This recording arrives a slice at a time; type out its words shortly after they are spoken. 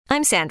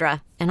I'm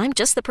Sandra, and I'm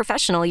just the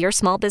professional your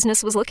small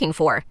business was looking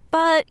for.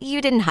 But you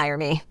didn't hire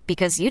me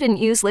because you didn't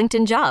use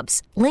LinkedIn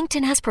Jobs.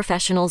 LinkedIn has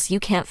professionals you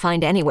can't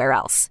find anywhere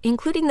else,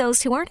 including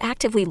those who aren't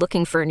actively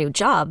looking for a new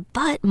job,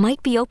 but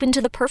might be open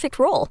to the perfect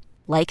role,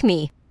 like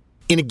me.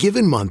 In a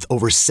given month,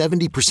 over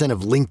 70%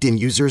 of LinkedIn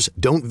users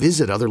don't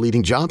visit other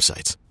leading job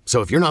sites. So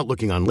if you're not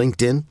looking on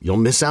LinkedIn, you'll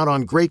miss out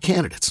on great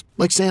candidates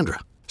like Sandra.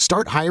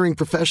 Start hiring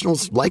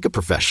professionals like a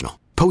professional.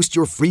 Post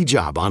your free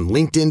job on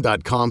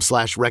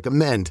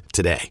linkedin.com/recommend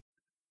today.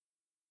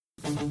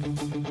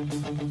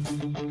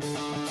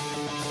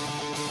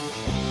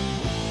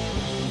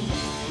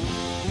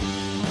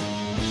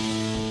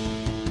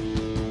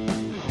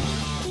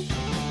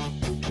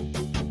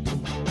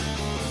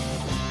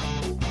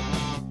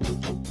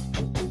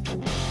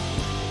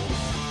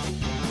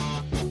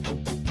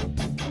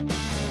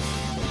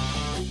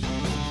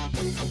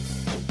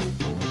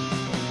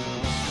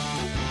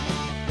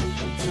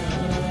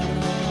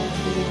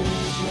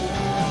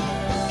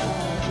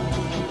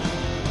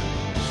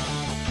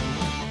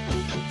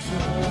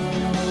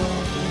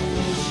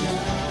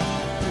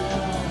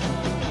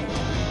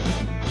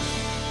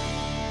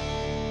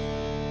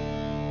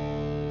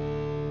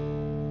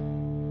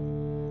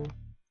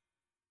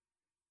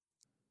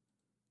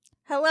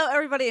 Hello,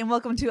 everybody, and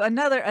welcome to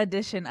another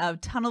edition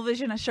of Tunnel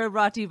Vision, a show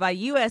brought to you by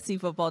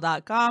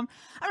USCFootball.com.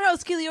 I'm your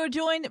host, Keely. We're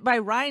joined by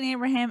Ryan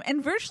Abraham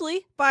and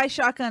virtually by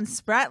Shotgun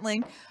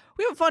Spratling.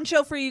 We have a fun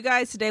show for you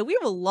guys today. We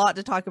have a lot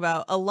to talk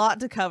about, a lot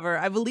to cover.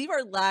 I believe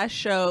our last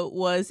show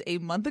was a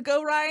month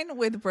ago, Ryan,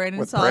 with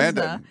Brandon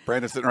Sosna.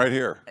 Brandon's sitting right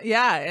here.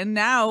 Yeah, and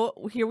now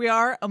here we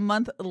are a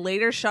month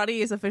later. Shotty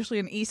is officially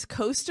an East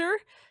Coaster.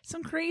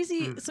 Some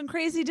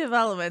crazy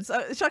developments.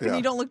 Shotgun,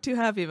 You don't look too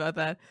happy about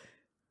that.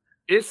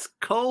 It's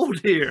cold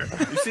here.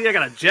 You see, I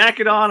got a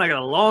jacket on. I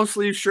got a long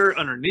sleeve shirt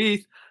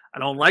underneath. I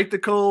don't like the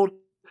cold,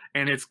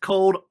 and it's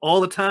cold all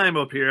the time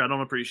up here. I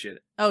don't appreciate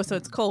it. Oh, so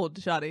it's cold,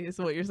 Shotty, is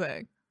what you're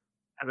saying.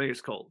 I think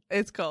it's cold.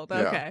 It's cold.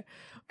 Okay.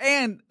 Yeah.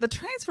 And the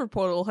transfer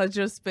portal has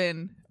just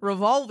been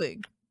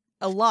revolving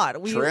a lot.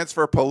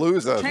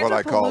 Transferpalooza is what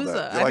I call it.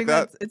 You like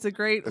that? It's a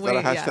great way.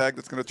 Is that a hashtag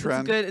that's going to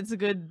trend? It's a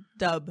good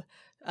dub.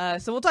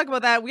 So we'll talk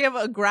about that. We have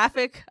a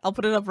graphic. I'll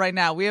put it up right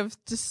now. We have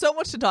just so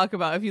much to talk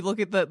about. If you look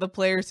at the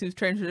players who've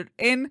transferred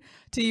in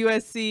to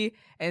USC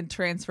and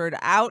transferred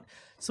out.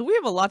 So we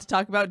have a lot to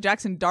talk about.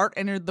 Jackson Dart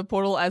entered the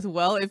portal as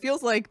well. It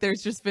feels like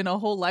there's just been a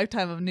whole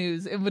lifetime of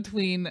news in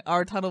between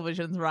our tunnel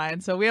visions,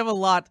 Ryan. So we have a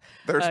lot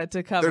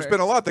to cover. There's been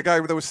a lot. The guy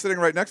that was sitting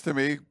right next to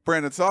me,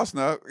 Brandon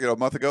Sosna, a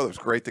month ago, it was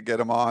great to get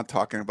him on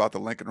talking about the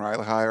Lincoln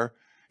Riley hire.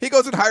 He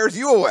goes and hires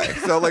you away.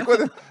 So, I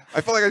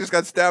feel like I just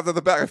got stabbed in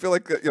the back. I feel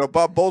like,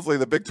 Bob Bowlesley,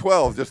 the Big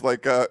 12, just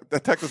like the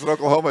Texas and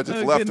Oklahoma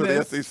just left for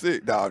the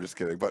SEC. No, I'm just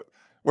kidding. But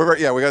we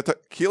got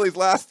Keely's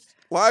last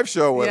live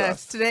show with us.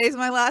 Yes, today is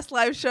my last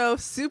live show.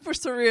 Super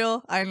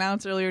surreal. I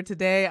announced earlier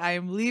today I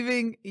am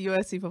leaving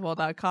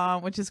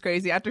USCFootball.com, which is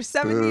crazy. After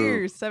 7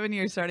 years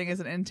starting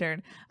as an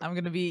intern, I'm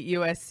going to be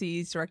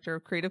USC's Director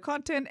of Creative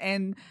Content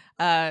and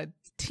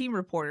team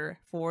reporter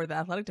for the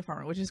athletic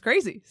department, which is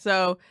crazy.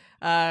 So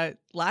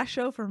last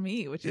show for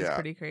me, which is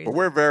pretty crazy. But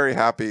we're very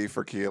happy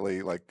for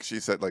Keely. Like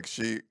she said,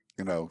 she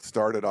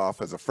started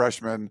off as a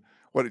freshman.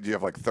 What did you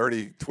have,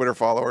 30 Twitter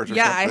followers or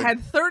something? I had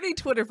 30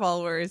 Twitter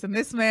followers, and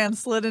this man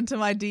slid into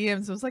my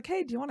DMs and was like,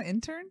 hey, do you want to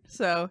intern?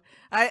 So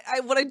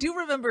what I do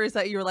remember is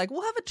that you were like,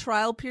 we'll have a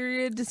trial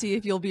period to see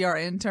if you'll be our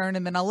intern,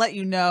 and then I'll let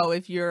you know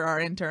if you're our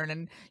intern.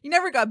 And you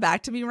never got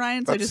back to me,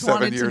 Ryan, so I just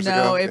wanted to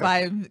know if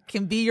I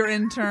can be your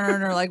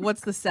intern or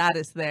what's the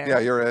status there. Yeah,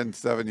 you're in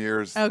 7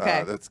 years.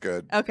 Okay. That's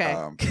good. Okay.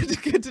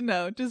 Good to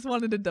know. Just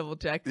wanted to double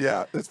check.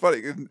 Yeah, it's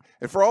funny. And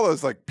for all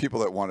those people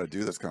that want to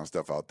do this kind of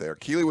stuff out there,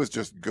 Keely was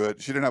just good.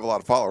 She didn't have a lot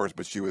of followers,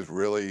 but she was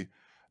really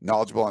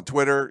knowledgeable on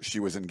Twitter. She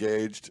was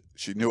engaged.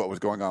 She knew what was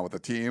going on with the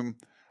team.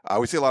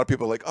 We see a lot of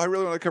people I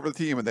really want to cover the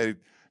team, and they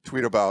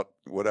tweet about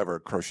whatever,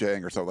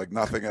 crocheting or something,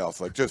 nothing else.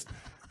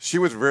 She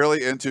was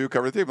really into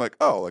covering the team.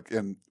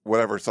 And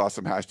whatever, saw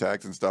some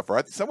hashtags and stuff.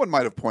 Or someone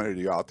might have pointed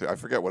you out to. I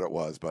forget what it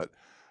was, but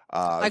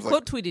I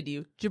quote tweeted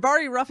you.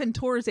 Jabari Ruffin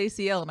tore his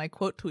ACL, and I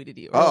quote tweeted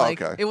you.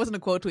 Okay. It wasn't a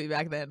quote tweet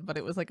back then, but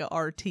it was a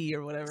RT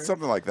or whatever.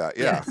 Something like that,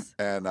 yeah. Yes.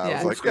 And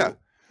I was cool.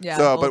 Yeah.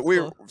 So, but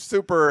we're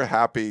super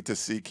happy to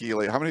see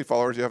Keely. How many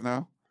followers do you have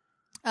now?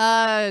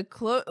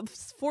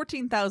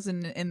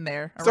 14,000 in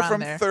there. So from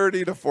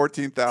 30 to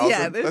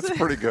 14,000, that's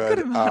pretty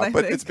good.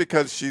 But it's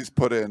because she's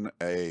put in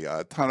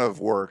a ton of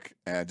work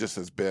and just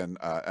has been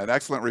an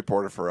excellent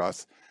reporter for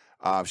us.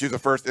 She's the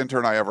first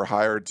intern I ever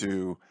hired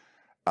to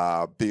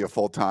be a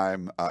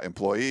full-time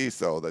employee.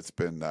 So it's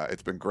been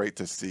great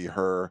to see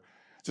her.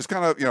 Just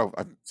kind of,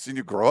 I've seen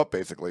you grow up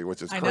basically,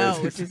 which is crazy. I know,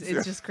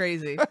 it's just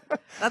crazy.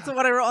 That's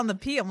what I wrote on the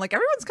P. I'm like,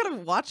 everyone's kind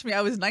of watched me.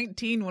 I was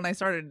 19 when I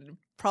started,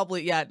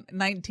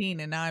 19,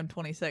 and now I'm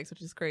 26,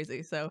 which is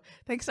crazy. So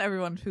thanks to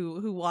everyone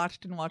who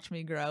watched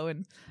me grow.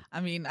 And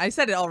I mean, I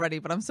said it already,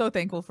 but I'm so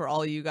thankful for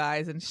all of you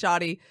guys. And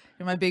Shotty,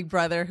 you're my big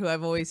brother who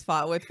I've always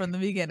fought with from the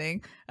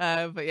beginning.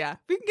 But yeah,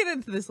 we can get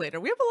into this later.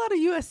 We have a lot of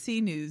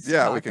USC news.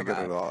 Yeah, we can get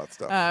into all that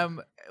stuff.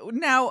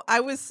 Now, I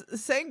was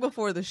saying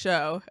before the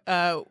show,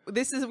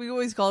 we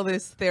always call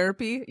this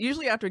therapy.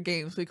 Usually after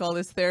games, we call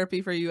this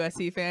therapy for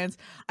USC fans.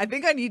 I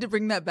think I need to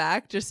bring that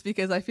back just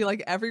because I feel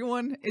like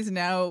everyone is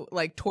now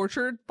like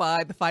tortured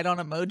by the fight on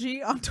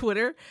emoji on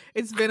Twitter.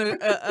 It's been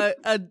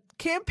a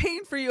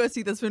campaign for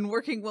USC that's been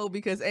working well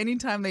because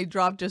anytime they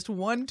drop just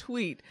one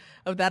tweet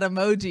of that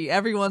emoji,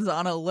 everyone's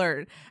on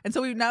alert. And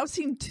so we've now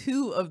seen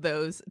 2 of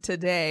those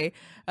today.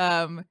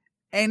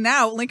 And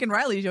now Lincoln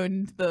Riley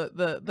joined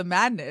the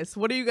madness.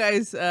 What are you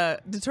guys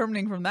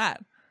determining from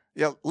that?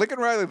 Yeah, Lincoln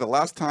Riley, the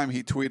last time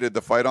he tweeted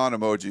the fight on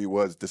emoji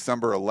was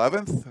December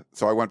 11th.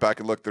 So I went back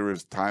and looked through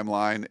his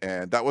timeline,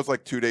 and that was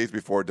like 2 days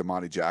before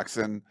Damani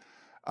Jackson,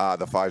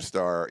 the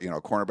 5-star,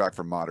 cornerback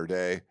from Mater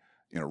Dei,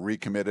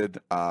 recommitted.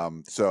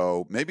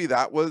 So maybe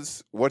that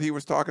was what he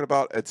was talking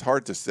about. It's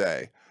hard to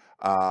say.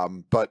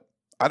 But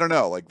I don't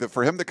know,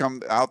 for him to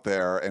come out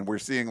there, and we're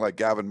seeing like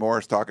Gavin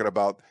Morris talking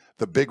about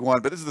the big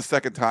one, but this is the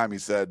second time he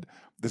said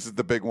this is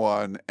the big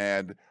one.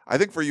 And I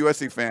think for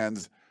USC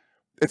fans,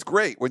 it's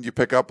great when you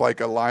pick up like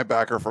a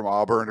linebacker from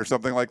Auburn or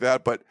something like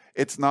that, but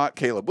it's not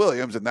Caleb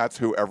Williams, and that's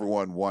who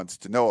everyone wants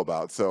to know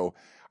about. So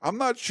I'm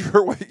not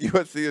sure what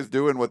USC is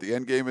doing, what the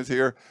end game is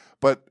here,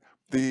 but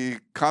the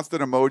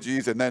constant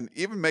emojis and then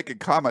even making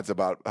comments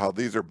about how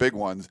these are big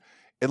ones,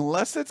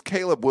 unless it's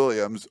Caleb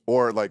Williams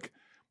or like,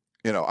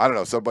 I don't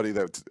know, somebody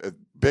that's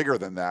bigger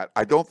than that.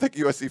 I don't think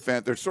USC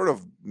fans, they're sort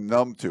of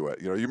numb to it.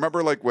 You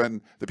remember like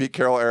when the Pete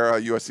Carroll era,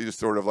 USC just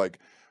sort of like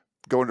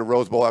going to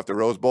Rose Bowl after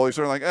Rose Bowl. You're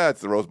sort of like, it's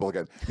the Rose Bowl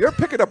again. You're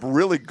picking up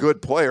really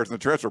good players in the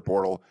transfer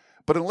portal,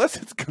 but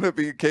unless it's going to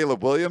be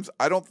Caleb Williams,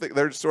 I don't think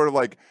they're just sort of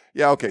like,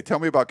 yeah, okay, tell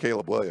me about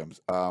Caleb Williams.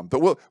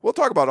 But we'll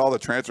talk about all the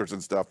transfers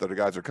and stuff that the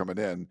guys are coming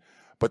in.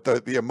 But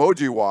the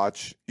emoji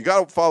watch, you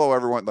got to follow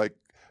everyone, like,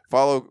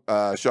 follow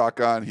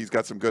Shotgun. He's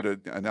got some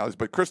good analysis,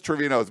 but Chris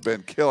Trevino has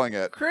been killing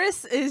it.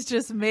 Chris has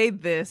just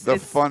made this.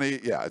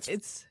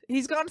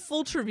 He's gone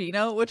full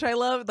Trevino, which I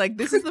love. Like,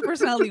 this is the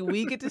personality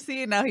we get to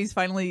see, and now he's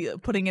finally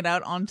putting it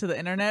out onto the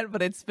internet.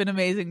 But it's been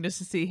amazing just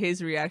to see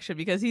his reaction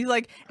because he's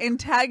like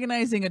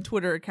antagonizing a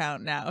Twitter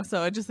account now.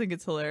 So I just think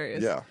it's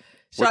hilarious. Yeah.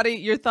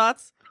 Shotty, your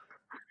thoughts?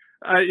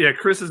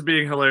 Chris is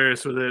being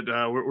hilarious with it.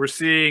 We're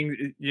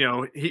seeing,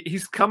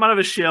 he's come out of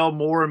his shell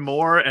more and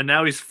more, and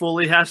now he's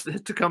fully has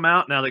to come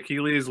out now that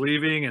Keely is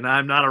leaving and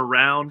I'm not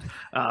around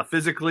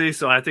physically.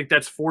 So I think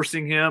that's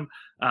forcing him,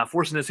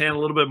 forcing his hand a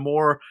little bit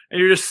more. And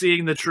you're just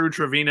seeing the true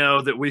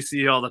Trevino that we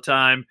see all the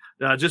time,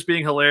 just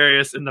being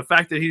hilarious. And the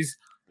fact that he's,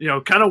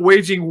 kind of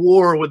waging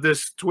war with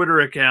this Twitter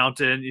account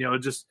and,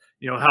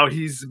 how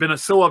he's been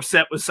so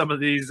upset with some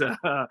of these,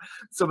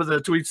 some of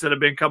the tweets that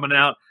have been coming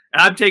out.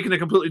 I'm taking a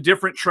completely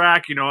different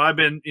track. I've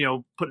been,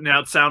 putting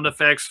out sound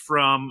effects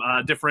from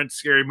different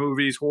scary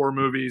movies, horror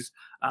movies.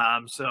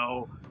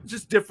 So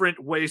just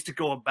different ways to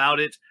go about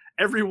it.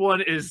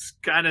 Everyone is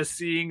kind of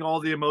seeing all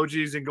the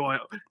emojis and going,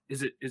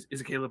 is it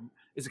Caleb?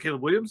 Is it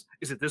Caleb Williams?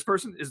 Is it this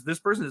person? Is it this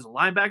person? Is it a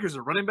linebacker? Is it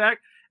a running back?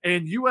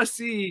 And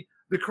USC,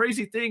 the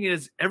crazy thing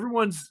is I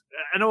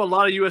know a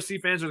lot of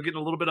USC fans are getting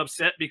a little bit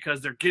upset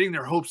because they're getting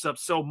their hopes up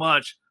so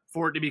much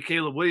for it to be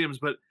Caleb Williams,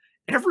 but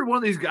every one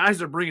of these guys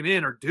they're bringing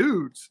in are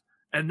dudes.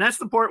 And that's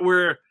the part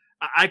where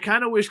I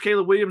kind of wish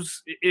Caleb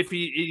Williams, if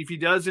he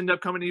does end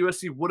up coming to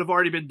USC, would have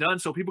already been done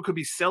so people could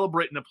be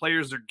celebrating the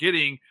players they're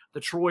getting, the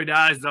Troy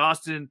Dyes, the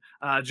Austin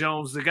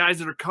Jones, the guys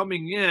that are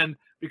coming in,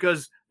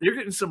 because they're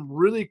getting some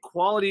really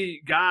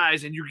quality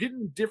guys and you're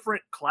getting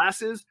different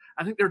classes.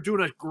 I think they're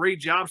doing a great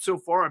job so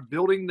far of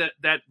building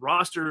that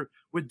roster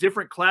with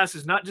different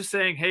classes, not just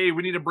saying, hey,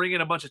 we need to bring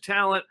in a bunch of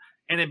talent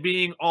and it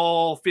being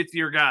all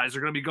fifth-year guys.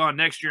 They're going to be gone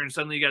next year and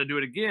suddenly you got to do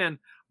it again.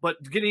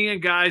 But getting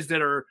in guys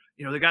that are,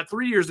 they got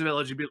 3 years of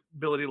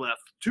eligibility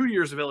left, 2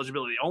 years of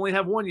eligibility, only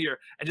have 1 year,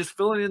 and just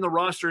filling in the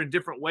roster in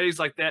different ways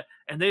like that.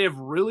 And they have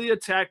really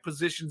attacked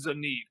positions of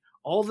need.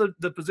 All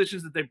the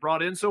positions that they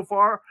brought in so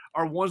far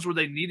are ones where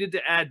they needed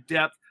to add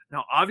depth.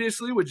 Now,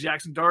 obviously, with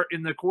Jackson Dart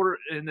in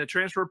the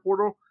transfer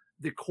portal,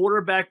 the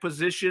quarterback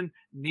position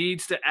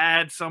needs to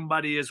add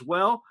somebody as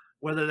well.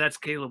 Whether that's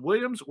Caleb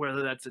Williams,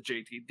 whether that's a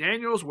JT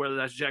Daniels, whether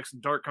that's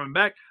Jackson Dart coming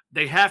back,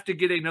 they have to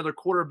get another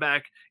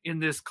quarterback in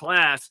this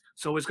class.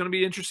 So it's going to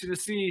be interesting to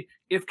see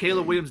if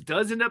Caleb Williams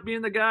does end up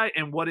being the guy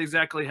and what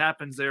exactly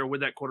happens there with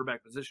that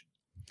quarterback position.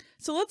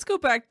 So let's go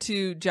back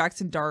to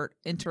Jackson Dart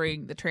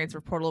entering the transfer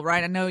portal,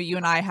 right? I know you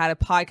and I had a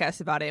podcast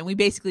about it, and we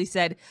basically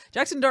said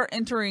Jackson Dart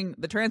entering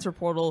the transfer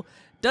portal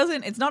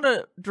it's not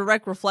a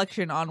direct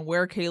reflection on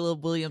where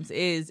Caleb Williams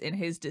is in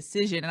his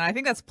decision. And I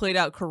think that's played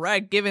out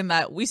correct, given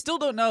that we still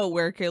don't know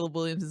where Caleb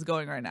Williams is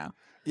going right now.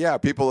 Yeah,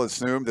 people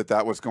assumed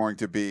that was going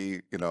to be,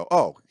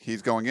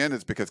 he's going in.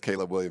 It's because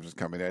Caleb Williams is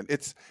coming in.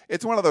 It's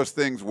one of those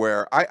things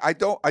where I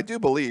do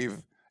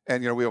believe,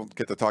 and we don't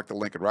get to talk to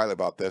Lincoln Riley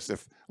about this.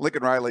 If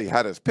Lincoln Riley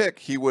had his pick,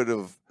 he would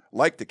have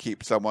liked to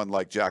keep someone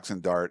like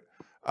Jackson Dart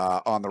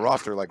on the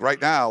roster. Like right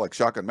now, like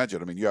Shotgun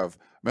mentioned, you have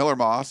Miller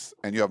Moss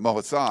and you have Mo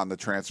Hassan, the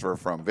transfer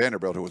from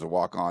Vanderbilt, who was a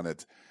walk-on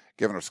at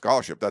given a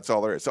scholarship. That's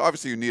all there is. So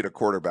obviously you need a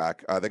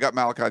quarterback. They got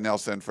Malachi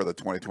Nelson for the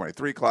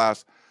 2023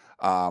 class.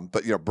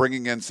 But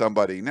bringing in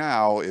somebody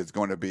now is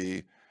going to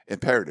be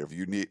imperative.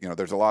 You need,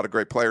 there's a lot of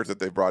great players that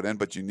they've brought in,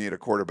 but you need a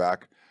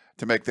quarterback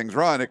to make things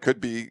run. It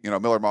could be,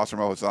 Miller Moss or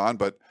Mo Hassan,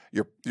 but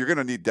you're going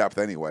to need depth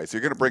anyway. So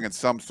you're going to bring in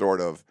some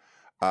sort of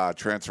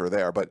transfer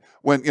there. But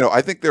when,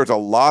 I think there's a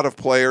lot of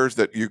players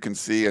that you can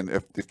see, and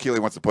if Keely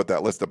wants to put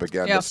that list up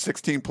again, the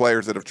 16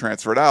 players that have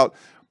transferred out,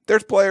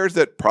 there's players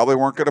that probably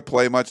weren't going to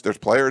play much. There's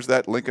players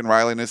that Lincoln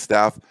Riley and his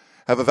staff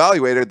have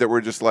evaluated that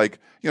were just like,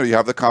 you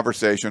have the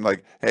conversation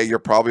like, hey, you're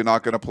probably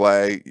not going to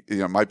play.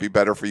 It might be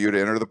better for you to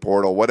enter the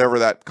portal, whatever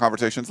that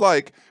conversation's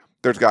like.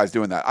 There's guys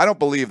doing that. I don't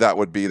believe that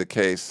would be the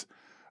case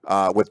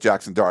with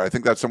Jackson Dart. I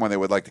think that's someone they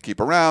would like to keep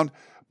around.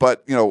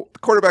 But, the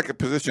quarterback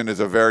position is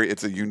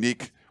it's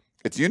unique.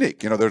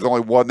 There's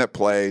only one that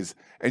plays,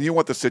 and you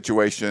want the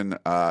situation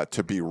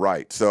to be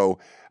right. So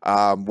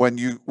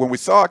when we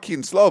saw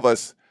Keaton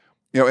Slovis,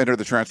 enter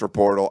the transfer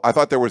portal, I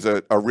thought there was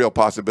a real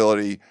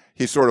possibility.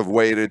 He sort of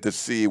waited to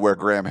see where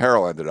Graham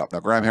Harrell ended up. Now,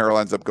 Graham Harrell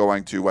ends up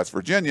going to West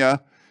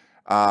Virginia,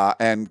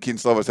 and Keaton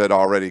Slovis had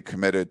already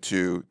committed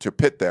to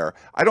Pitt there.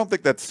 I don't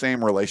think that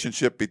same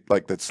relationship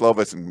like that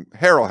Slovis and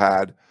Harrell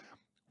had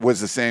was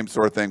the same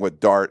sort of thing with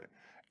Dart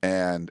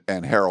and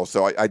Harrell.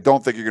 So I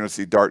don't think you're going to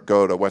see Dart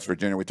go to West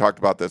Virginia. We talked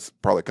about this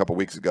probably a couple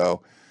weeks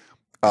ago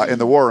in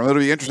the war room. It'll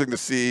be interesting to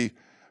see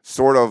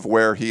sort of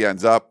where he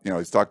ends up.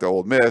 He's talked to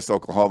Ole Miss,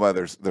 Oklahoma.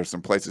 There's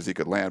some places he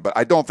could land, but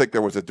I don't think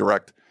there was a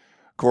direct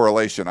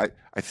correlation.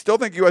 I still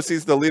think USC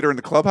is the leader in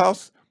the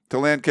clubhouse to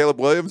land Caleb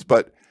Williams,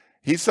 but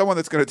he's someone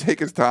that's going to take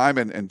his time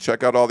and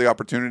check out all the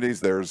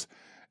opportunities. There's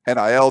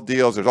NIL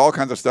deals. There's all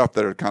kinds of stuff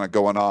that are kind of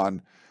going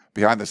on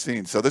behind the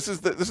scenes. So this is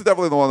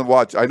definitely the one to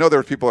watch. I know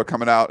there's people are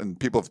coming out and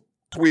people have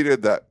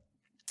tweeted that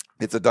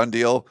it's a done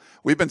deal.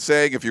 We've been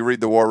saying, if you read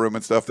the war room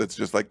and stuff, that's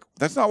just like,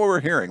 that's not what we're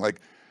hearing. Like,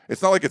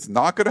 it's not like it's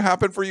not going to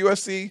happen for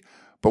USC,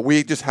 but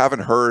we just haven't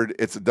heard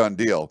it's a done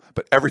deal.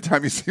 But every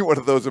time you see one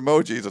of those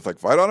emojis, it's like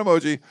fight on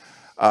emoji.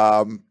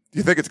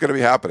 You think it's going to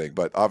be happening,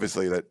 but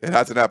obviously that it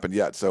hasn't happened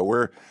yet. So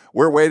we're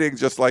waiting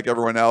just like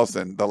everyone else.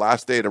 And the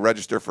last day to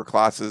register for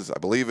classes, I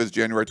believe, is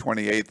January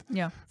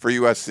 28th for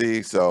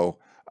USC. So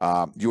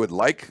you would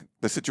like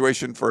the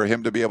situation for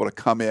him to be able to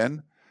come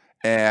in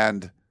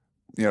and,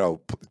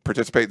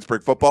 participate in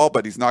spring football,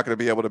 but he's not going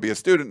to be able to be a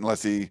student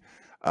unless he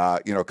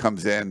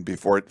comes in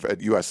at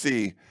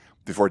USC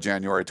before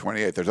January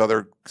 28th. There's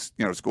other,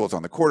 schools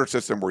on the quarter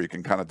system where you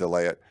can kind of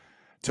delay it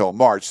till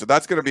March. So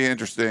that's going to be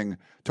interesting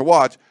to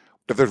watch.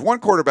 If there's one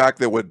quarterback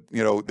that would,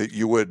 that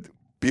you would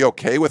be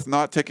okay with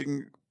not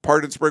taking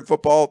part in spring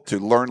football to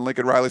learn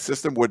Lincoln Riley's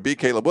system, would be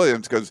Caleb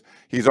Williams, because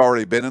he's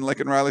already been in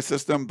Lincoln Riley's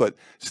system, but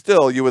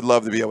still you would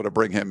love to be able to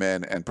bring him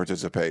in and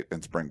participate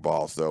in spring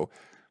ball. So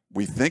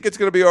we think it's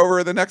going to be over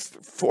in the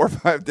next 4 or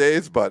 5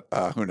 days, but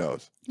who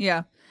knows?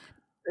 Yeah.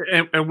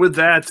 And with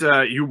that,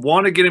 you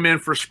want to get him in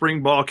for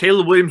spring ball.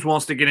 Caleb Williams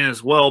wants to get in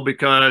as well,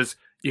 because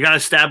you got to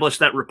establish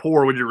that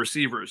rapport with your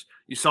receivers.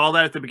 You saw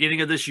that at the beginning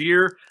of this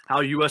year,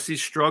 how USC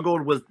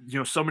struggled with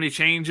so many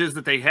changes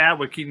that they had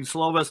with Keaton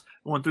Slovis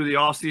going through the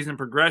offseason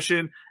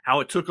progression,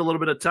 how it took a little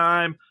bit of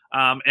time,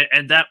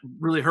 and that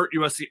really hurt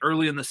USC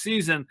early in the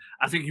season.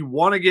 I think you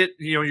want to get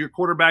your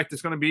quarterback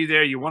that's going to be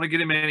there. You want to get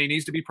him in. He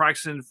needs to be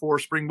practicing for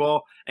spring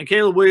ball. And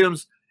Caleb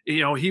Williams,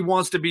 he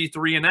wants to be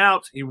 3 and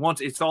out.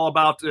 It's all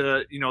about,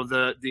 the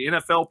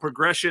NFL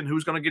progression,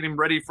 who's going to get him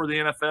ready for the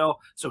NFL.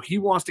 So he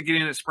wants to get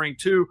in at spring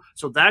too.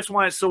 So that's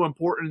why it's so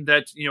important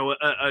that,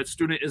 a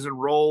student is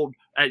enrolled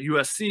at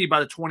USC by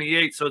the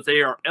 28th so that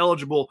they are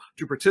eligible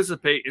to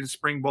participate in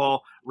spring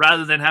ball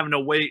rather than having to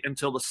wait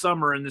until the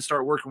summer and then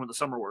start working with the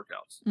summer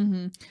workouts.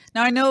 Mm-hmm.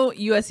 Now, I know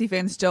USC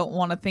fans don't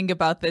want to think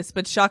about this,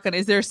 but Shotgun,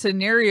 is there a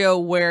scenario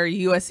where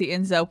USC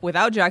ends up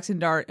without Jackson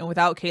Dart and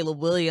without Caleb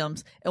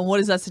Williams? And what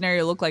does that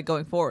scenario look like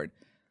going forward?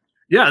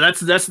 Yeah, that's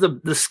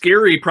the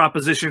scary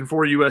proposition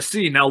for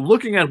USC. Now,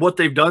 looking at what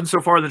they've done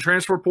so far in the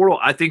transfer portal,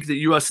 I think that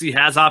USC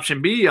has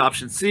option B,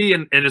 option C,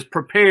 and is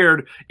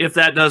prepared if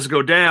that does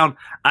go down.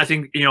 I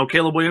think,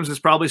 Caleb Williams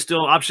is probably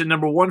still option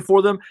number 1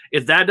 for them.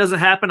 If that doesn't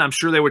happen, I'm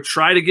sure they would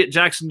try to get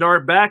Jackson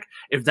Dart back.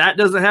 If that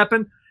doesn't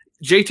happen,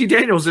 JT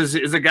Daniels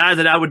is a guy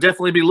that I would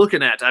definitely be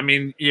looking at. I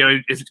mean,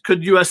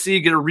 could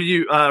USC get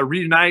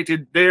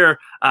reunited there?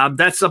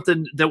 That's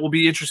something that will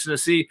be interesting to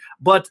see.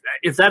 But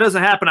if that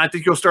doesn't happen, I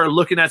think you'll start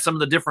looking at some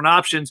of the different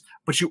options.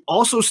 But you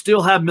also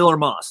still have Miller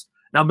Moss.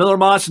 Now, Miller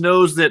Moss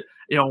knows that,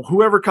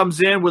 whoever comes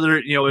in,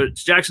 whether,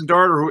 it's Jackson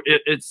Dart or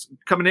it's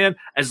coming in,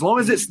 as long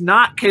as it's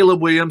not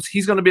Caleb Williams,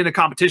 he's going to be in a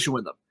competition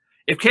with them.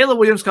 If Caleb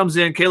Williams comes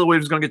in, Caleb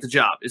Williams is going to get the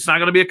job. It's not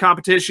going to be a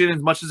competition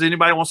as much as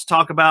anybody wants to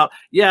talk about.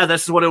 Yeah,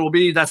 this is what it will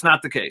be. That's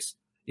not the case.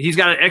 He's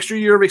got an extra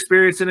year of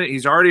experience in it.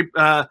 He's already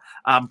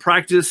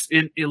practiced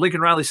in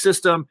Lincoln Riley's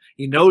system.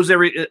 He knows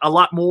a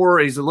lot more.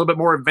 He's a little bit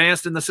more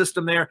advanced in the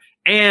system there.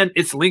 And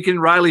it's Lincoln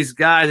Riley's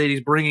guy that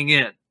he's bringing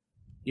in.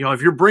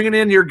 If you're bringing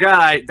in your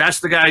guy, that's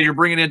the guy you're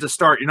bringing in to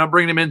start. You're not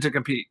bringing him in to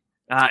compete.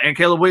 And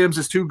Caleb Williams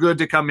is too good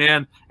to come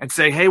in and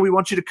say, hey, we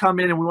want you to come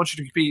in and we want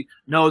you to compete.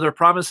 No, they're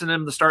promising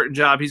him the starting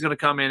job. He's going to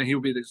come in and he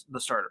will be the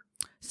starter.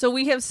 So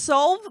we have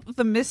solved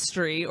the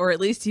mystery, or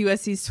at least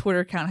USC's Twitter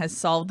account has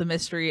solved the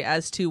mystery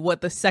as to what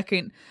the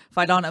second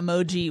fight on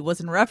emoji was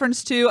in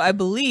reference to. I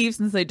believe,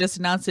 since they just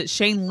announced it,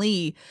 Shane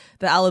Lee,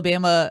 the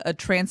Alabama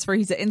transfer,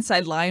 he's an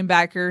inside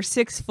linebacker,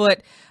 6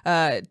 foot,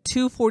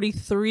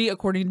 243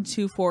 according to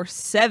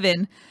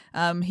 247.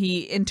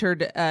 He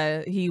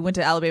went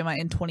to Alabama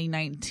in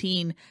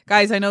 2019.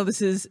 Guys, I know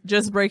this is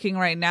just breaking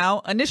right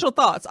now. Initial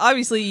thoughts.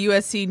 Obviously,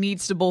 USC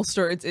needs to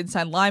bolster its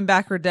inside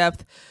linebacker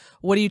depth.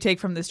 What do you take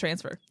from this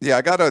transfer? Yeah,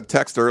 I got a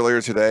text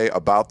earlier today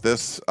about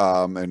this,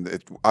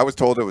 and I was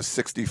told it was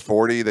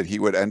 60-40 that he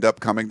would end up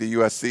coming to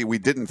USC. We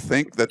didn't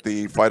think that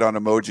the fight on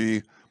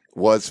emoji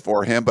was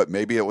for him, but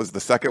maybe it was the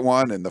second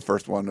one, and the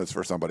first one was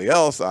for somebody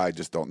else. I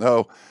just don't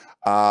know.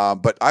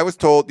 But I was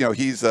told, there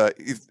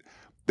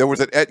was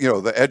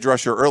the edge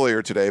rusher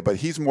earlier today, but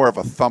he's more of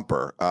a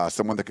thumper,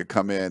 someone that could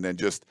come in and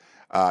just,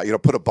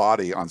 put a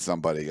body on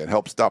somebody and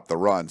help stop the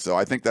run. So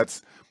I think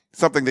that's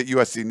something that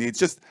USC needs,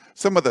 just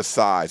some of the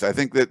size. I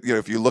think that,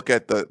 if you look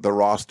at the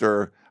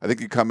roster, I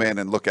think you come in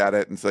and look at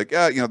it and it's like,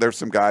 there's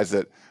some guys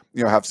that,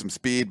 have some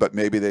speed, but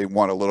maybe they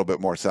want a little bit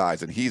more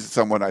size. And he's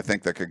someone I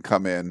think that can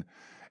come in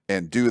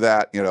and do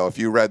that. If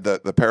you read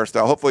the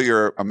Peristyle, hopefully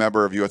you're a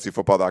member of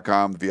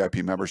USCfootball.com, the VIP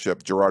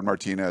membership. Gerard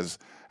Martinez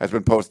has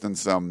been posting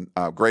some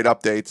great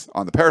updates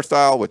on the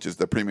Peristyle, which is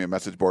the premium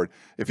message board.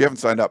 If you haven't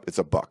signed up, it's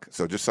 $1.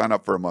 So just sign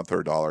up for a month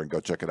for $1 and go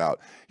check it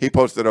out. He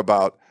posted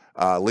about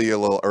Lee a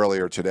little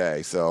earlier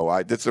today. So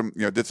I did some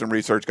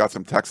research, got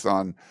some texts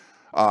on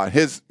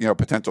his,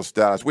 potential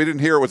status. We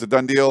didn't hear it was a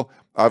done deal.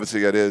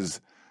 Obviously it is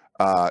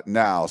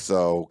now.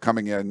 So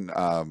coming in,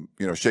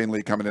 Shane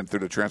Lee coming in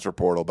through the transfer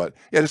portal, but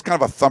yeah, just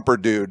kind of a thumper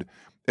dude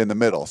in the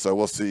middle. So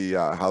we'll see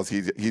how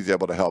he's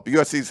able to help.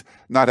 USC's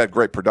not had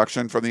great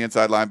production from the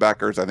inside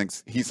linebackers. I think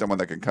he's someone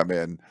that can come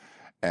in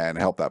and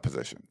help that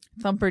position.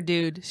 Thumper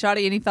dude.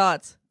 Shotty, any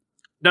thoughts?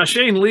 Now,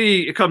 Shane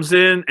Lee comes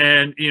in,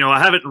 and, I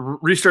haven't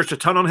researched a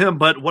ton on him,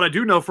 but what I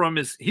do know from him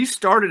is he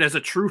started as a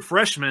true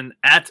freshman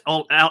at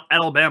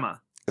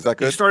Alabama. Is that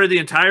good? He started the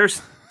entire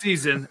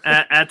season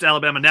at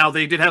Alabama. Now,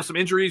 they did have some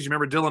injuries. You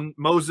remember Dylan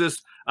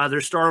Moses,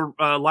 their star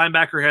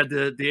linebacker, had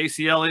the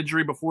ACL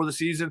injury before the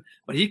season,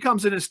 but he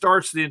comes in and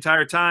starts the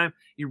entire time.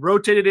 He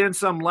rotated in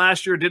some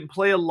last year, didn't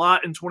play a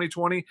lot in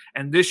 2020,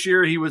 and this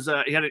year he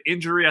had an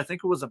injury. I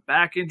think it was a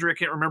back injury. I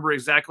can't remember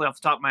exactly off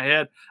the top of my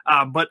head,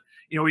 but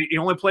he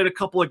only played a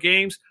couple of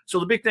games. So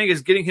the big thing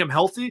is getting him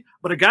healthy.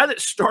 But a guy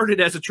that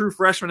started as a true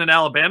freshman in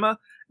Alabama,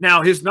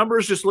 now his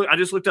numbers I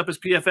just looked up his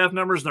PFF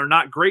numbers, and they're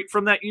not great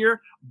from that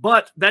year.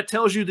 But that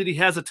tells you that he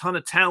has a ton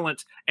of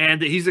talent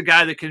and that he's a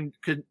guy that can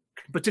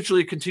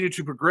potentially continue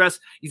to progress.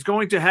 He's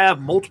going to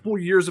have multiple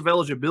years of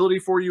eligibility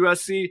for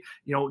USC.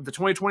 The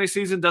 2020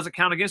 season doesn't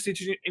count against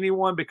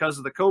anyone because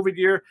of the COVID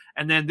year.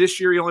 And then this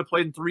year he only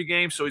played in 3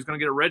 games, so he's going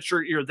to get a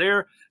redshirt year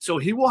there. So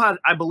he will have,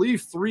 I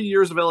believe, 3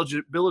 years of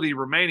eligibility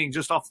remaining,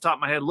 just off the top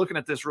of my head, looking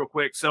at this real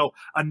quick. So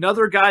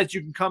another guy that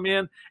you can come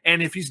in,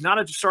 and if he's not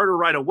a starter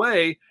right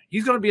away,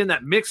 he's going to be in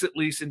that mix at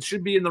least and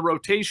should be in the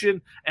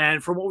rotation.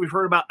 And from what we've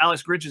heard about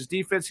Alex Grinch's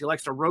defense, he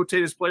likes to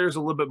rotate his players a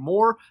little bit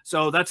more.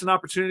 So that's an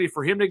opportunity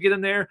for him to get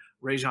in there.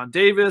 Rajon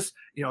Davis,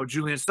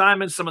 Julian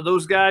Simon, some of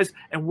those guys.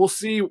 And we'll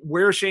see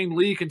where Shane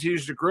Lee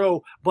continues to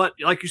grow. But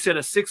like you said,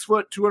 a 6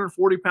 foot,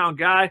 240-pound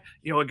guy,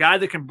 a guy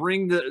that can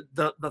bring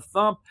the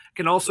thump,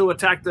 can also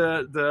attack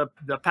the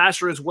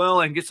passer as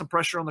well and get some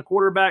pressure on the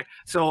quarterback.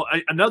 So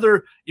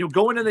another,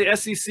 going to the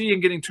SEC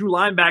and getting 2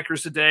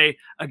 linebackers today.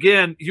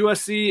 Again,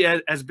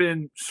 USC has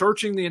been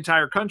searching the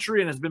entire country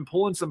and has been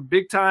pulling some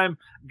big time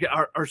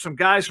or some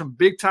guys from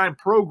big time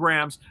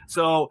programs.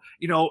 So,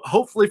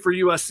 hopefully for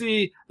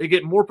USC, they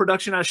get more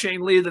production out of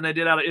Shane Lee than they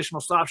did out of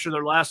Ishmael Sopsher,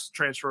 their last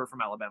transfer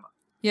from Alabama.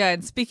 Yeah,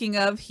 and speaking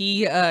of,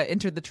 he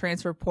entered the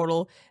transfer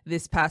portal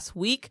this past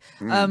week.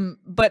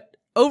 But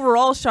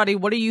overall, Shotty,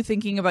 what are you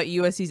thinking about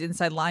USC's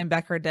inside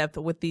linebacker depth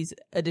with these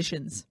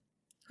additions?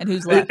 And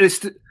who's left?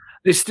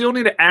 They still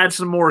need to add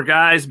some more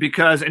guys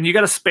and you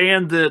got to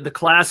span the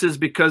classes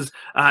because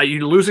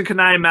you're losing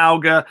Kanai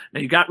Mauga. Now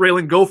you got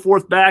Raylan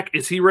Goforth back.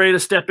 Is he ready to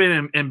step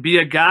in and be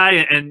a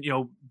guy and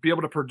be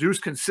able to produce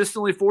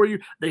consistently for you?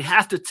 They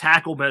have to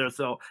tackle better,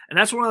 though. And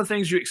that's one of the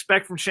things you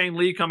expect from Shane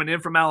Lee coming in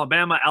from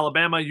Alabama.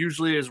 Alabama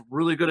usually is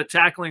really good at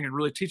tackling and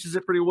really teaches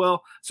it pretty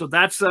well. So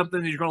that's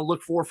something that you're going to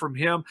look for from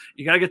him.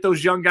 You got to get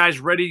those young guys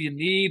ready. You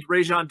need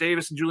Rajon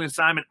Davis and Julian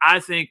Simon, I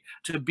think,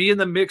 to be in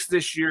the mix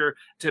this year,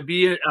 to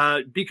be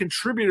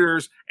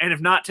contributors, and if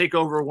not, take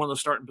over one of those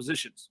starting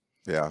positions.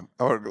 Yeah.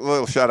 A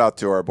little shout out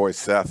to our boy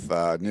Seth,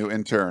 new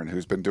intern,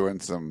 who's been doing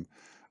some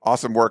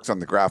awesome works on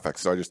the graphics.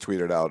 So I just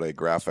tweeted out a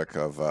graphic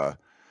of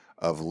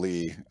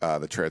Lee,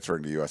 the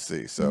transferring to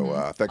USC.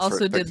 So thanks.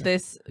 Also did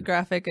this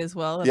graphic as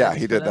well. Yeah,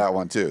 he did that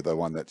one too. The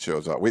one that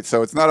shows up.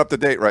 So it's not up to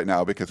date right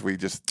now because we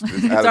just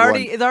it's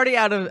already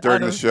out of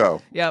during the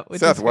show. Yeah.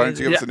 Seth, why don't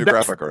you give us a new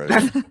graphic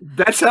already?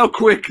 That's how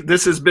quick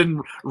this has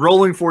been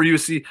rolling for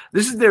USC.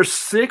 This is their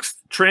 6th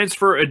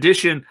transfer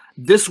edition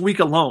this week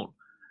alone.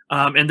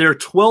 and they're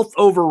 12th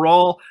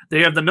overall.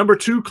 They have the number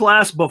 2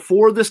 class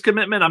before this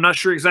commitment. I'm not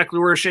sure exactly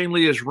where Shane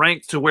Lee is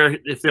ranked to where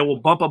if they will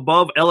bump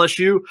above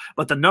LSU,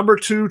 but the number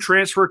 2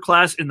 transfer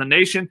class in the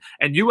nation,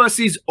 and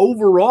USC's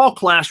overall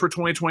class for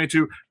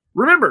 2022.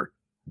 Remember,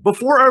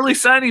 before the early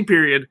signing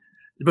period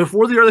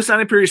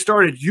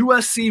started,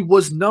 USC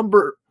was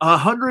number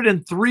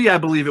 103, I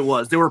believe it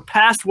was. They were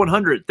past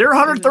 100. There are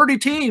 130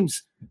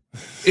 teams.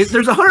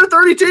 There's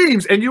 130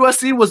 teams, and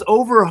USC was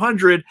over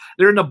 100.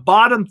 They're in the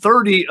bottom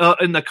 30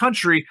 in the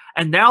country,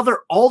 and now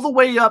they're all the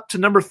way up to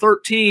number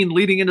 13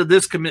 leading into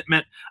this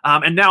commitment.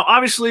 And now,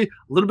 obviously, a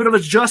little bit of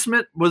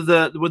adjustment with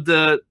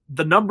the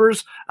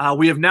numbers.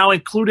 We have now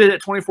included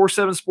at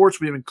 24/7 Sports.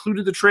 We have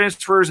included the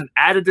transfers and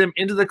added them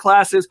into the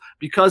classes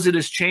because it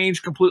has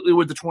changed completely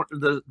with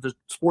the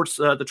sports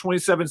the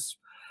 24/7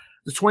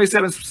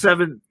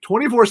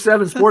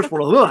 sports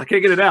portal. Ugh, I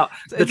can't get it out.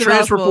 The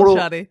transfer portal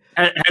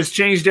has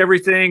changed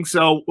everything.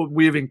 So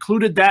we've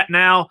included that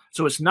now.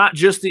 So it's not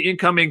just the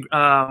incoming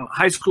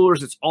high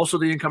schoolers. It's also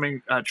the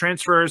incoming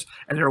transfers.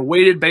 And they're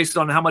weighted based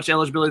on how much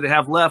eligibility they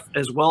have left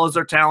as well as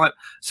their talent.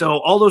 So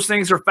all those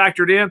things are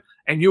factored in.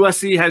 And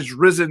USC has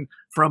risen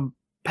from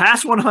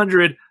past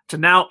 100 to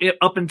now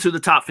up into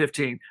the top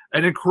 15.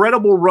 An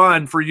incredible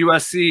run for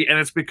USC, and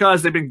it's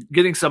because they've been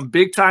getting some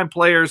big-time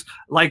players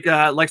like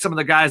some of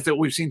the guys that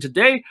we've seen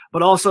today,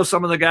 but also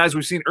some of the guys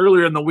we've seen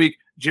earlier in the week.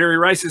 Jerry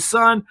Rice's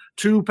son,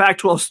 2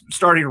 Pac-12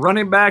 starting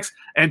running backs,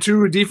 and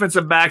 2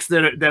 defensive backs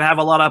that have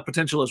a lot of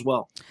potential as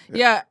well.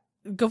 Yeah,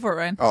 go for it,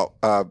 Ryan.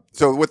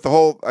 So with the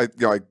whole, I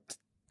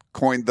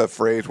coined the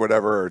phrase,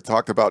 whatever, or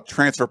talked about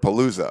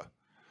transferpalooza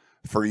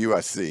for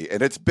USC,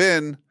 and it's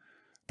been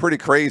pretty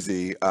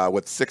crazy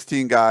with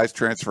 16 guys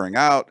transferring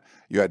out.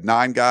 You had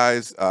 9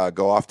 guys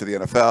go off to the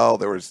NFL.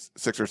 There was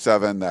 6 or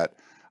 7 that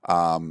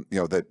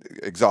that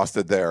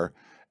exhausted their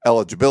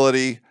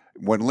eligibility.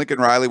 When Lincoln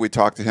Riley, we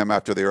talked to him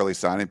after the early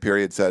signing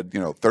period, said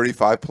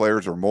 35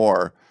 players or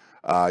more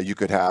you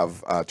could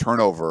have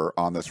turnover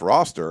on this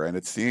roster, and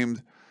it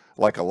seemed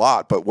like a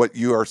lot. But what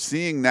you are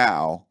seeing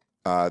now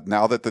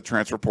that the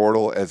transfer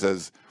portal is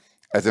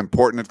as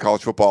important in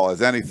college football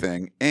as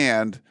anything,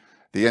 and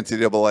the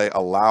NCAA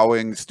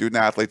allowing student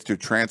athletes to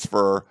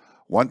transfer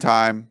one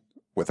time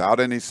without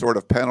any sort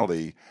of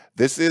penalty,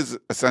 this is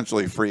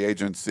essentially free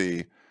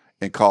agency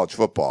in college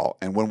football.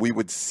 And when we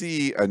would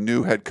see a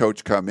new head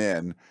coach come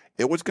in,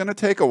 it was going to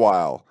take a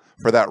while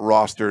for that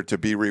roster to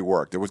be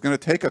reworked. It was going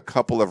to take a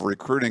couple of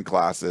recruiting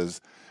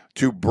classes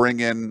to bring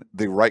in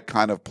the right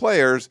kind of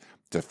players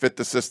to fit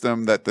the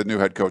system that the new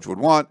head coach would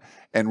want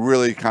and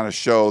really kind of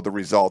show the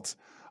results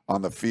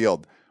on the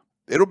field.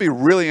 It'll be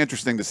really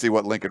interesting to see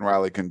what Lincoln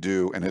Riley can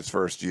do in his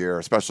first year,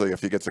 especially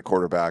if he gets a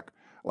quarterback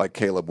like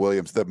Caleb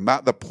Williams.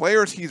 The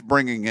players he's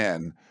bringing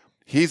in,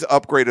 he's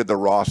upgraded the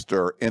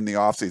roster in the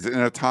offseason in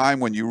a time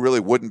when you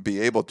really wouldn't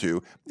be able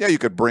to. Yeah, you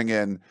could bring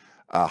in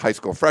high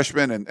school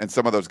freshmen, and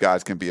some of those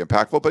guys can be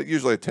impactful, but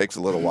usually it takes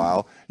a little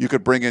while. You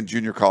could bring in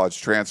junior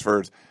college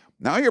transfers.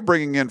 Now you're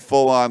bringing in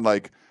full-on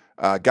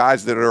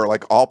guys that are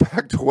like all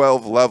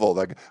Pac-12 level,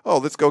 like, oh,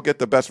 let's go get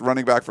the best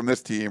running back from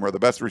this team or the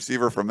best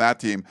receiver from that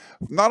team.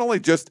 Not only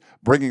just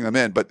bringing them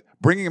in, but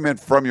bringing them in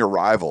from your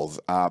rivals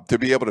to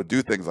be able to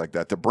do things like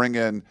that, to bring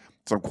in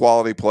some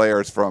quality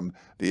players from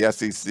the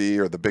SEC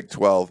or the Big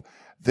 12.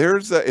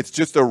 It's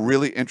just a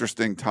really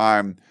interesting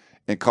time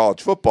in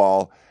college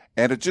football,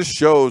 and it just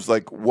shows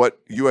like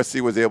what USC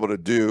was able to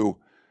do.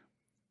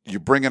 You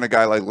bring in a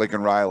guy like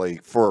Lincoln Riley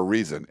for a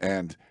reason,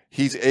 and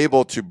he's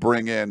able to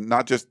bring in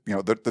not just,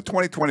 the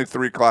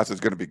 2023 class is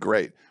going to be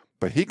great,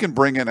 but he can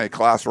bring in a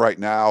class right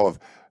now of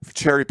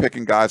cherry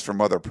picking guys from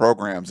other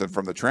programs and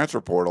from the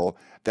transfer portal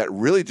that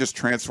really just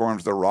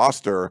transforms the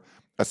roster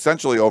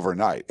essentially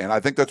overnight. And I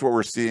think that's what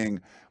we're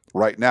seeing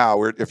right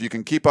now. If you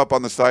can keep up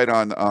on the site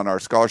on our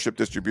scholarship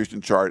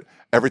distribution chart,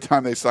 every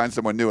time they sign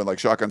someone new, and like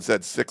Shotgun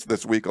said, 6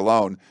 this week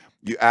alone,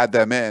 you add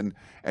them in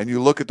and you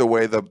look at the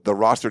way the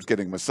roster's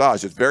getting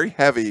massaged. It's very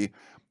heavy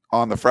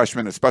on the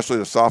freshmen, especially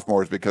the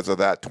sophomores, because of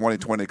that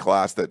 2020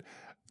 class that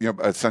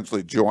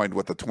essentially joined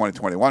with the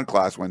 2021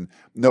 class when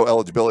no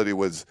eligibility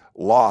was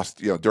lost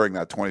during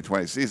that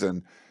 2020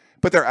 season.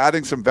 But they're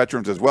adding some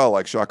veterans as well,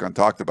 like Shotgun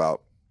talked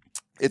about.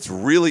 It's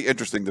really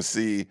interesting to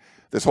see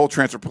this whole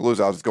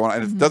transferpalooza is going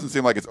on, and it doesn't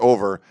seem like it's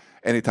over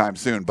anytime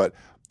soon. But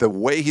the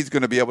way he's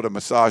going to be able to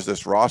massage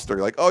this roster,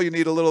 you're like, oh, you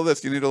need a little of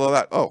this, you need a little of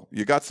that. Oh,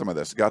 you got some of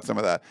this, you got some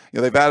of that.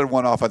 They've added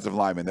 1 offensive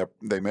lineman.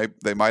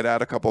 They might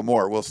add a couple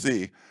more. We'll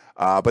see.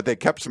 But they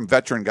kept some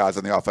veteran guys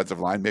on the offensive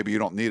line. Maybe you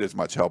don't need as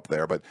much help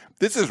there. But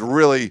this is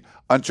really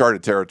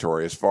uncharted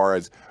territory as far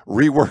as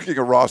reworking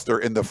a roster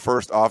in the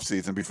first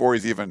offseason before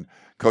he's even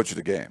coached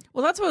the game.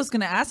 Well, that's what I was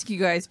going to ask you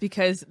guys,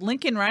 because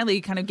Lincoln Riley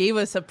kind of gave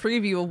us a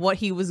preview of what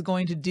he was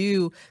going to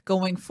do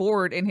going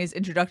forward in his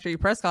introductory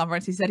press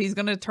conference. He said he's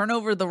going to turn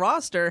over the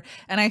roster.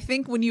 And I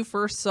think when you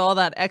first saw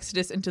that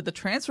exodus into the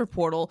transfer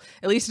portal,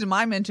 at least in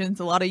my mentions,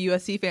 a lot of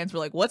USC fans were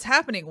like, what's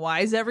happening? Why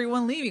is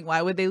everyone leaving?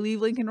 Why would they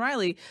leave Lincoln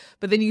Riley?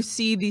 But then you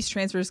see these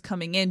transfers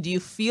coming in. Do you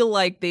feel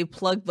like they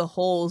plugged the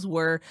holes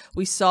where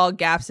we saw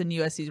gaps in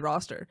USC's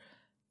roster?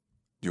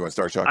 Do you want to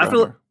start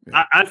shotgun?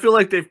 I feel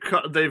like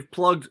they've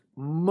plugged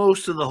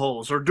most of the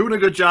holes, or doing a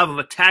good job of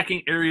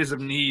attacking areas of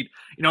need.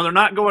 You know, they're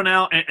not going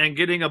out and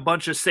getting a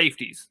bunch of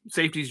safeties.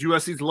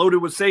 USC's loaded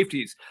with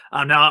safeties.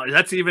 Now,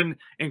 that's even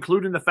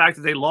including the fact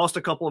that they lost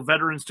a couple of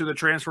veterans to the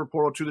transfer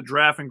portal to the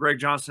draft, and Greg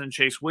Johnson and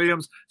Chase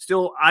Williams.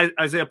 Still,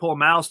 Isaiah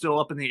Pola-Mao still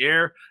up in the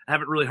air. I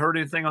haven't really heard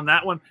anything on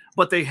that one,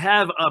 but they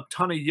have a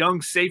ton of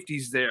young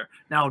safeties there.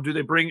 Now,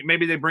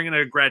 maybe they bring in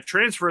a grad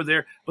transfer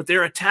there, but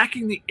they're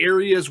attacking the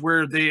areas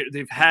where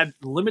they've had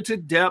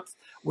limited depth,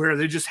 where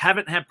they just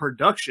haven't had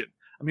production.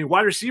 I mean,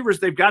 wide receivers,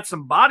 they've got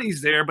some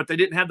bodies there, but they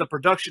didn't have the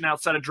production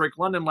outside of Drake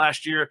London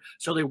last year.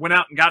 So they went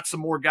out and got some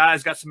more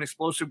guys, got some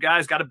explosive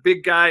guys, got a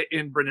big guy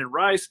in Brendan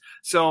Rice.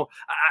 So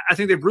I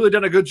think they've really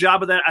done a good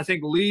job of that. I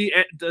think Lee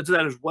does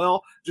that as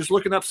well. Just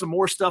looking up some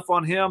more stuff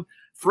on him.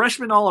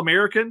 Freshman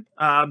All-American,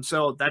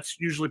 so that's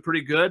usually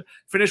pretty good.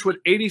 Finished with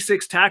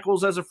 86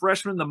 tackles as a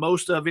freshman, the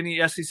most of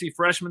any SEC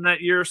freshman that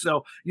year.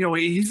 So, you know,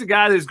 he's a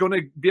guy that's going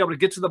to be able to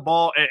get to the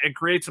ball and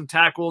create some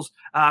tackles.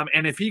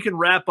 And if he can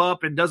wrap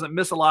up and doesn't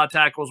miss a lot of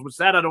tackles, which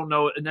that I don't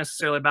know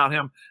necessarily about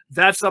him,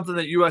 that's something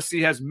that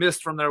USC has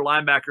missed from their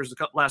linebackers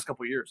the last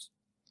couple of years.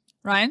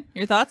 Ryan,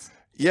 your thoughts?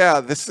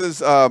 Yeah, this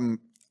is I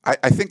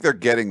think they're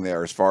getting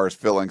there as far as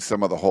filling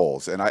some of the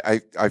holes. And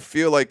I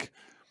feel like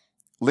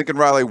Lincoln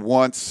Riley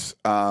wants,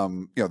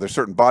 there's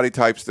certain body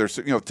types, there's,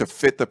 to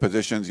fit the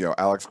positions,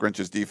 Alex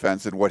Grinch's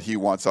defense and what he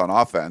wants on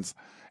offense.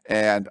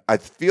 And I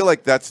feel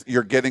like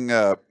you're getting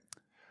an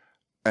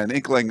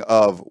inkling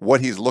of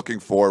what he's looking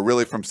for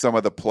really from some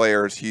of the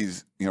players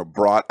he's,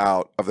 brought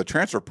out of the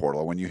transfer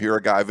portal. When you hear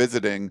a guy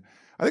visiting,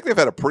 I think they've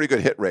had a pretty good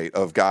hit rate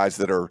of guys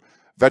that are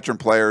veteran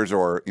players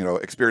or,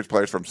 experienced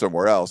players from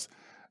somewhere else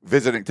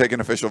visiting, taking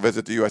an official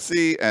visit to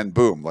USC and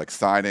boom, like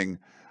signing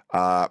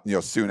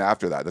soon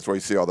after that. That's why you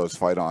see all those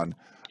fight on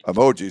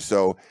emojis.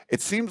 So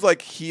it seems like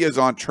he is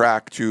on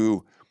track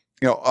to,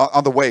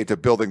 on the way to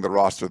building the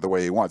roster the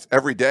way he wants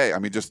every day. I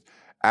mean, just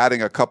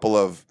adding a couple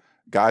of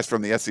guys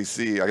from the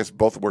SEC. I guess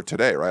both were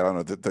today, right? I don't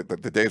know.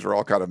 The days were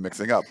all kind of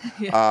mixing up.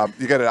 Yeah.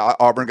 You get an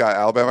Auburn guy,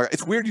 Alabama guy.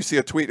 It's weird. You see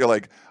a tweet, you're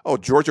like, oh,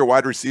 Georgia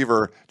wide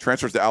receiver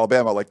transfers to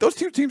Alabama. Like, those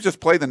two teams just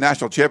played the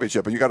national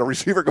championship, and you got a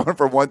receiver going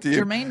from one team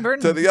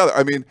to the other.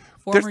 I mean,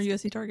 former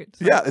USC target.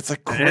 So. Yeah, it's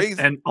like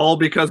crazy. And all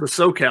because of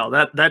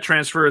SoCal. That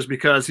transfer is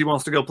because he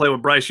wants to go play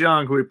with Bryce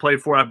Young, who he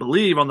played for, I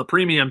believe, on the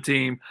premium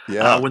team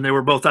when they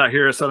were both out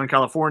here at Southern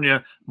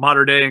California,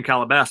 Mater Dei and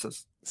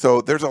Calabasas.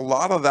 So there's a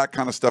lot of that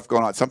kind of stuff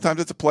going on.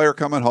 Sometimes it's a player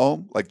coming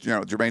home, like,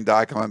 Jermaine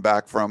Dye coming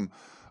back from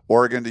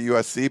Oregon to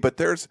USC, but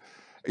there's,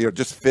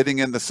 just fitting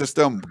in the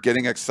system,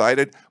 getting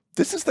excited.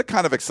 This is the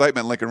kind of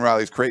excitement Lincoln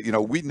Riley's create.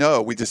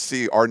 We just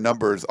see our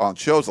numbers on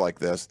shows like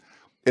this.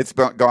 It's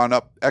gone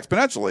up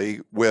exponentially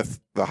with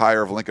the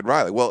hire of Lincoln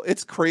Riley. Well,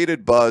 it's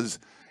created buzz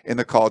in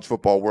the college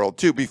football world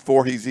too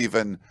before he's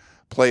even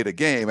played a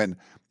game. And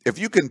if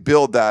you can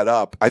build that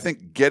up, I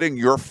think getting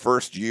your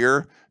first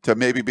year to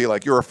maybe be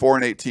like you're a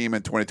 4-8 team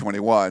in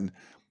 2021,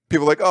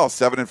 people are like, oh,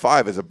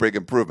 7-5 is a big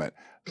improvement.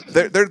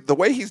 The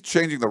way he's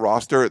changing the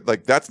roster,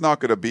 like that's not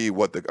going to be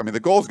the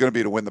goal is going to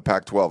be to win the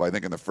Pac-12, I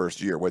think, in the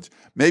first year, which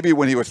maybe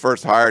when he was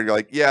first hired, you're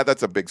like, yeah,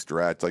 that's a big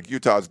stretch. Like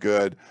Utah's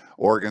good,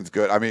 Oregon's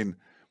good. I mean,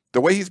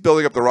 the way he's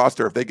building up the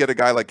roster, if they get a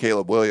guy like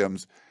Caleb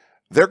Williams,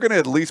 they're going to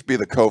at least be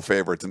the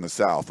co-favorites in the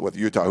South with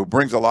Utah, who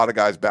brings a lot of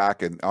guys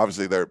back, and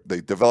obviously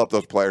they develop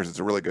those players. It's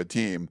a really good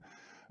team.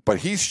 But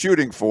he's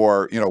shooting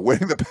for,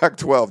 winning the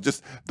Pac-12,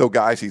 just the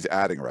guys he's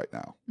adding right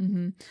now.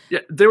 Mm-hmm. Yeah,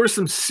 there were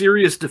some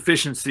serious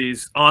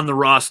deficiencies on the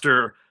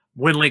roster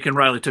when Lincoln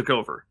Riley took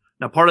over.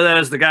 Now, part of that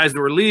is the guys that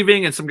were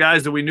leaving and some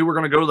guys that we knew were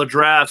going to go to the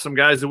draft, some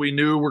guys that we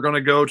knew were going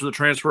to go to the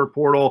transfer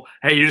portal.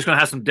 Hey, you're just going to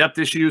have some depth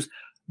issues.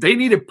 They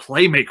needed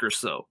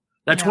playmakers, though.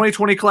 That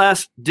 2020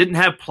 class didn't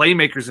have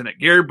playmakers in it.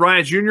 Gary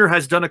Bryant Jr.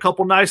 has done a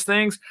couple nice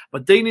things,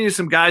 but they needed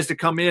some guys to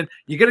come in.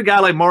 You get a guy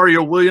like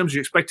Mario Williams, you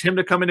expect him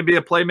to come in and be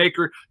a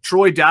playmaker.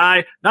 Troy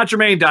Dye, not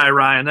Jermaine Dye,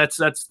 Ryan. That's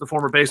the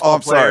former baseball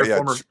player,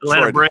 former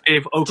Atlanta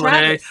Brave,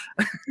 Oakland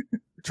A.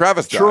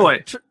 Travis Dye.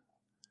 Troy.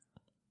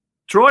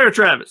 Troy or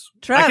Travis?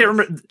 Travis. I can't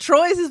remember.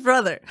 Troy's his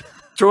brother.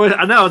 Troy,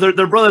 I know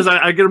they're brothers.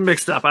 I get them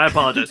mixed up. I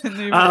apologize.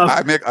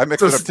 I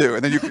mixed it up too,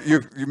 and then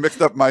you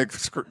mixed up my,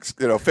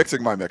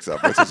 fixing my mix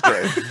up, which is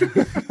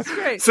great. That's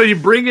great. So you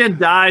bring in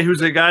Dye,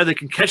 who's a guy that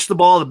can catch the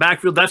ball in the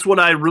backfield. That's what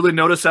I really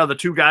noticed out of the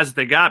two guys that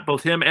they got.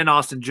 Both him and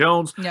Austin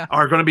Jones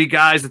are going to be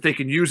guys that they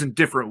can use in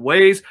different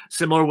ways.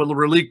 Similar with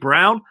Raleek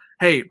Brown.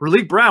 Hey,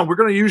 Raleek Brown, we're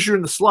going to use you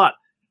in the slot.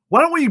 Why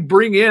don't we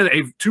bring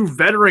in two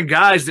veteran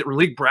guys that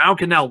Raleek Brown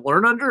can now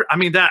learn under? I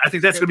mean, I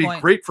think that's going to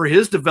be great for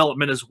his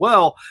development as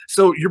well.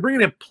 So you're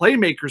bringing in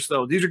playmakers,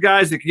 though. These are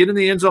guys that can get in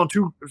the end zone,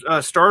 two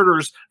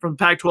starters from the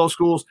Pac-12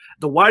 schools.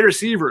 The wide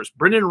receivers,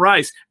 Brendan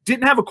Rice,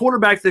 didn't have a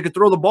quarterback that could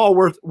throw the ball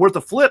worth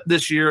a flip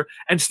this year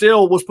and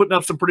still was putting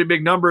up some pretty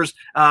big numbers,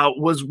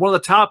 was one of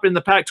the top in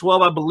the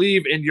Pac-12, I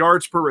believe, in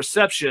yards per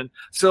reception.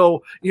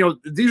 So,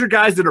 these are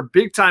guys that are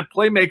big-time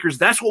playmakers.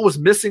 That's what was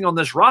missing on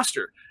this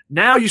roster.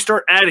 Now you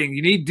start adding.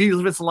 You need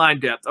defensive line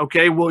depth.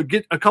 Okay, we'll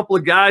get a couple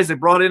of guys. They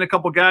brought in a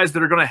couple of guys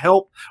that are going to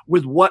help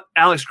with what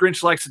Alex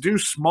Grinch likes to do.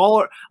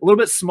 Smaller, a little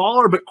bit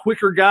smaller, but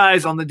quicker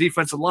guys on the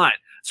defensive line.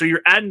 So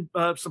you're adding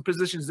some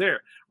positions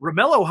there.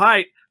 Romello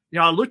Height,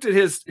 I looked at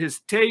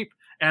his tape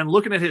and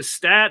looking at his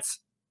stats.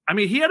 I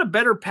mean, he had a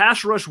better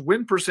pass rush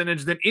win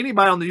percentage than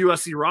anybody on the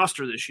USC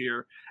roster this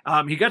year.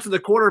 He got to the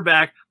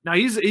quarterback. Now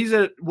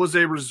was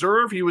a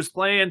reserve. He was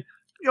playing,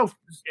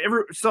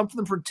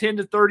 something from 10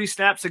 to 30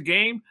 snaps a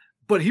game,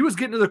 but he was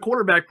getting to the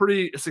quarterback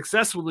pretty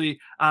successfully.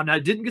 Now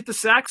didn't get the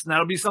sacks, and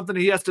that'll be something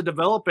he has to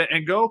develop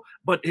and go.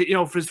 But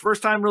for his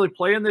first time really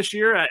playing this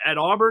year at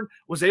Auburn,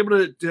 was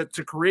able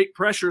to create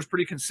pressures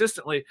pretty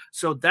consistently.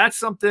 So that's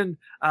something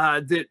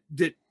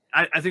that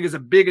I think is a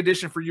big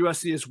addition for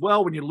USC as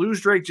well. When you lose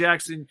Drake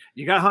Jackson,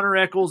 you got Hunter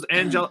Echols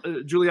and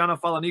Giuliano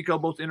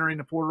Falanico both entering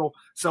the portal.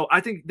 So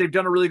I think they've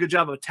done a really good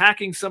job of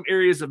attacking some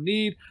areas of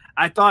need.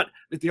 I thought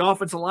that the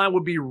offensive line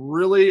would be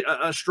really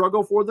a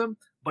struggle for them,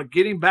 but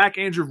getting back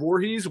Andrew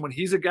Voorhees, when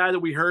he's a guy that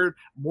we heard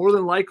more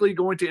than likely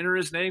going to enter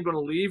his name, going to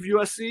leave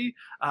USC,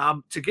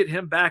 to get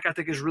him back, I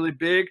think is really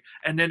big.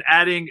 And then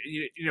adding,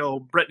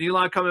 Brett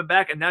Nealon coming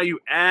back, and now you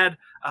add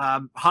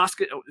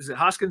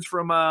Hoskins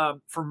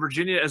from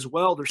Virginia as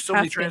well. There's so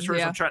many transfers.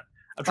 Yeah.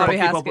 I'm trying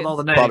to keep up with all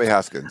the names. Bobby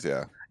Haskins,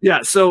 yeah.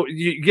 Yeah, so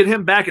you get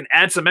him back and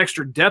add some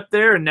extra depth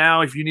there. And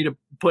now if you need to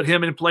put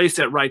him in place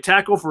at right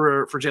tackle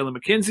for Jalen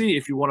McKenzie,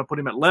 if you want to put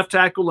him at left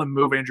tackle and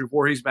move Andrew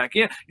Voorhees back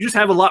in, you just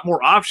have a lot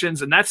more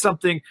options. And that's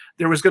something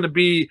there was going to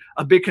be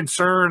a big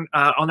concern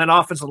on that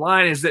offensive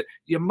line, is that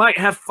you might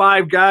have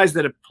 5 guys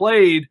that have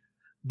played,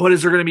 but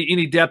is there going to be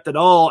any depth at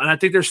all? And I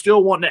think they're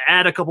still wanting to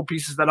add a couple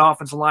pieces to that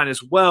offensive line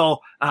as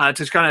well,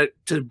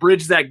 to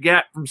bridge that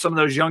gap from some of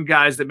those young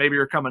guys that maybe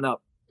are coming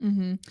up.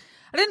 Mm-hmm.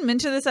 I didn't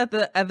mention this at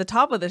the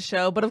top of the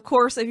show, but of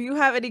course, if you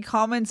have any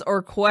comments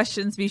or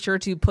questions, be sure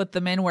to put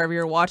them in wherever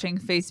you're watching,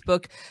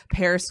 Facebook,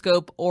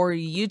 Periscope, or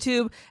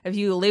YouTube. If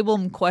you label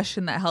them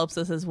question, that helps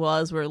us as well,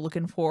 as we're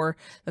looking for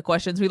the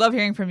questions. We love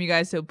hearing from you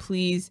guys, so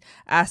please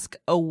ask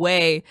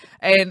away.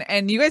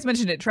 And you guys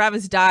mentioned it,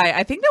 Travis Dye.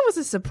 I think that was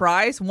a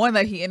surprise, one,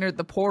 that he entered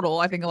the portal.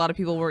 I think a lot of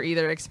people were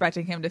either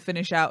expecting him to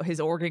finish out his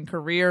Oregon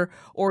career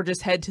or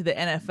just head to the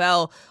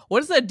NFL. What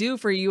does that do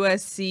for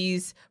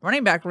USC's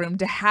running back room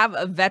to have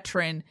a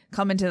veteran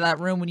come into that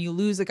room when you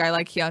lose a guy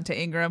like Keontae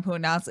Ingram, who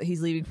announced that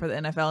he's leaving for the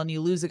NFL, and you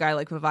lose a guy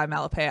like Vavae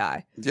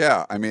Malepeai?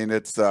 Yeah, I mean,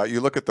 it's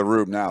you look at the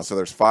room now. So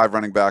there's 5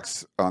 running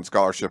backs on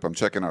scholarship. I'm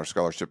checking our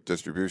scholarship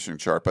distribution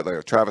chart,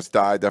 but Travis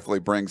Dye definitely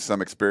brings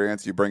some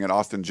experience. You bring in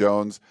Austin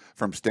Jones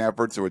from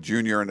Stanford, so a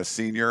junior and a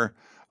senior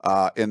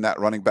in that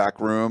running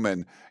back room,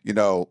 and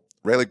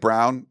Rayleigh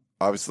Brown,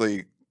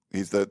 obviously.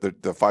 He's the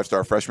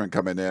 5-star freshman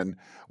coming in.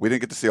 We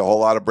didn't get to see a whole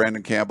lot of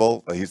Brandon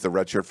Campbell. He's the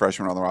redshirt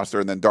freshman on the roster.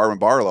 And then Darwin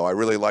Barlow, I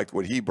really liked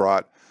what he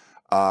brought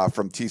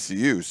from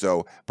TCU.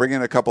 So bringing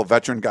in a couple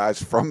veteran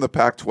guys from the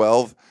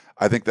Pac-12,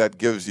 I think that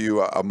gives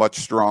you a much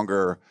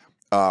stronger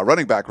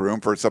running back room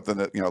for something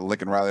that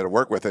Lincoln Riley to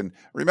work with. And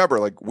remember,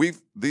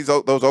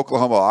 those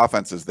Oklahoma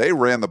offenses, they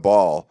ran the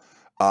ball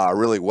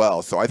really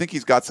well. So I think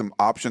he's got some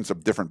options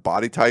of different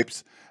body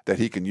types that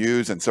he can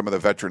use, and some of the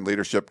veteran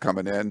leadership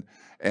coming in.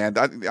 And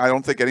I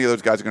don't think any of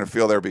those guys are going to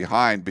feel they're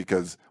behind,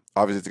 because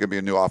obviously it's going to be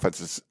a new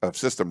offensive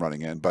system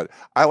running in. But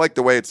I like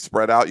the way it's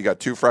spread out. You got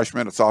 2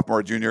 freshmen, a sophomore,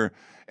 a junior,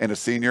 and a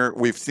senior.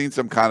 We've seen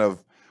some kind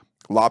of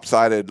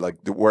lopsided,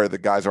 where the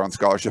guys are on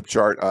scholarship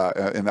chart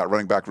in that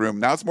running back room.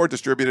 Now it's more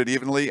distributed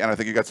evenly, and I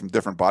think you got some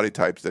different body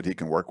types that he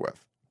can work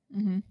with.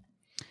 Mm-hmm.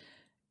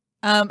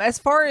 As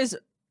far as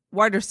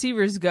wide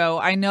receivers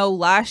go, I know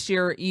last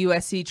year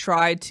USC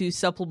tried to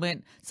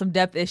supplement some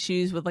depth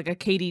issues with a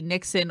Katie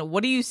Nixon.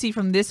 What do you see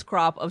from this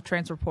crop of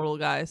transfer portal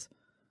guys?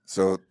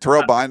 So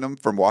Terrell Bynum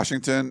from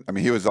Washington, I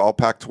mean, he was all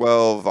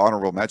Pac-12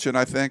 honorable mention,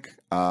 I think.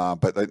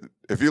 But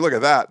if you look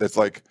at that, it's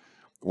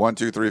 1,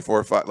 2, 3,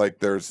 4, 5.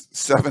 There's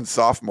 7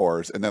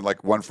 sophomores, and then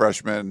 1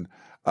 freshman.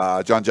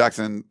 John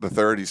Jackson the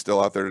third, he's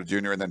still out there, the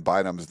junior, and then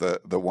Bynum's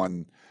the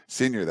one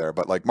senior there.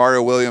 But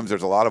Mario Williams,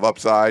 there's a lot of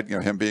upside.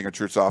 Him being a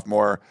true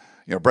sophomore.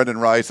 Brendan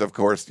Rice, of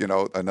course,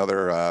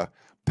 another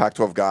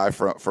Pac-12 guy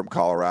from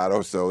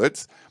Colorado. So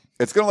it's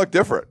going to look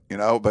different,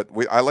 But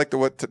I like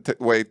the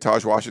way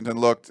Taj Washington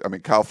looked. I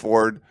mean, Kyle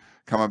Ford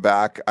coming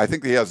back. I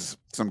think he has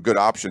some good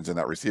options in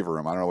that receiver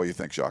room. I don't know what you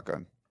think,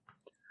 Shotgun.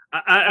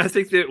 I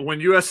think that when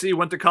USC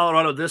went to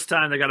Colorado this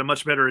time, they got a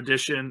much better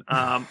addition.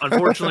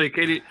 Unfortunately,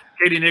 Katie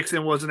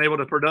Nixon wasn't able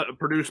to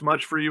produce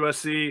much for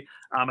USC.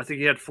 I think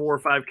he had 4 or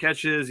 5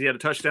 catches. He had a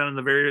touchdown in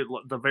the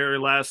very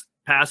last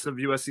pass of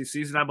USC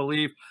season, I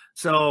believe.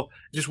 So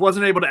just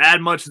wasn't able to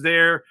add much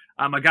there.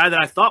 A guy that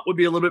I thought would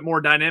be a little bit more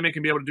dynamic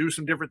and be able to do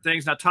some different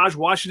things. Now, Taj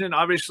Washington,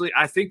 obviously,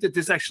 I think that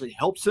this actually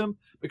helps him,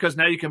 because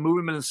now you can move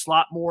him in the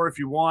slot more if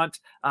you want.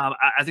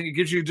 I think it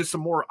gives you just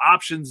some more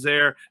options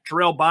there.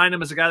 Terrell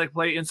Bynum is a guy that can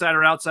play inside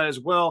or outside as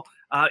well.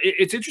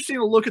 It's interesting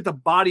to look at the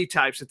body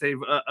types that they've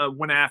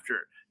went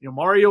after.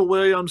 Mario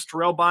Williams,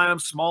 Terrell Bynum,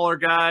 smaller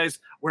guys,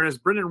 whereas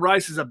Brendan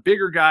Rice is a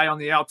bigger guy on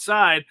the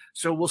outside.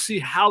 So we'll see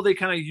how they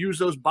kind of use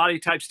those body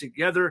types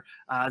together.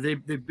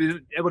 They've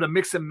been able to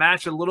mix and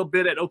match a little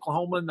bit at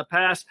Oklahoma in the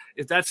past.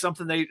 If that's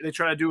something they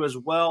try to do as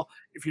well,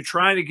 if you're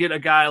trying to get a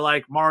guy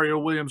like Mario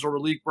Williams or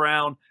Malik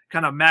Brown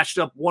kind of matched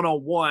up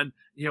one-on-one,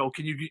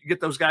 can you get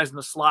those guys in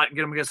the slot and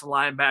get them against a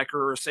linebacker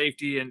or a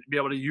safety and be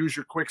able to use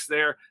your quicks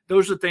there?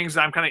 Those are things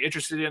that I'm kind of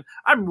interested in.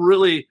 I'm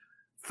really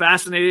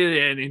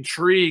fascinated and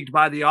intrigued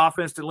by the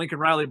offense that Lincoln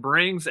Riley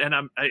brings, and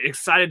I'm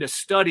excited to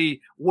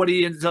study what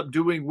he ends up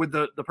doing with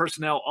the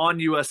personnel on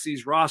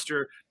USC's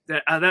roster.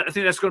 I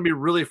think that's going to be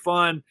really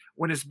fun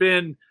when it's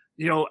been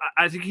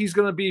I think he's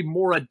going to be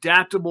more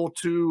adaptable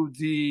to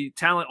the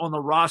talent on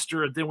the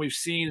roster than we've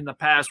seen in the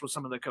past with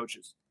some of the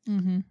coaches.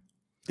 Mm-hmm.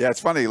 Yeah,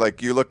 it's funny.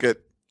 Like you look at,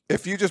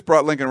 if you just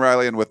brought Lincoln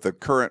Riley in with the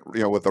current,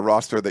 with the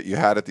roster that you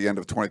had at the end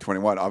of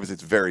 2021, obviously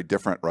it's very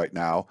different right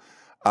now.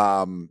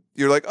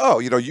 You're like,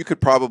 you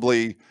could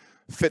probably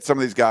fit some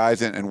of these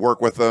guys and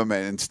work with them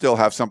and still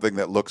have something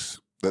that looks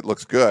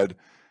good.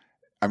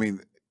 I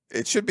mean,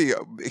 it should be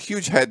a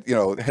huge head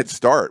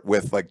start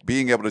with like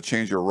being able to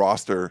change your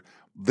roster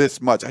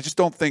this much. I just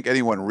don't think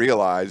anyone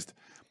realized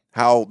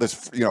how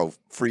this,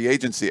 free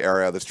agency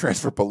area, this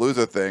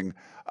Transferpalooza thing,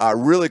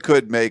 really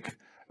could make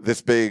this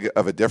big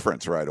of a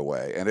difference right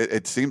away. And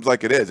it seems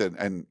like it is.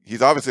 And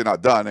he's obviously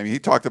not done. I mean, he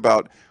talked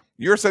about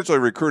you're essentially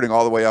recruiting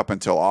all the way up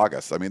until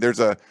August. I mean, there's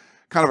a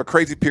kind of a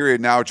crazy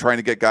period now trying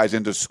to get guys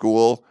into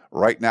school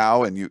right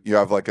now. And you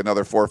have like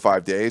another 4 or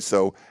 5 days.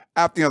 So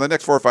after, the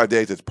next 4 or 5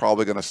 days, it's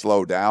probably going to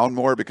slow down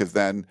more because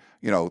then,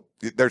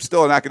 there's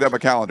still an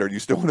academic calendar. You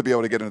still want to be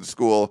able to get into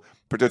school,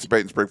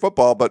 participate in spring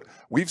football. But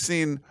we've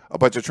seen a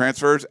bunch of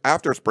transfers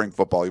after spring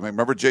football. You may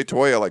remember Jay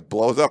Toya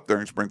blows up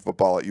during spring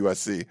football at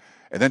USC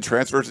and then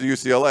transfers to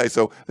UCLA.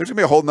 So there's going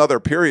to be a whole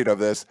nother period of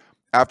this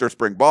after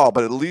spring ball.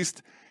 But at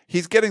least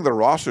he's getting the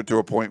roster to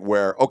a point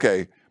where,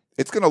 okay,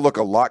 it's going to look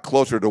a lot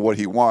closer to what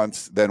he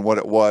wants than what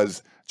it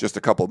was just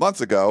a couple of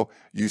months ago.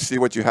 You see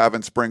what you have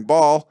in spring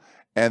ball,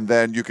 and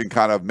then you can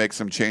kind of make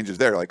some changes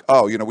there. Like,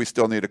 we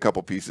still need a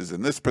couple pieces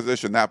in this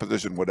position, that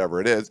position, whatever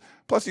it is.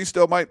 Plus, you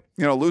still might,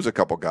 lose a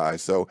couple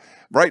guys. So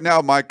right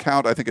now, my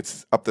count, I think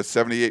it's up to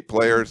 78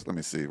 players. Let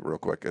me see real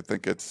quick. I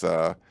think it's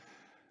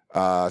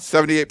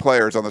 78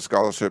 players on the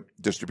scholarship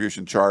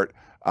distribution chart.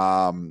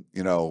 That's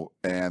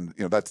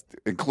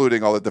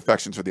including all the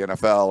defections for the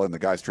NFL and the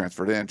guys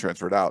transferred in,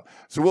 transferred out.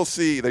 So we'll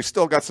see. They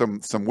still got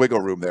some wiggle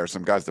room there,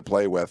 some guys to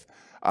play with.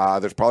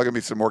 There's probably going to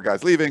be some more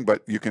guys leaving,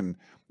 but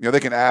they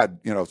can add,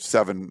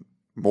 7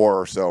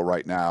 more or so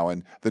right now.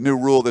 And the new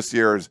rule this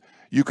year is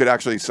you could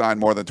actually sign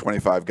more than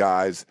 25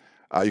 guys.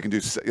 You can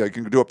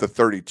do up to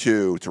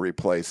 32 to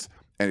replace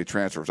any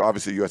transfers.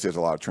 Obviously, USC has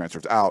a lot of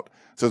transfers out,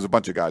 so there's a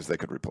bunch of guys they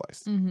could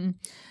replace. Mm-hmm.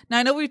 Now,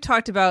 I know we've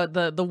talked about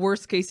the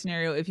worst case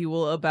scenario, if you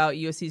will, about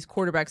USC's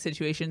quarterback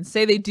situation.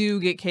 Say they do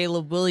get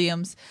Caleb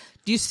Williams.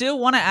 Do you still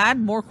want to add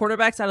more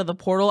quarterbacks out of the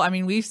portal? I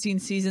mean, we've seen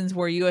seasons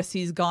where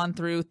USC's gone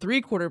through 3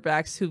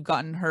 quarterbacks who've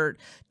gotten hurt.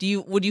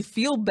 Would you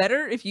feel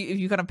better if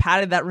you kind of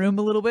padded that room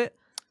a little bit?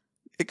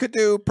 It could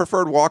do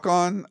preferred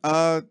walk-on,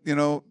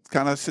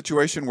 kind of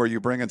situation where you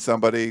bring in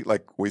somebody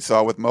like we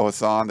saw with Mo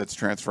Hassan that's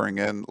transferring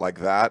in like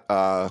that.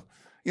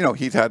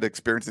 He's had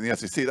experience in the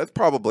SEC. That's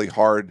probably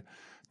hard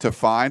to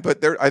find,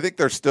 but I think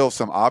there's still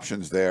some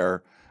options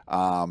there.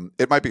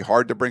 It might be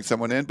hard to bring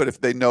someone in, but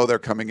if they know they're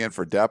coming in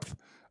for depth,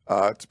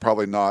 it's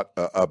probably not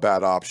a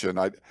bad option.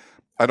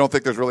 I don't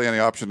think there's really any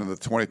option in the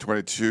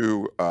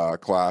 2022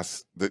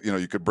 class that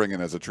you could bring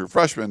in as a true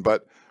freshman.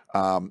 But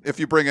if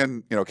you bring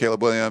in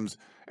Caleb Williams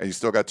and you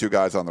still got 2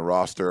 guys on the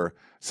roster,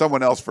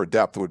 someone else for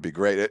depth would be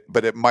great.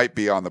 But it might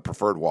be on the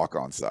preferred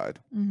walk-on side.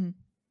 Mm-hmm.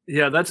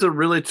 Yeah, that's a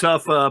really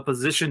tough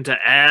position to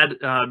add.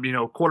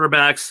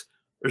 Quarterbacks,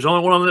 there's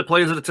only one of them that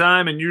plays at a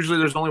time, and usually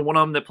there's only one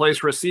of them that plays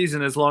for a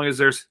season as long as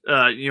there's,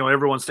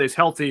 everyone stays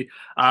healthy.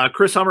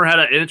 Chris Hummer had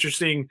an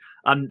interesting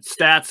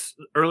stats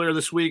earlier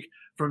this week.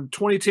 From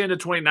 2010 to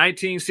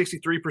 2019,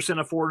 63%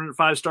 of 4 and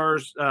 5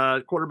 stars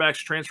quarterbacks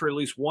transfer at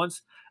least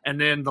once. And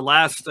then the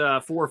last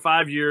 4 or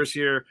 5 years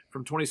here,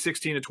 from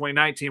 2016 to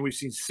 2019, we've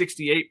seen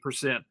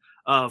 68%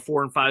 of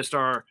 4 and 5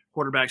 star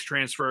quarterbacks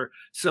transfer.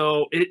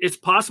 So it's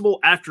possible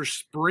after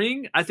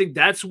spring. I think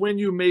that's when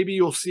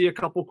you'll see a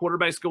couple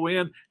quarterbacks go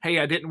in. Hey,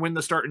 I didn't win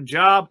the starting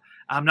job.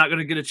 I'm not going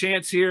to get a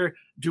chance here.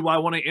 Do I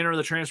want to enter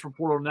the transfer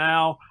portal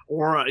now?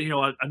 Or,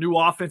 a new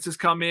offense has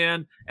come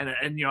in and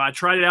I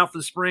tried it out for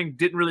the spring,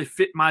 didn't really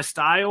fit my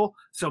style.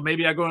 So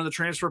maybe I go into the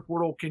transfer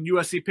portal. Can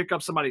USC pick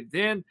up somebody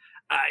then?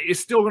 It's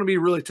still going to be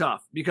really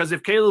tough because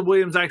if Caleb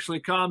Williams actually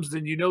comes,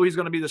 then he's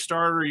going to be the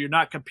starter. You're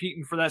not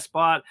competing for that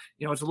spot.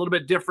 It's a little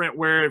bit different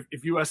where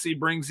if USC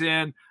brings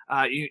in,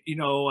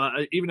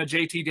 even a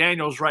JT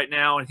Daniels right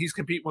now, and he's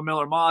competing with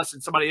Miller Moss,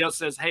 and somebody else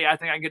says, hey, I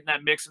think I can get in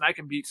that mix and I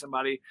can beat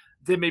somebody,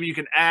 then maybe you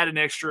can add an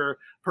extra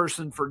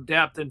person for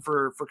depth and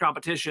for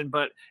competition.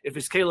 But if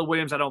it's Caleb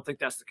Williams, I don't think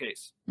that's the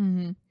case.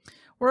 Mm-hmm.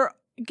 We're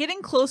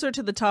getting closer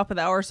to the top of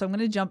the hour, so I'm going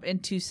to jump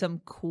into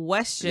some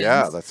questions.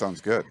 Yeah, that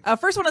sounds good.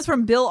 First one is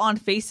from Bill on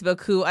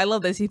Facebook, who, I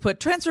love this, he put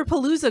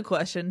Transferpalooza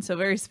question, so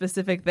very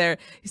specific there.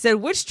 He said,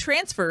 which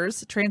transfer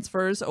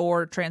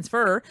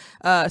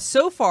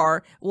so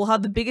far will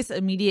have the biggest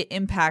immediate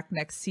impact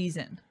next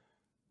season?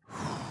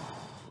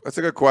 That's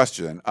a good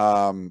question.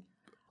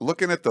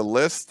 Looking at the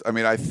list, I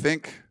mean, I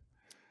think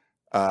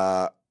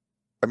I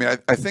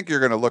think you're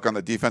going to look on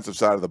the defensive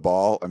side of the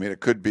ball. I mean, it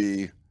could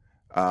be,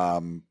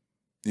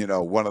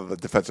 one of the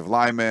defensive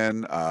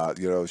linemen,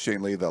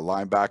 Shane Lee, the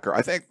linebacker.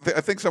 I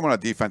think someone on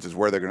defense is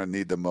where they're going to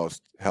need the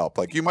most help.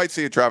 Like you might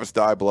see a Travis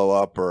Dye blow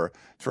up or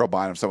Terrell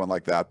Bynum, someone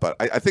like that. But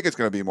I think it's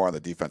going to be more on the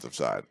defensive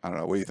side. I don't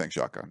know. What do you think,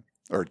 Shotgun?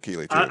 Or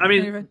Keely, too? I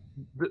mean,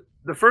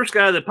 the first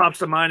guy that pops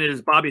to mind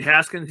is Bobby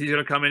Haskins. He's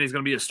going to come in. He's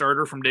going to be a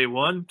starter from day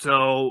one.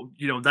 So,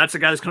 that's a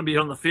guy that's going to be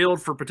on the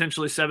field for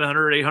potentially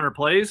 700, 800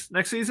 plays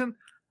next season.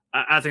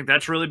 I think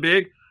that's really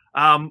big.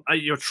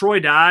 Troy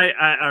Dye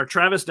or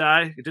Travis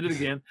Dye, he did it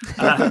again.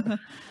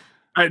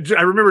 I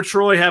remember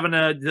Troy having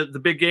the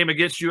big game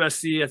against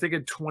USC, I think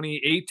in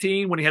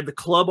 2018 when he had the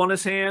club on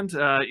his hand,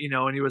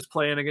 and he was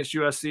playing against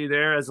USC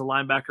there as a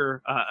linebacker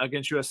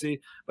against USC.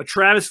 But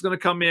Travis is going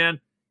to come in.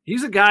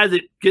 He's a guy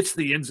that gets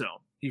the end zone.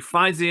 He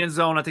finds the end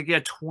zone. I think he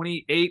had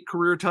 28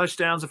 career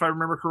touchdowns, if I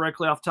remember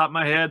correctly off the top of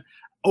my head,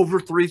 over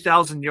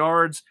 3,000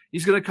 yards.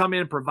 He's going to come in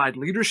and provide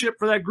leadership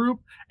for that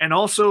group and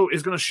also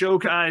is going to show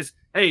guys,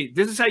 hey,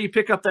 this is how you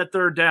pick up that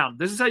third down.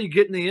 This is how you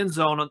get in the end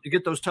zone and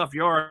get those tough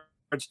yards.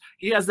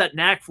 He has that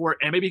knack for it,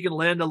 and maybe he can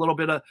lend a little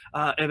bit of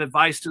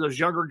advice to those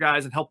younger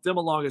guys and help them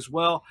along as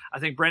well. I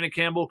think Brandon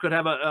Campbell could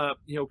have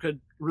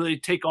could really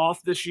take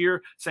off this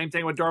year. Same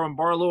thing with Darwin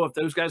Barlow if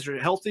those guys are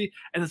healthy.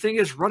 And the thing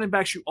is, running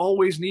backs, you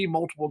always need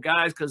multiple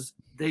guys because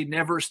they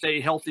never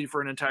stay healthy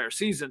for an entire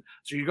season.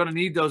 So you're going to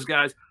need those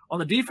guys. On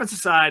the defensive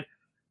side,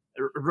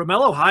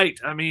 Romello Height,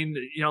 I mean,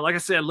 like I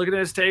said, looking at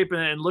his tape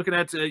and looking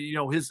at,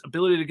 his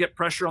ability to get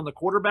pressure on the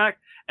quarterback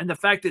and the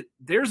fact that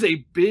there's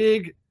a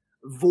big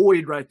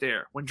void right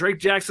there. When Drake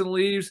Jackson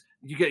leaves,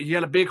 you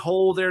got a big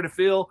hole there to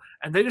fill,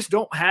 and they just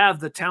don't have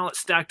the talent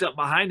stacked up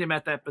behind him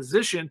at that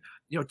position.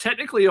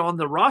 Technically on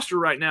the roster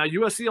right now,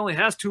 USC only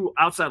has 2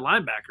 outside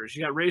linebackers.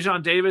 You got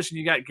Rajon Davis and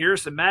you got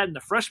Garrison Madden,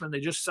 the freshman they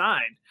just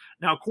signed.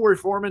 Now, Corey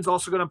Foreman's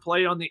also going to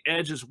play on the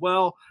edge as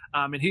well,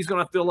 and he's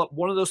going to fill up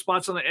one of those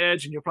spots on the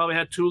edge, and you'll probably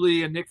have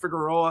Thule and Nick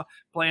Figueroa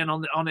playing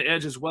on the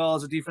edge as well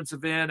as a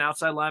defensive end,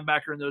 outside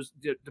linebacker, and those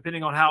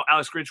depending on how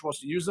Alex Grinch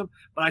wants to use them.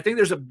 But I think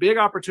there's a big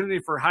opportunity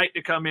for Height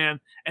to come in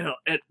and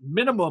at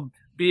minimum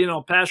being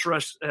on pass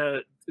rush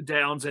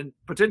downs and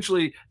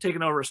potentially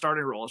taking over a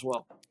starting role as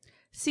well.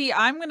 See,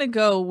 I'm going to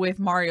go with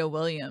Mario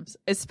Williams,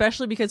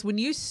 especially because when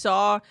you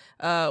saw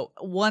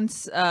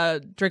once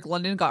Drake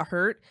London got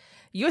hurt,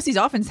 USC's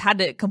offense had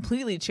to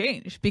completely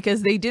change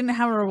because they didn't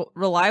have a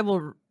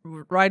reliable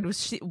wide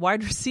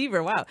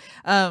receiver. Wow.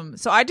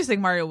 So I just think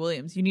Mario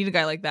Williams, you need a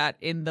guy like that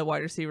in the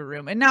wide receiver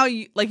room. And now,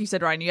 like you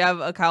said, Ryan, you have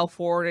a Kyle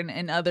Ford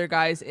and other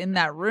guys in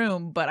that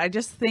room. But I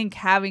just think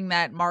having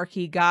that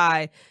marquee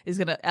guy is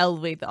going to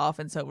elevate the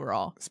offense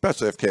overall.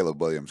 Especially if Caleb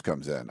Williams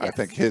comes in. Yes. I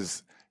think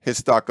his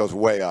stock goes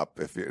way up.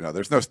 If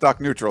there's no stock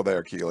neutral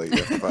there, Keely,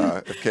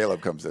 if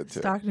Caleb comes in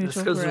too. Stock neutral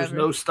just because there's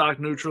no stock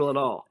neutral at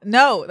all.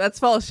 No, that's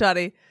false,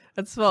 Shotty.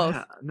 That's false.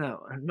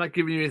 No, I'm not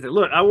giving you anything.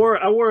 Look, I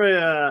wore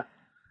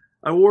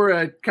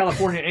a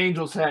California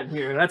Angels hat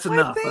here. That's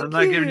enough. I'm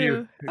not giving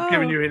you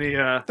any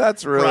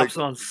that's really props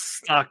on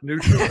stock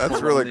neutral.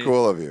 That's really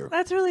cool of you.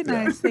 That's really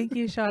nice. Thank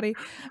you, Shotty.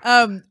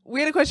 We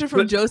had a question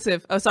from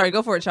Joseph. Oh, sorry.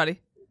 Go for it, Shotty.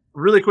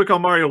 Really quick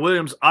on Mario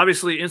Williams.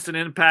 Obviously, instant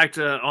impact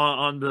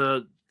on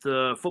the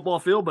football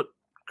field, but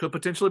could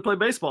potentially play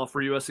baseball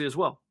for USC as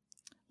well.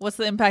 What's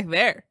the impact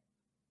there?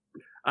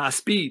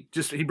 Speed.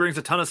 Just he brings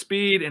a ton of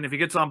speed, and if he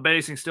gets on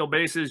base and steal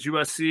bases,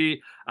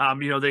 USC,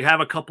 they have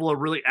a couple of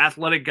really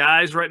athletic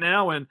guys right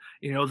now, and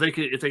they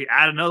could, if they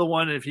add another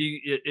one, if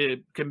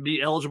it can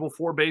be eligible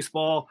for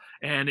baseball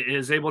and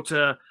is able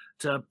to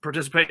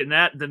participate in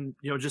that, then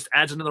just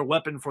adds another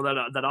weapon for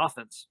that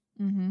offense.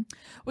 Mm-hmm.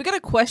 We got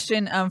a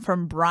question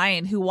from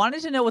Brian who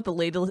wanted to know what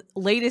the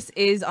latest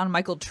is on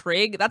Michael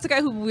Trigg. That's a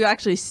guy who we've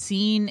actually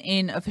seen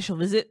in official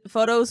visit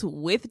photos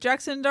with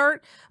Jackson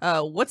Dart.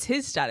 What's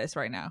his status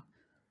right now?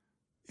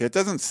 It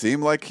doesn't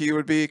seem like he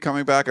would be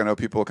coming back. I know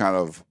people kind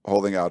of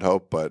holding out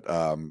hope, but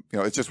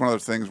it's just one of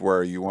those things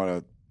where you want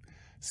to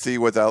see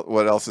what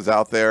else is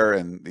out there.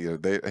 And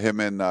him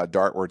and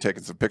Dart were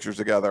taking some pictures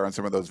together on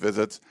some of those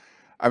visits.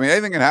 I mean,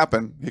 anything can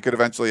happen. He could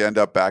eventually end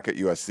up back at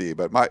USC,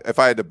 but if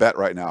I had to bet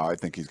right now, I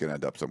think he's going to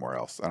end up somewhere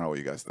else. I don't know what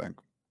you guys think.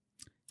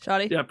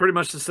 Shotty? Yeah, pretty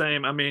much the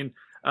same. I mean,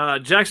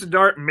 Jackson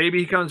Dart, maybe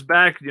he comes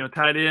back.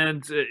 Tight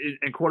ends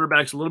and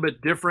quarterbacks a little bit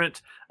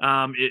different.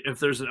 If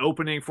there's an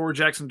opening for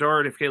Jackson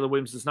Dart, if Caleb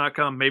Williams does not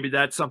come, maybe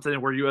that's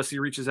something where USC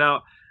reaches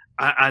out.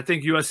 I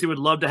think USC would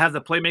love to have the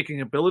playmaking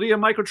ability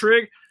of Michael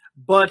Trigg,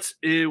 but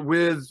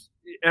with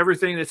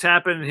everything that's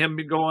happened, him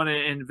going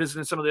and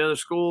visiting some of the other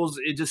schools,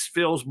 it just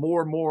feels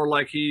more and more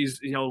like he's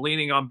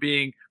leaning on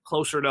being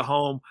closer to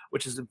home,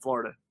 which is in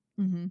Florida.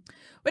 Mm-hmm.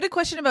 We had a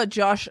question about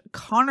Josh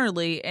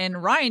Connerly,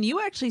 and Ryan,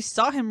 you actually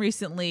saw him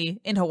recently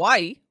in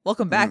Hawaii.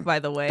 Welcome back, by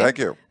the way. Thank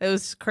you. It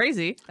was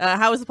crazy.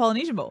 How was the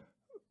Polynesian Bowl?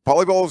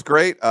 Poly Bowl was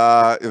great.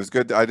 It was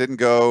good. I didn't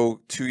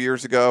go 2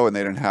 years ago, and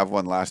they didn't have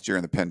one last year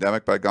in the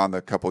pandemic, but I'd gone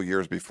the couple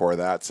years before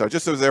that. So I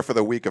was there for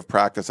the week of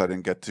practice. I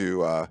didn't get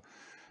to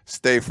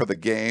stay for the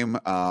game,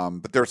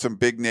 but there were some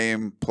big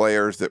name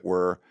players that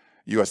were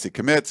USC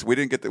commits. We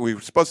didn't get we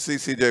were supposed to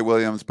see CJ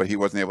Williams, but he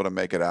wasn't able to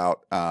make it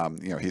out.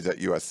 He's at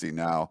USC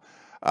now.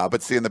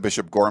 But seeing the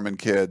Bishop Gorman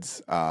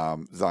kids,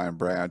 Zion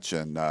Branch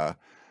and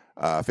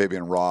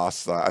Fabian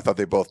Ross, I thought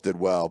they both did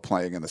well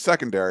playing in the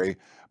secondary.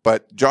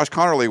 But Josh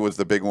Connerly was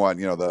the big one.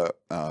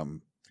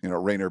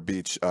 Rainier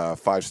Beach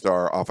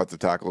 5-star offensive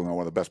tackle, one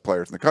of the best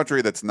players in the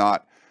country. That's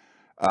not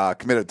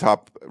committed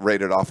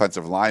top-rated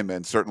offensive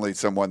lineman. Certainly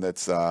someone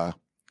that's on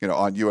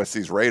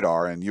USC's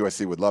radar, and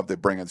USC would love to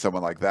bring in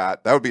someone like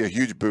that. That would be a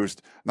huge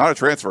boost. Not a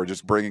transfer,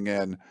 just bringing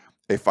in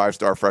a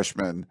 5-star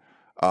freshman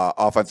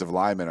offensive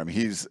lineman. I mean,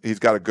 he's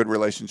got a good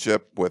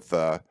relationship with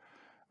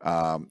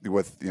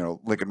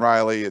Lincoln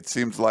Riley. It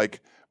seems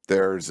like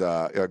there's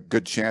a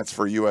good chance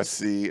for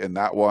USC in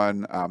that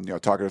one.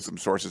 Talking to some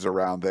sources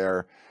around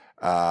there,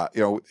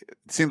 it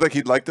seems like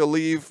he'd like to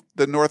leave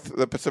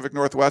the Pacific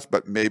Northwest,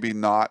 but maybe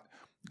not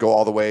go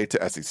all the way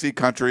to SEC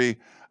country.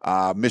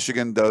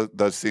 Michigan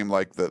does seem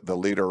like the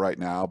leader right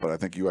now, but I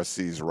think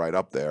USC is right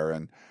up there.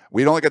 And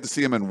we'd only get to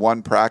see him in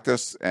one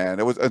practice, and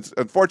it's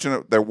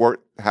unfortunate they weren't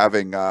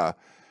having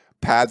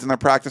pads in their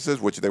practices,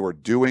 which they were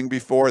doing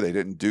before. They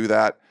didn't do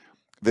that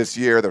this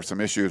year. There were some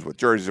issues with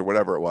jerseys or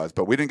whatever it was,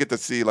 but we didn't get to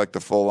see like the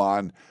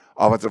full-on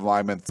offensive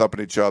linemen thumping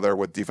each other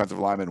with defensive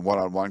linemen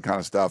one-on-one kind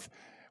of stuff.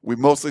 We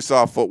mostly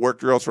saw footwork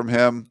drills from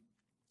him,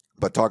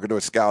 but talking to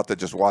a scout that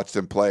just watched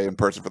him play in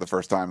person for the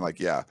first time,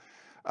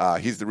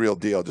 he's the real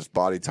deal, just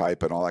body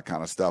type and all that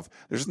kind of stuff.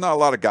 There's just not a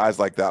lot of guys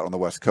like that on the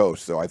West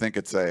Coast, so I think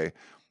it's a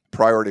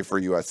priority for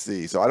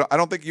USC. So I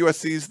don't think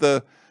USC's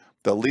the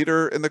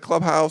leader in the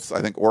clubhouse.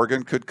 I think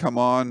Oregon could come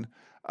on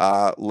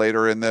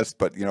later in this,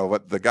 but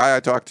what the guy I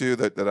talked to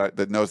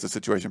that knows the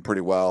situation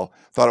pretty well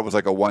thought it was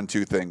like a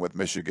 1-2 thing with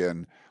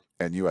Michigan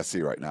and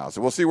USC right now.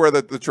 So we'll see where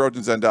the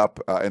Trojans end up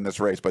in this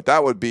race. But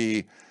that would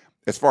be,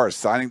 as far as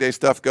signing day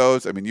stuff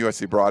goes, I mean,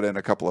 USC brought in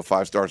a couple of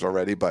 5-stars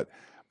already, but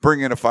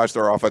bringing in a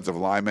 5-star offensive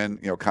lineman,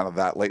 kind of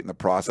that late in the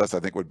process, I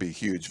think would be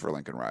huge for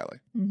Lincoln Riley.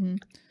 Mm-hmm.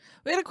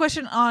 We had a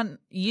question on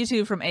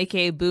YouTube from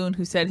A.K.A. Boone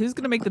who said, who's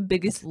going to make the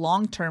biggest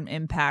long-term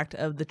impact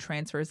of the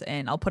transfers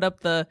in? I'll put up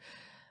the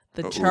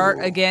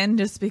chart again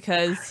just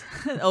because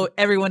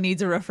everyone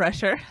needs a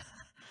refresher.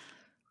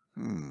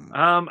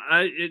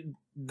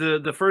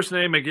 The first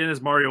name again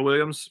is Mario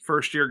Williams,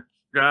 first-year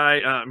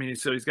guy.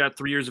 So he's got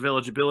 3 years of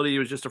eligibility. He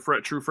was just a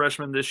true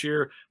freshman this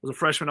year. Was a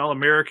freshman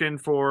All-American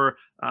for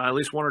at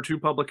least 1 or 2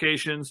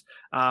 publications.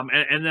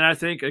 And then I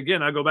think,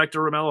 again, I go back to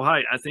Romello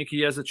Height. I think he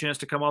has a chance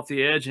to come off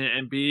the edge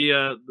and be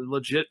a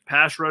legit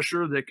pass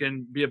rusher that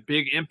can be a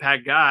big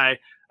impact guy.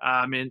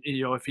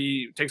 If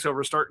he takes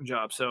over a starting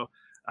job. So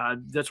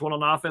that's one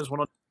on offense,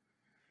 one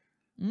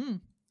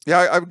on. Yeah,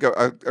 I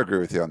agree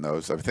with you on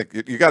those. I think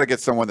you got to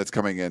get someone that's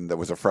coming in that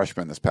was a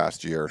freshman this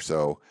past year.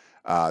 So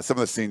some of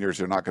the seniors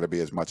are not going to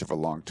be as much of a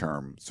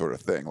long-term sort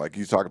of thing. Like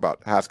you talk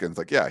about Haskins,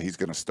 he's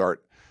going to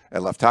start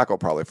at left tackle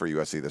probably for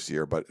USC this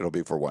year, but it'll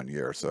be for 1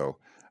 year. So,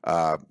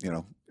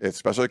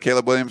 especially if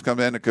Caleb Williams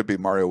comes in, it could be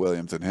Mario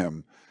Williams and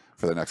him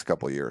for the next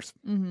couple of years.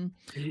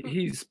 Mm-hmm.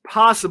 He's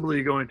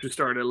possibly going to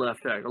start at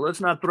left tackle. Let's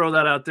not throw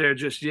that out there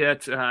just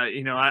yet.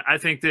 I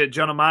think that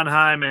Jonah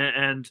Monheim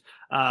and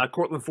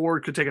Cortland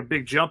Ford could take a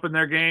big jump in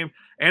their game.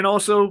 And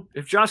also,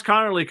 if Josh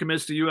Connerly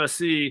commits to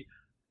USC,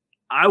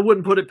 I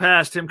wouldn't put it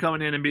past him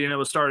coming in and being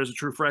able to start as a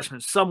true freshman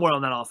somewhere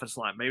on that offense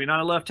line. Maybe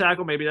not a left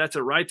tackle, maybe that's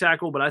a right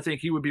tackle, but I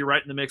think he would be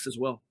right in the mix as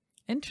well.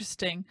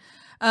 Interesting.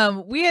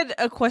 We had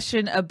a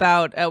question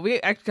about, we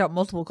actually got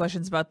multiple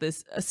questions about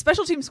this, a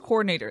special teams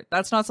coordinator.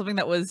 That's not something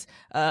that was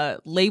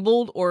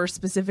labeled or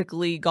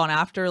specifically gone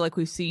after like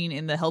we've seen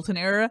in the Helton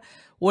era.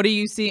 What are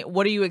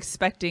you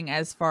expecting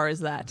as far as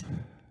that?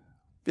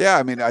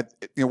 Yeah,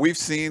 we've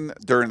seen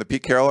during the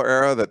Pete Carroll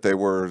era that it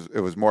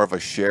was more of a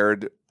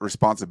shared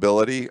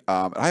responsibility.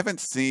 I haven't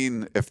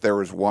seen if there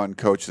was one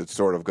coach that's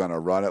sort of going to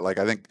run it. Like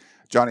I think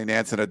Johnny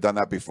Nansen had done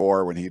that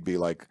before when he'd be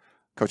like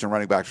coaching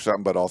running backs or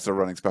something, but also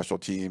running special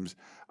teams,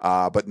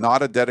 but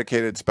not a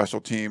dedicated special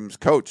teams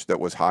coach that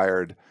was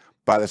hired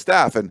by the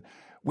staff. And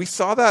we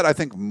saw that, I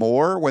think,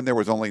 more when there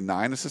was only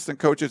 9 assistant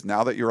coaches.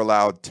 Now that you're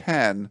allowed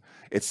 10,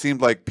 it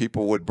seemed like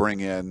people would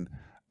bring in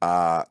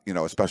a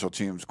special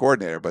teams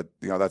coordinator, but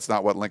that's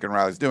not what Lincoln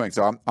Riley's doing.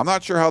 So I'm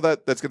not sure how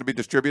that's going to be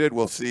distributed.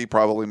 We'll see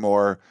probably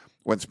more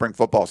when spring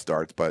football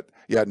starts, but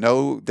yeah,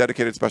 no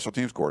dedicated special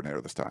teams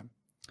coordinator this time.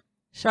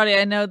 Shadi,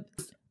 I know.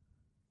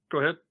 Go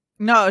ahead.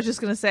 No, I was just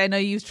going to say, I know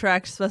you've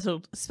tracked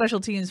special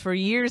teams for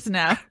years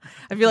now.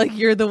 I feel like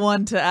you're the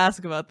one to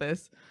ask about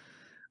this.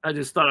 I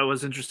just thought it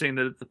was interesting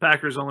that the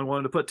Packers only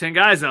wanted to put 10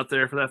 guys out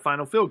there for that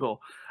final field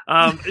goal.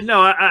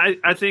 No,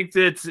 I think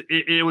that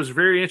it was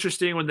very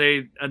interesting when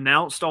they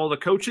announced all the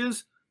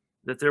coaches.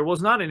 that there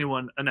was not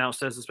anyone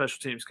announced as a special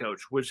teams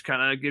coach, which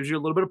kind of gives you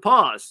a little bit of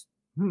pause.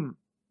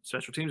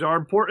 Special teams are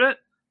important.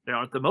 They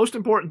aren't the most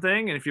important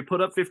thing. And if you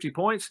put up 50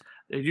 points,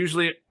 they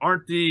usually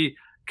aren't the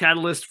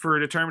catalyst for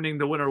determining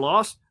the win or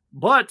loss.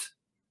 But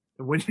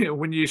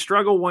when you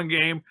struggle one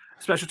game,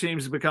 special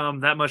teams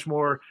become that much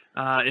more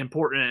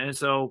important. And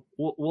so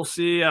we'll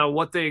see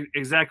what they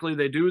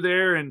do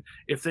there, and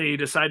if they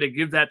decide to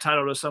give that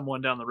title to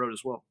someone down the road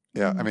as well.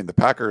 Yeah, I mean, the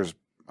Packers,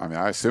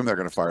 I assume they're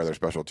going to fire their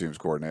special teams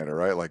coordinator,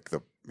 right? Like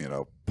the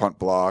punt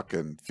block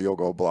and field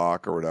goal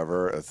block or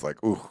whatever. It's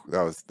like, ooh,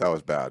 that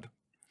was bad.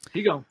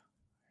 He gone.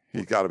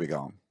 He's got to be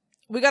gone.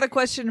 We got a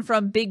question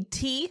from Big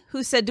T,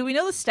 who said, do we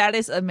know the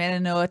status of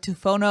Mananoa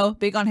Tufono?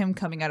 Big on him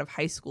coming out of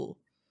high school.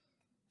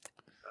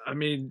 I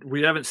mean,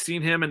 we haven't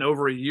seen him in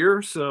over a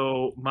year,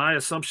 so my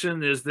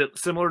assumption is that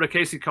similar to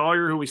Casey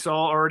Collier, who we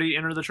saw already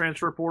enter the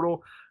transfer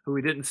portal, who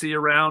we didn't see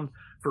around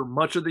for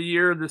much of the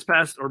year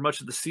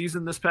much of the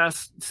season this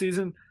past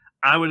season,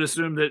 I would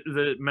assume that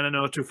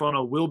Mananoa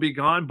Tufono will be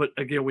gone. But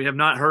again, we have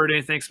not heard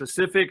anything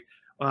specific.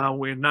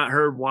 We have not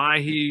heard why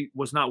he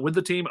was not with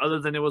the team other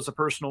than it was a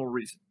personal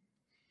reason.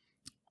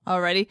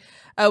 Alrighty.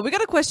 We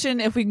got a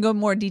question if we can go in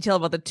more detail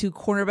about the two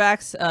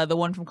cornerbacks, the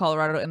one from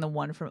Colorado and the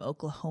one from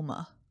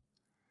Oklahoma.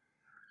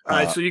 All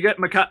right, so you got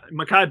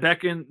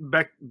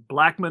Mekhi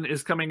Blackman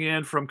is coming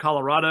in from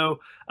Colorado.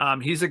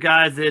 He's a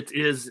guy that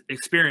is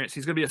experienced.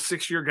 He's going to be a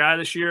 6-year guy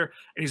this year,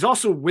 and he's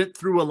also went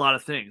through a lot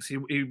of things.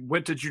 He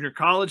went to junior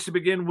college to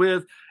begin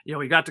with.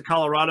 He got to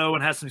Colorado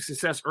and had some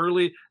success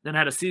early, then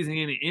had a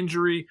season-ending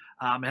injury,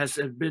 has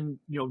been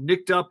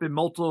nicked up in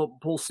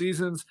multiple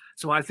seasons.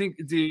 So I think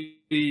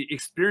the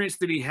experience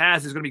that he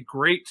has is going to be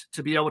great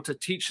to be able to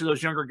teach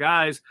those younger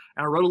guys.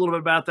 And I wrote a little bit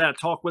about that,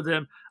 talk with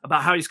him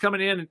about how he's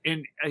coming in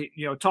and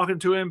talking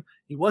to him.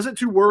 He wasn't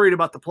too worried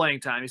about the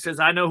playing time. He says,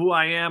 I know who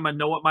I am. I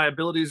know what my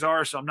abilities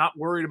are. So I'm not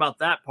worried about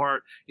that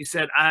part. He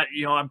said,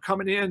 I'm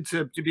coming in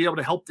to be able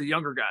to help the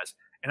younger guys.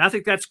 And I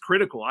think that's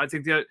critical. I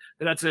think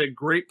that's a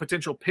great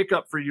potential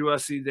pickup for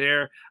USC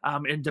there.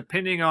 And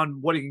depending on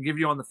what he can give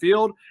you on the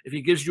field, if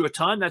he gives you a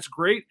ton, that's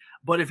great.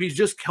 But if he's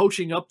just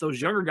coaching up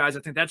those younger guys, I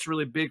think that's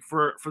really big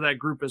for that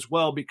group as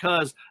well,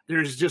 because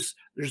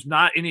there's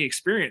not any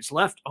experience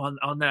left on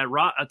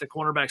that at the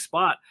cornerback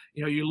spot.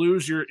 You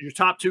lose your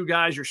top two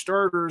guys, your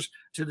starters,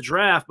 to the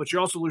draft, but you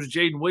also lose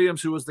Jaden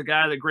Williams, who was the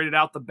guy that graded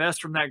out the best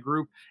from that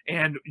group,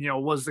 and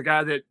was the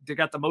guy that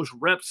got the most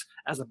reps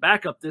as a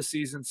backup this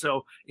season.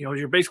 So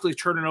you're basically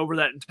turning over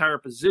that entire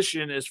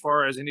position as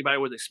far as anybody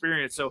with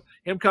experience. So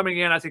him coming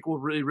in, I think, will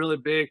really, really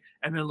big.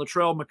 And then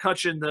Latrell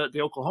McCutcheon,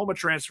 the Oklahoma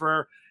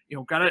transfer,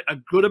 got a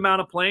good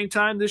amount of playing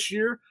time this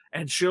year,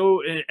 and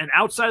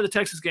outside of the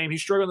Texas game, he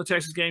struggled in the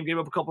Texas game, gave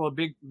up a couple of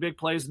big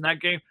plays in that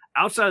game.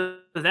 Outside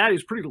of that, he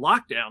was pretty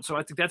locked down. So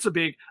I think that's a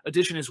big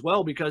addition as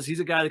well, because he's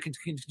a guy that can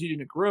continue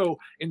to grow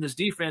in this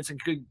defense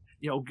and could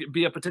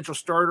be a potential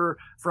starter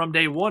from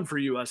day one for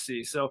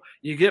USC. So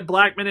you get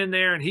Blackman in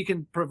there, and he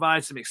can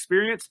provide some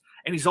experience.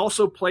 And he's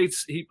also played.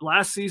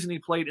 Last season he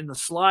played in the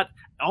slot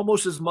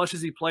almost as much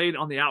as he played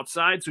on the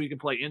outside, so he can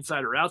play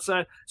inside or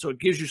outside. So it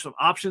gives you some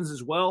options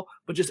as well.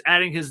 But just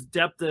adding his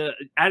depth,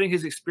 adding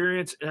his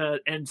experience,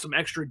 and some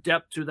extra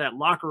depth to that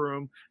locker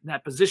room and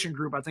that position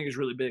group, I think is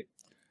really big.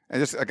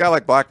 And just a guy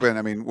like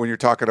Blackman, when you're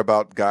talking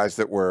about guys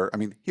that were,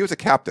 he was a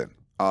captain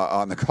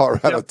on the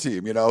Colorado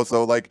team,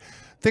 so like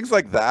things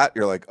like that,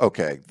 you're like,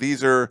 okay,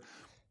 these are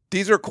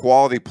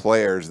quality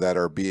players that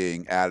are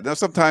being added. Now,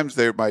 sometimes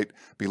they might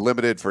be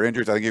limited for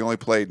injuries. I think he only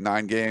played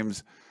 9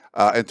 games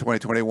in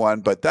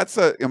 2021, but that's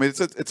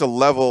it's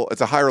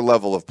a higher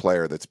level of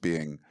player that's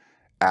being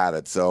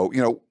added. So,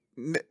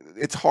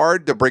 it's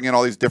hard to bring in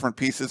all these different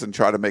pieces and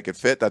try to make it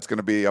fit. That's going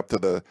to be up to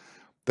the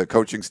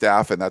coaching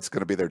staff, and that's going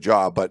to be their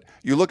job. But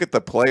you look at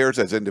the players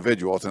as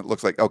individuals, and it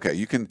looks like, okay,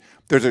 you can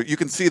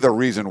see the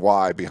reason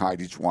why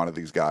behind each one of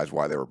these guys,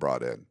 why they were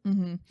brought in.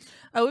 Mm-hmm.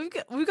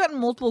 We've gotten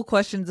multiple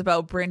questions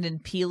about Brandon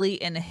Peely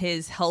and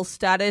his health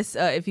status.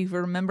 If you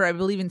remember, I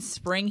believe in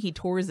spring he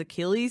tore his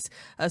Achilles,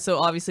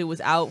 so obviously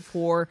was out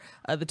for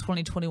the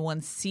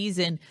 2021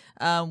 season.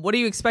 What are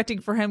you expecting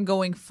for him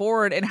going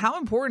forward, and how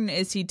important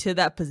is he to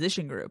that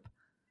position group?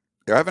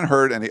 I haven't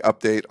heard any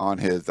update on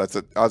his. That's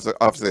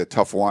obviously a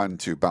tough one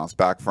to bounce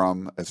back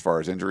from as far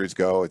as injuries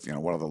go. It's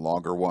one of the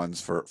longer ones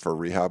for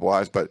rehab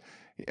wise. But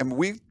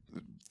we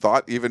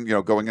thought even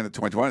going into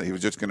 2020 he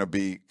was just could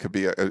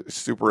be a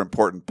super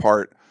important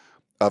part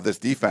of this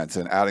defense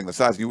and adding the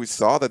size. We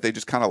saw that they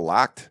just kind of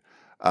lacked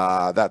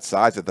that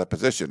size at that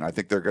position. I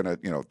think they're going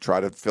to try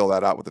to fill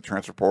that out with the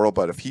transfer portal.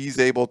 But if he's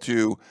able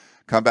to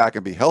come back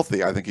and be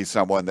healthy, I think he's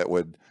someone that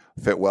would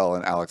fit well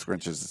in Alex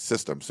Grinch's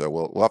system. So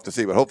we'll have to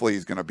see, but hopefully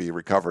he's going to be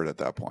recovered at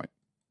that point.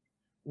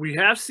 we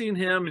have seen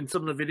him in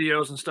some of the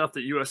videos and stuff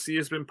that USC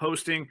has been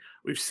posting.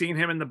 We've seen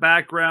him in the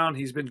background.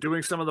 He's been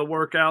doing some of the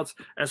workouts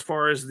as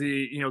far as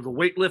the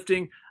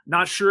weightlifting.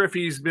 Not sure if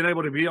he's been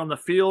able to be on the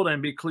field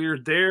and be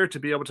cleared there to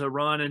be able to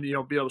run and, be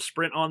able to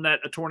sprint on that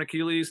torn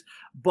Achilles.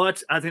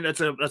 But I think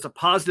that's a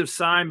positive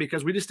sign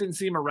because we just didn't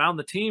see him around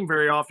the team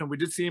very often. We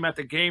did see him at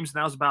the games, and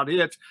that was about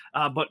it.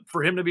 But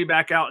for him to be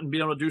back out and be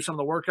able to do some of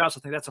the workouts,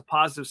 I think that's a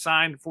positive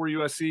sign for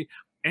USC.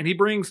 And he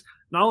brings,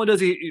 not only does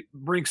he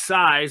bring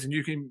size, and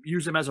you can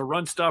use him as a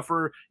run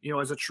stuffer,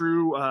 as a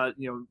true,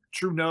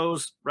 true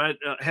nose, right,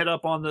 head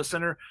up on the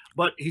center,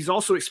 but he's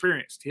also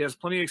experienced. He has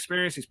plenty of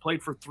experience. He's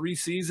played for 3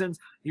 seasons.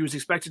 He was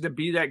expected to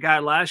be that guy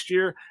last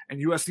year,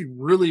 and USC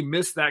really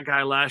missed that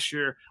guy last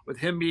year with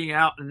him being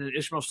out and then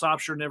Ishmael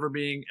Sopsher never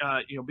being,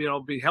 being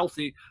able to be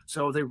healthy.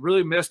 So they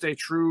really missed a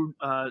true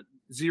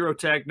zero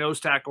tech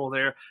nose tackle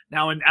there.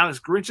 Now in Alex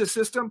Grinch's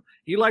system,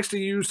 he likes to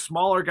use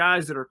smaller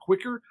guys that are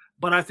quicker,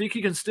 but I think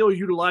he can still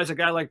utilize a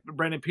guy like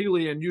Brandon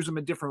Peely and use them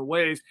in different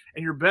ways.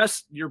 And your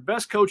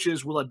best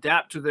coaches will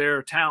adapt to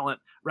their talent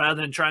rather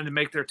than trying to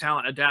make their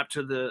talent adapt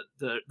to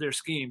their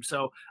scheme.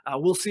 So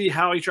we'll see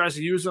how he tries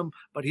to use them,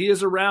 but he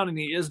is around and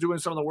he is doing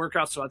some of the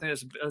workouts. So I think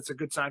that's a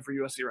good sign for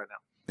USC right now.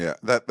 Yeah,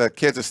 that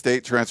Kansas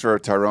State transfer,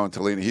 Tyrone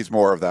Taleni, he's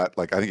more of that,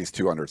 like I think he's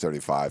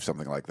 275,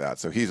 something like that.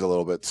 So he's a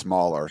little bit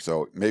smaller.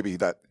 So maybe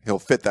that he'll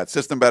fit that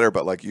system better.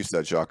 But like you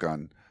said,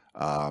 Shotgun,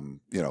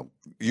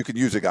 you can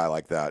use a guy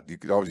like that. You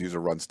could always use a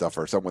run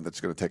stuffer, someone that's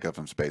going to take up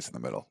some space in the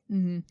middle.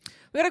 Mm-hmm.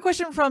 We got a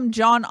question from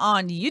John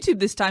on YouTube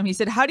this time. He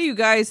said, how do you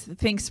guys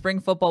think spring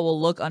football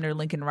will look under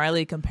Lincoln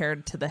Riley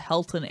compared to the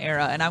Helton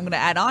era? And I'm going to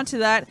add on to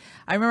that.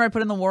 I remember I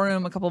put in the War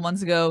Room a couple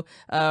months ago,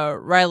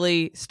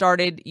 Riley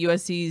started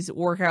USC's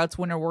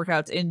winter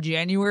workouts in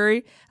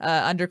January.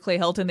 Under Clay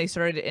Helton, they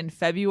started in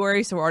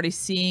February. So we're already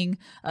seeing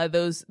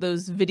those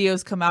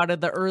videos come out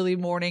of the early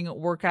morning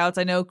workouts.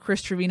 I know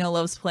Chris Trevino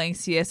loves playing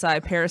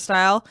CSI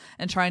Peristyle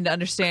and trying to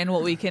understand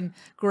what we can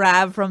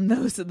grab from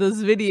those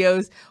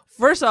videos.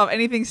 First off,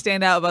 anything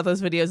stand out about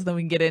those videos? Then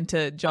we can get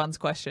into John's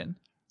question.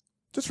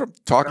 Just from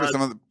talking to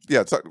some of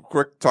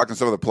talking to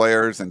some of the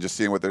players and just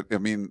seeing what they're. I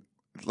mean,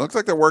 it looks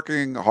like they're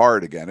working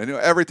hard again. And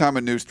every time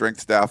a new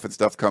strength staff and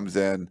stuff comes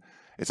in,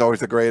 it's always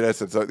the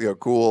greatest. It's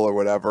cool or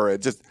whatever.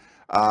 It just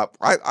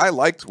I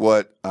liked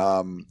what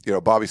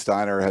Bobby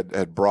Steiner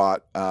had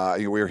brought.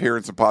 We were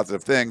hearing some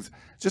positive things.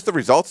 Just the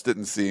results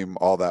didn't seem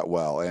all that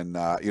well. And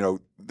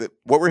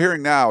what we're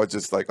hearing now is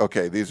just like,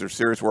 okay, these are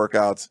serious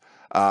workouts.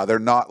 They're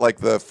not like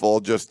the full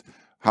just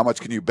how much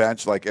can you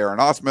bench like Aaron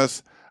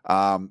Osmus,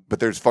 but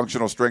there's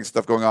functional strength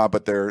stuff going on,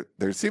 but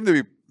they seem to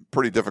be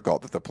pretty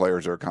difficult that the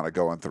players are kind of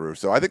going through.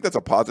 So I think that's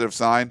a positive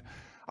sign.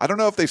 I don't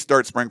know if they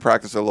start spring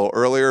practice a little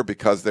earlier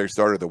because they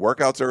started the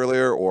workouts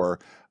earlier, or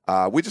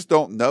we just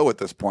don't know at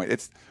this point.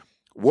 It's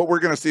what we're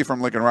going to see from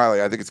Lincoln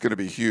Riley. I think it's going to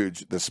be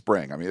huge this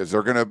spring. I mean,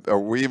 are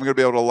we even going to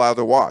be able to allow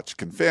to watch?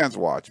 Can fans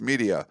watch?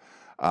 Media?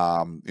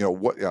 How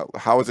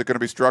is it going to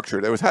be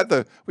structured?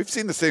 We've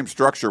seen the same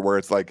structure where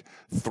it's like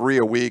 3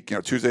 a week,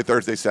 Tuesday,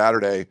 Thursday,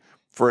 Saturday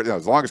for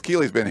as long as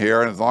Keely's been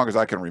here and as long as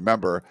I can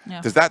remember.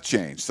 Yeah. Does that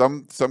change?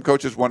 Some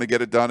coaches want to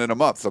get it done in a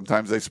month.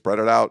 Sometimes they spread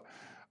it out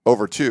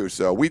over 2.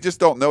 So we just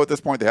don't know at this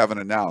point. They haven't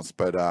announced,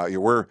 but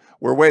we're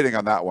waiting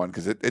on that one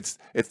because it's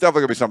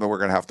definitely going to be something we're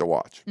going to have to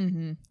watch.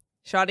 Mm-hmm.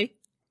 Shadi?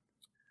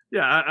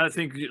 Yeah, I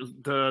think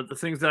the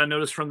things that I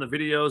noticed from the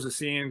videos is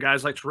seeing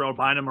guys like Terrell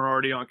Bynum are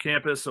already on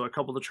campus, so a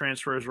couple of the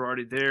transfers are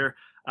already there.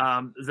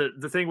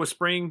 The thing with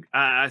spring,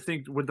 I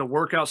think with the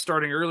workouts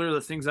starting earlier,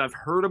 the things I've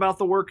heard about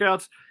the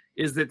workouts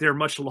is that they're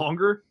much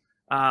longer,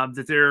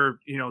 that they're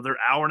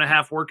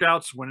hour-and-a-half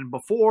workouts when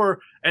before,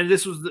 and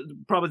this was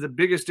probably the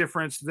biggest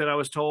difference that I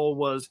was told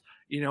was,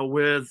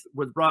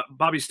 with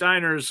Bobby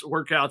Steiner's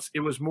workouts,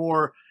 it was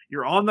more –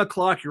 you're on the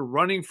clock. You're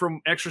running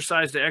from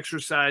exercise to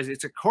exercise.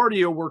 It's a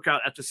cardio workout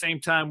at the same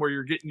time where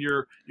you're getting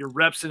your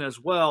reps in as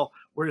well.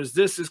 Whereas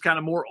this is kind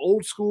of more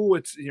old school.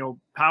 It's,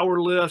 power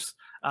lifts.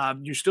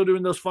 You're still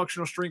doing those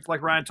functional strength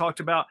like Ryan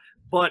talked about,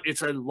 but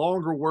it's a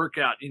longer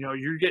workout.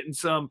 You're getting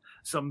some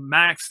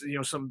max,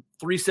 some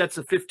 3 sets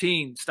of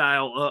 15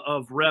 style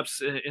of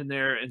reps in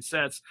there and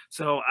sets.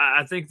 So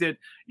I think that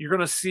you're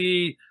going to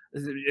see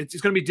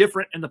it's going to be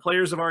different. And the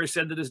players have already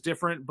said that it's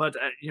different. But,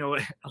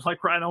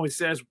 like Ryan always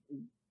says,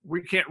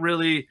 we can't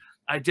really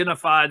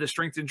identify the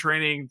strength and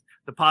training,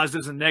 the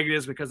positives and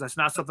negatives, because that's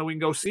not something we can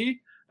go see.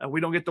 We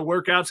don't get the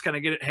workouts, kind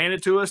of get it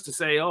handed to us to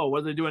say, oh, what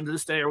are they doing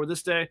this day or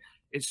this day?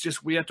 It's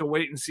just we have to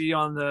wait and see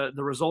on the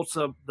results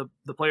of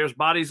the players'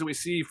 bodies that we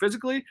see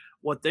physically,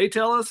 what they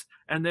tell us.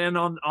 And then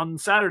on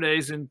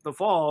Saturdays in the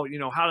fall,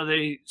 how do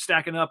they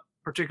stacking up,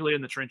 particularly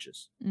in the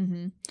trenches?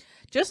 Mm-hmm.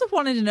 Joseph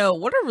wanted to know,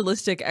 what are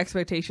realistic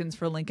expectations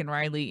for Lincoln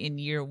Riley in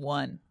year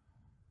 1?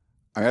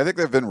 I think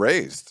they've been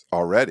raised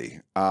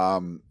already.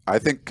 I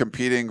think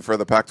competing for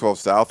the Pac-12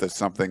 South is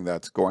something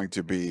that's going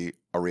to be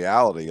a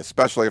reality,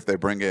 especially if they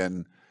bring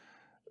in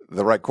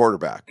the right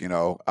quarterback.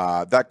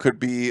 That could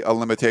be a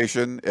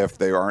limitation if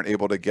they aren't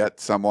able to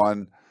get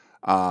someone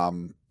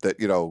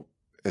that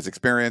is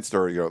experienced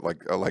or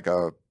like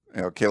a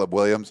Caleb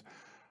Williams.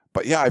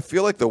 But yeah, I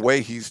feel like the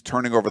way he's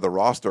turning over the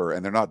roster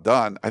and they're not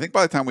done, I think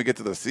by the time we get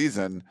to the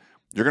season,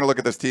 you're going to look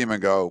at this team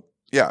and go,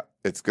 yeah,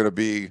 it's going to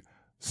be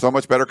so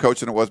much better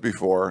coach than it was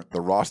before. The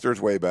roster's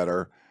way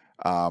better.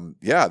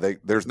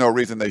 There's no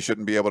reason they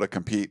shouldn't be able to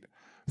compete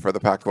for the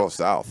Pac-12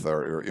 South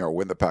or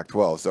win the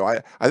Pac-12. So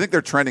I think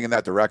they're trending in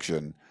that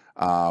direction.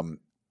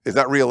 Is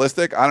that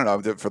realistic? I don't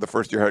know. For the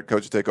first-year head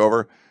coach to take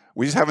over,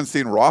 we just haven't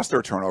seen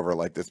roster turnover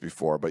like this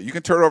before. But you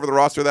can turn over the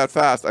roster that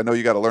fast. I know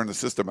you got to learn the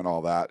system and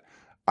all that.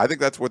 I think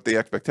that's what the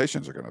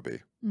expectations are going to be.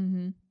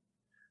 Mm-hmm.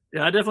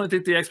 Yeah, I definitely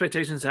think the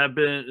expectations have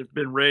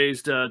been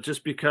raised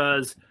just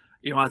because,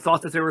 I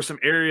thought that there were some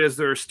areas,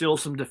 there are still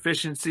some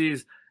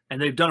deficiencies,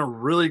 and they've done a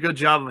really good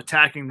job of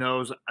attacking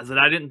those that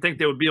I didn't think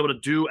they would be able to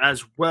do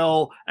as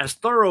well, as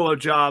thorough a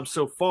job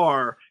so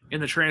far in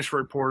the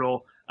transfer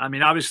portal. I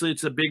mean, obviously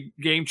it's a big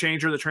game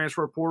changer, the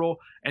transfer portal,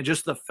 and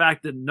just the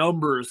fact that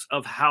numbers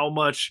of how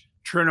much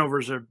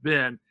turnovers have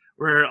been,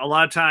 where a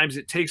lot of times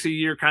it takes a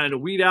year kind of to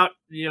weed out,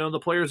 the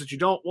players that you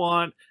don't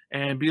want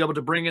and be able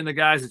to bring in the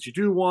guys that you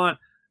do want.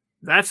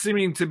 That's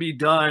seeming to be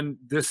done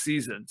this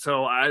season.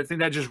 So I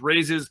think that just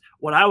raises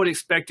what I would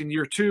expect in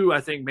year two.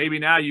 I think maybe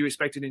now you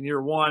expect it in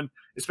year one,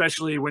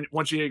 especially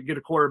once you get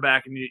a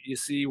quarterback and you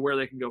see where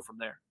they can go from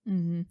there.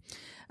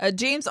 Mm-hmm.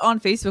 James on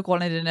Facebook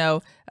wanted to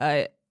know,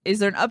 is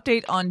there an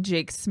update on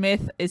Jake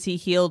Smith? Is he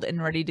healed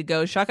and ready to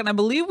go? Shotgun, I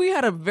believe we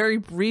had a very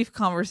brief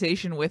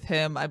conversation with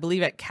him, I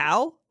believe at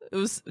Cal. It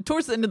was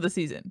towards the end of the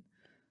season.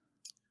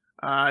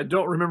 I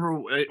don't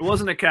remember. It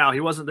wasn't at Cal.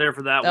 He wasn't there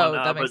for that one. Oh,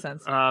 that makes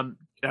sense.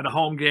 At a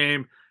home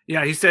game.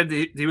 Yeah, he said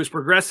he was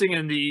progressing,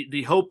 and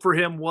the hope for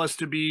him was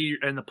to be,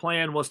 and the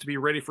plan was to be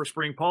ready for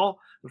spring ball.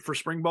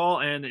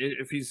 And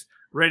if he's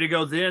ready to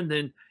go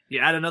then you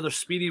add another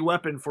speedy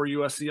weapon for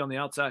USC on the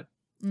outside.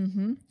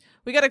 Mm-hmm.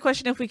 We got a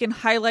question if we can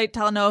highlight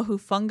Talanoa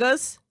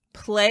Hufanga's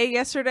play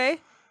yesterday.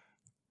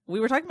 We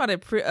were talking about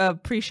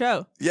it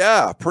pre-show.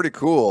 Yeah, pretty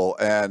cool.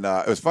 And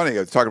it was funny. I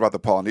was talking about the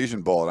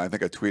Polynesian Bowl, and I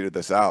think I tweeted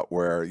this out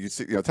where you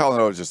see,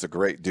 Talanoa is just a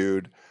great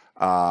dude.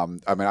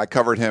 I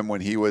covered him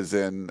when he was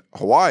in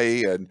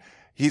Hawaii, and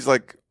he's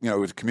like, he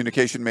was a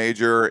communication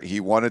major.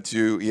 He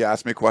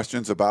asked me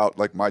questions about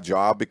like my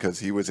job because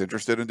he was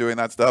interested in doing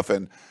that stuff.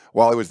 And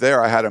while he was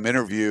there, I had him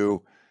interview.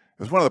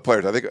 It was one of the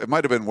players. I think it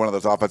might have been one of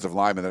those offensive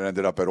linemen that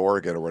ended up at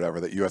Oregon or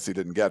whatever that USC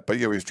didn't get. But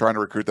he was trying to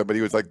recruit them. But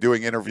he was like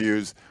doing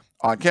interviews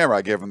on camera.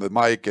 I gave him the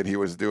mic, and he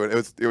was doing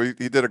it.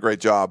 He did a great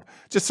job.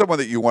 Just someone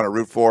that you want to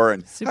root for,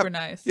 and super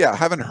nice. Yeah,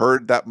 haven't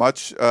heard that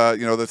much.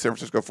 The San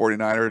Francisco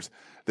 49ers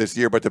this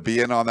year, but to be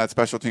in on that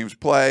special teams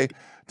play,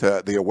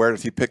 to the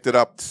awareness, he picked it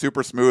up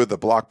super smooth. The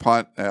block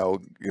punt,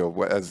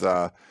 as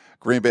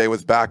Green Bay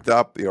was backed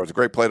up, it was a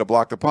great play to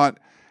block the punt.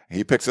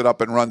 He picks it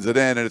up and runs it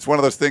in, and it's one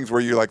of those things where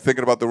you're like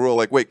thinking about the rule,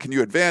 like, wait, can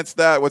you advance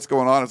that? What's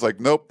going on? It's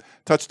like, nope,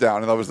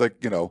 touchdown. And I was like,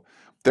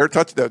 their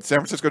touchdown. San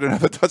Francisco didn't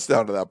have a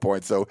touchdown to that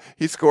point, so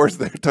he scores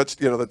the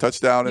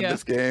touchdown in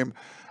this game.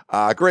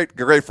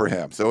 Great for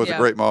him. So it was a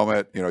great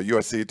moment.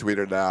 USC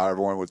tweeted it out.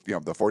 Everyone was, the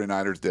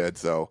 49ers did.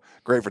 So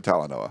great for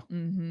Talanoa.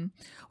 Mm-hmm.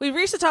 We've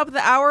reached the top of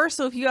the hour.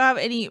 So if you have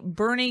any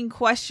burning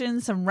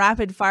questions, some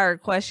rapid fire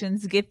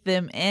questions, get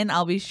them in.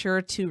 I'll be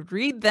sure to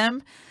read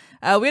them.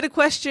 We had a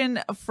question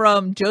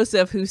from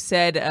Joseph who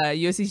said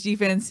USC's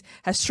defense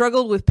has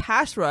struggled with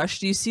pass rush.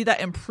 Do you see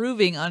that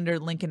improving under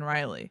Lincoln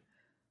Riley?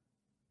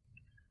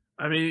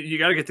 I mean, you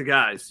got to get the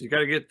guys. You got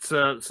to get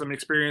some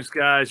experienced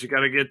guys. You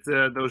got to get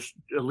those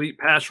elite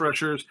pass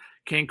rushers.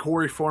 Can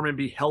Corey Foreman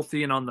be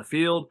healthy and on the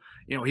field?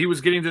 He was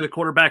getting to the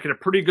quarterback at a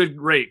pretty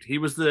good rate. He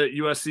was the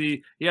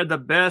USC. He had the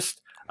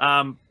best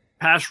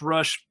pass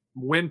rush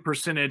win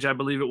percentage, I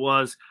believe it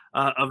was,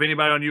 of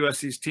anybody on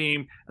USC's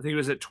team. I think it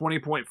was at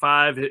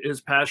 20.5. His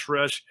pass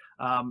rush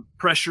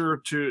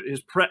pressure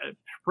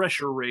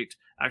rate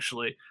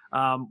actually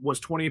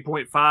was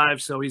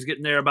 20.5. So he's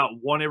getting there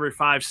about 1 every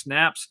 5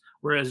 snaps.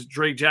 Whereas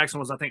Drake Jackson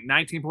was, I think,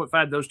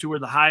 19.5. Those two were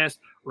the highest.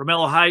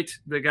 Romello Height,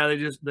 the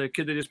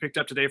kid they just picked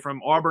up today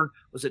from Auburn,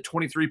 was at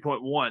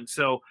 23.1.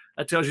 So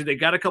that tells you they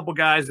got a couple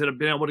guys that have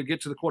been able to get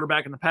to the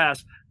quarterback in the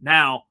past.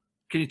 Now,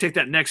 can you take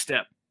that next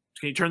step?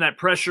 Can you turn that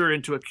pressure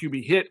into a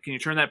QB hit? Can you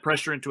turn that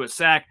pressure into a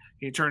sack?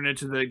 Can you turn it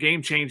into the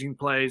game-changing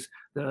plays,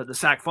 the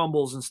sack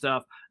fumbles and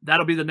stuff?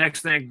 That'll be the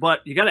next thing. But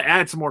you got to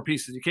add some more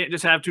pieces. You can't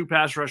just have 2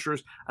 pass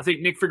rushers. I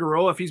think Nick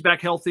Figueroa, if he's back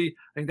healthy,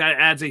 I think that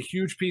adds a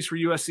huge piece for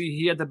USC.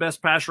 He had the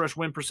best pass rush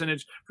win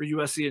percentage for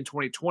USC in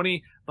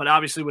 2020, but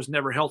obviously was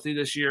never healthy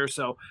this year.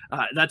 So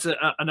that's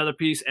another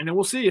piece. And then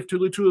we'll see if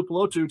Tulu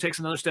Tuipulotu takes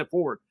another step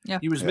forward. Yeah.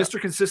 He was Mr.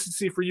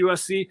 Consistency for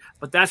USC,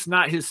 but that's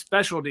not his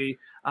specialty.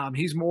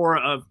 He's more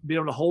of being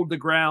able to hold the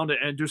ground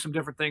and do some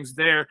different things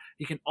there.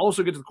 He can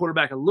also get to the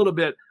quarterback a little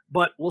bit,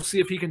 but we'll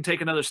see if he can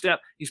take another step.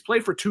 He's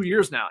played for 2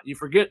 years now. You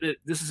forget that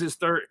this is his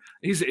third.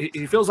 He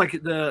feels like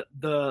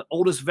the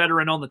oldest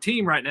veteran on the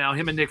team right now,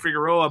 him and Nick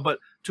Figueroa, but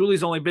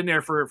Tuli's only been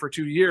there for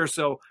 2 years.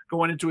 So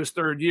going into his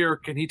third year,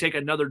 can he take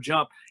another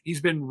jump? He's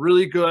been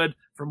really good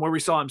from where we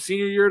saw him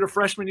senior year to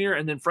freshman year,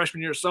 and then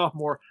freshman year to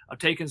sophomore of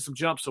taking some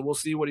jumps. So we'll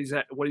see what he's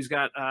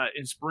got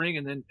in spring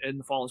and then in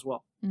the fall as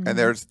well. And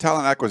there's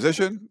talent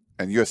acquisition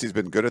And USC's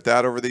been good at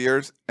that over the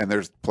years. And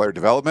there's player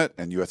development,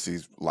 and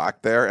USC's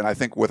lacked there. And I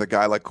think with a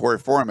guy like Corey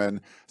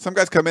Foreman, some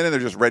guys come in and they're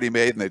just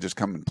ready-made and they just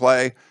come and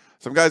play.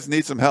 Some guys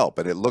need some help,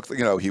 and it looks like,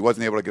 he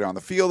wasn't able to get on the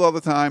field all the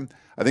time.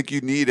 I think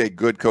you need a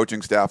good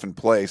coaching staff in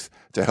place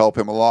to help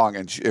him along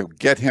and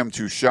get him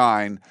to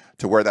shine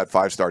to where that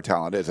 5-star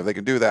talent is. If they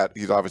can do that,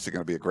 he's obviously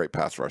going to be a great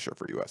pass rusher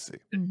for USC.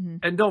 Mm-hmm.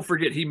 And don't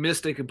forget, he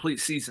missed a complete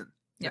season.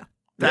 Yeah.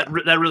 That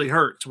really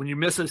hurts. When you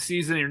miss a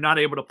season and you're not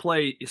able to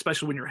play,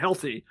 especially when you're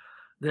healthy,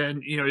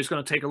 then it's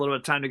going to take a little bit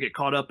of time to get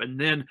caught up and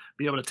then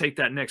be able to take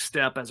that next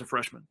step as a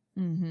freshman.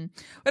 Mm-hmm.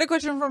 We had a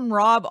question from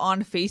Rob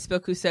on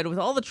Facebook who said, with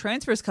all the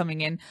transfers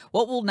coming in,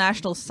 what will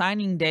National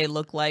Signing Day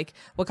look like?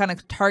 What kind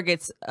of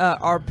targets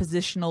are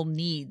positional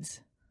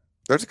needs?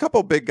 There's a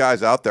couple big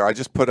guys out there. I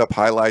just put up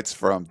highlights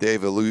from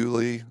Dave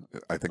Aluli.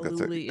 I think that's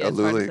it.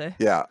 Aluli.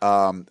 Yeah.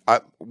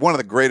 One of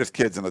the greatest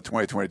kids in the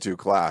 2022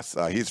 class.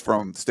 He's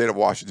from the state of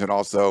Washington,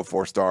 also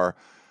 4-star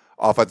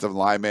offensive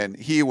lineman.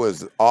 He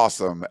was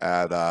awesome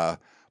at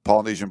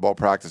Polynesian Bowl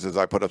practices.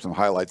 I put up some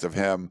highlights of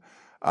him.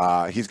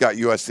 He's got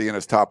USC in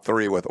his top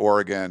 3 with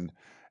Oregon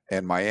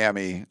and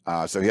Miami.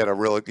 So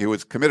he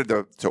was committed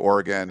to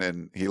Oregon,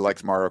 and he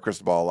likes Mario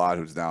Cristobal a lot,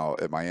 who's now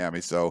at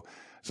Miami. So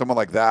someone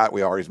like that.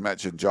 We already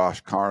mentioned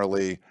Josh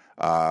Carnley.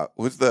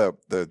 Who's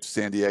the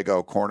San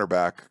Diego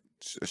cornerback?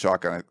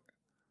 Shotgun.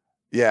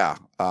 Yeah.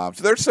 So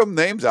there's some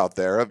names out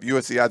there. If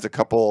USC adds a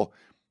couple,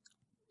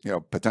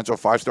 potential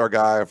 5-star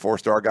guy, a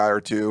 4-star guy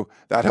or 2,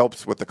 that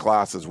helps with the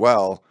class as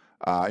well.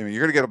 You're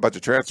going to get a bunch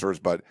of transfers,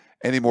 but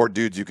any more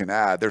dudes you can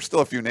add, there's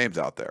still a few names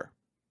out there.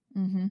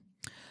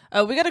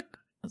 Mm-hmm. We got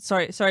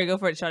sorry, go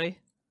for it, Shadi.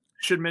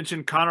 Should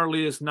mention Connor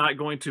Lee is not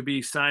going to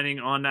be signing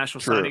on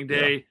National Signing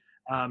Day.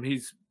 Yeah.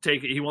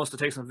 He wants to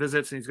take some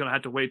visits, and he's going to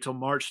have to wait till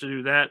March to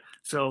do that.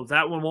 So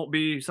that one won't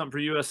be something for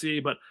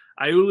USC, but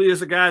Iuli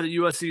is a guy that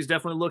USC is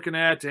definitely looking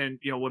at and,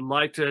 would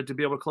like to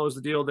be able to close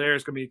the deal there.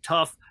 It's going to be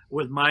tough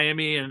with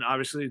Miami and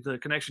obviously the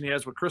connection he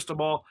has with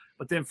Cristobal.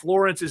 But then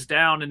Florence is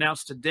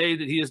announced today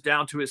that he is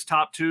down to his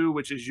top 2,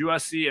 which is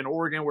USC and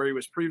Oregon, where he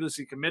was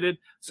previously committed.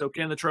 So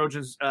can the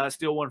Trojans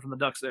steal one from the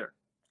Ducks there?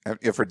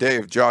 And for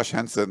Dave, Josh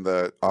Henson,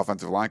 the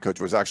offensive line coach,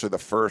 was actually the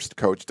first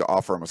coach to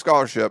offer him a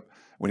scholarship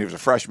when he was a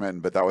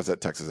freshman, but that was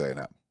at Texas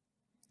A&M.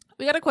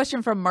 We got a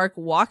question from Mark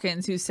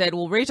Watkins who said,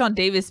 will Rayjon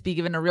Davis be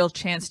given a real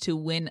chance to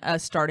win a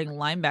starting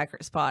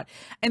linebacker spot?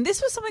 And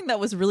this was something that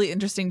was really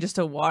interesting just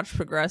to watch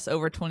progress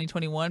over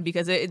 2021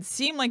 because it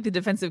seemed like the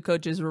defensive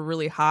coaches were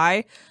really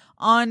high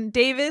on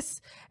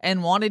Davis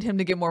and wanted him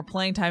to get more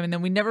playing time. And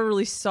then we never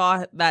really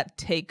saw that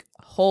take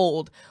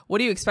hold. What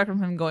do you expect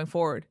from him going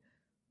forward?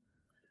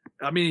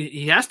 I mean,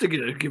 he has to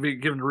get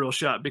given a real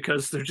shot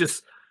because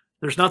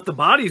there's not the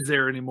bodies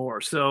there anymore.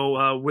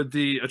 So with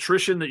the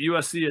attrition that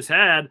USC has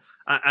had,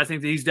 I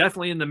think that he's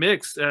definitely in the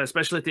mix,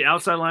 especially at the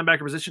outside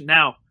linebacker position.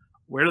 Now,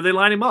 where do they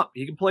line him up?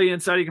 He can play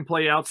inside. He can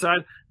play outside.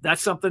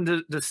 That's something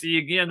to see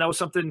again. That was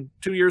something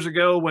 2 years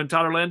ago when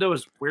Todd Orlando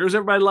is, where's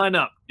everybody line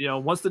up?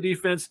 Once the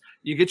defense,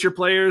 you get your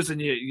players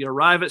and you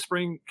arrive at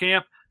spring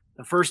camp,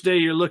 the first day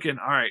you're looking,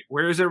 all right,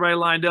 where is everybody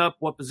lined up?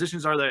 What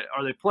positions are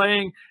they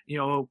playing?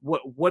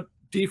 What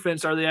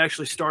defense are they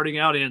actually starting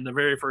out in the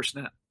very first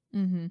snap?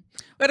 Mm-hmm. We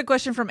had a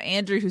question from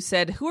Andrew who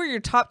said, who are your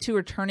top 2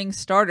 returning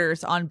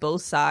starters on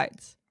both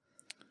sides?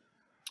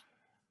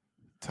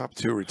 Top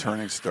 2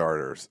 returning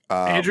starters.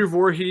 Andrew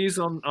Voorhees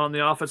on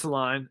the offensive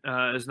line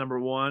is number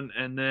 1,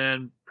 and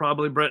then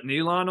probably Brett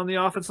Nealon on the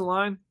offensive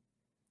line.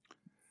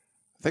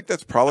 I think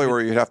that's probably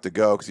where you'd have to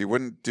go because you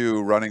wouldn't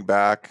do running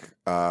back,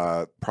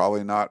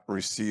 probably not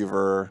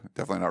receiver,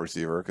 definitely not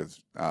receiver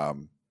because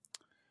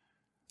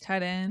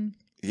tight end.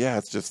 Yeah,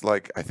 it's just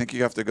like I think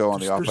you have to go on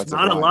the offensive line.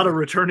 There's not a lot of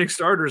returning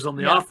starters on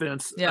the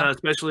offense, yeah.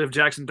 Especially if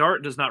Jackson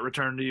Dart does not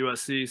return to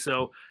USC.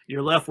 So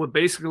you're left with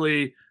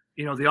basically,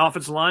 the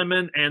offensive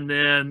lineman and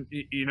then,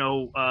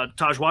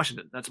 Taj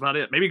Washington. That's about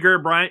it. Maybe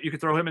Garrett Bryant, you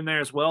could throw him in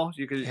there as well.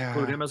 You could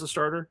include him as a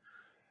starter.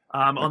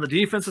 On the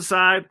defensive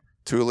side,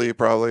 Thule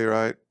probably,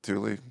 right?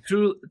 Thule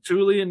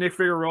and Nick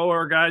Figueroa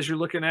are guys you're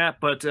looking at,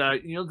 but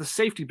the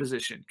safety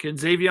position. Can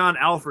Xavion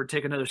Alford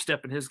take another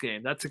step in his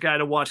game? That's a guy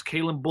to watch.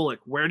 Kalen Bullock.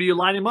 Where do you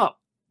line him up?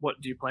 What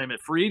do you play him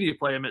at free? Do you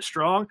play him at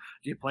strong?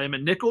 Do you play him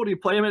at nickel? Do you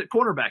play him at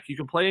cornerback? You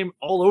can play him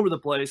all over the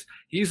place.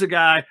 He's a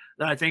guy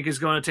that I think is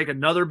going to take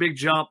another big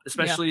jump,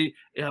 especially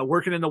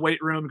working in the weight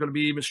room, going to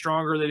be even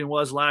stronger than he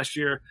was last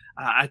year.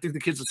 I think the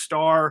kid's a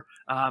star,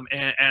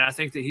 and I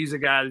think that he's a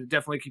guy to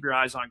definitely keep your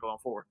eyes on going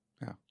forward.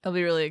 Yeah. It'll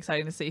be really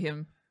exciting to see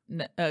him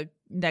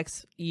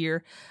next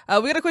year.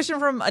 We got a question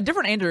from a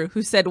different Andrew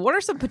who said, what are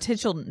some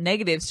potential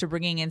negatives to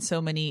bringing in so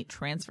many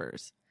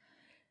transfers?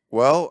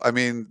 Well, I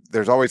mean,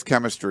 there's always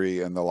chemistry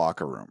in the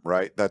locker room,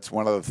 right? That's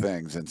one of the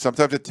things. And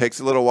sometimes it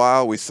takes a little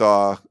while. We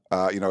saw,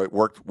 it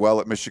worked well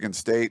at Michigan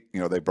State.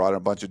 They brought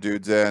a bunch of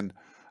dudes in.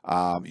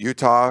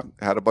 Utah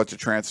had a bunch of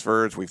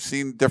transfers. We've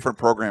seen different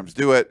programs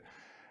do it.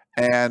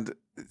 And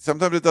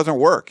sometimes it doesn't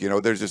work.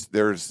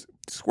 There's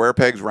square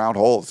pegs, round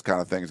holes kind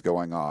of things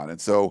going on.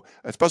 And so,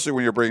 especially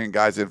when you're bringing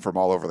guys in from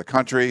all over the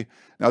country,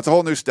 now it's a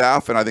whole new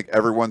staff, and I think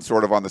everyone's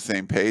sort of on the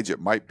same page. It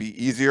might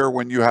be easier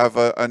when you have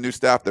a new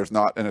staff. There's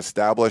not an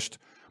established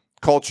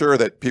culture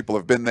that people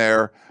have been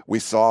there. We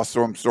saw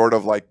some sort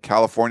of like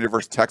California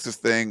versus Texas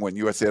thing when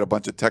USC had a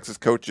bunch of Texas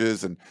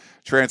coaches and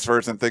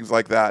transfers and things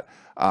like that.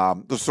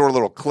 Those sort of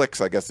little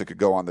cliques, I guess, that could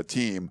go on the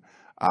team.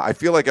 I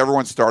feel like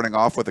everyone's starting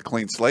off with a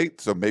clean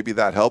slate, so maybe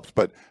that helps.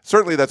 But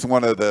certainly that's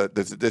one of the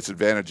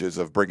disadvantages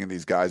of bringing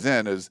these guys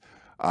in is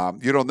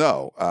you don't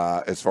know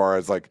as far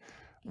as like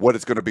what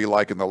it's going to be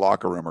like in the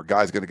locker room. Are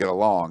guys going to get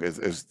along? Is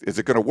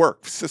it going to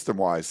work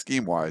system-wise,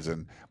 scheme-wise?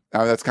 And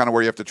that's kind of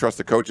where you have to trust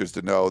the coaches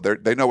to know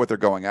they know what they're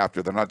going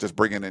after. They're not just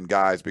bringing in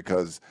guys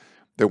because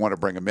they want to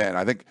bring them in.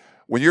 I think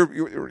when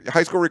you're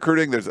high school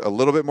recruiting, there's a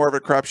little bit more of a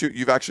crapshoot.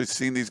 You've actually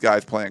seen these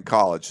guys play in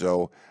college,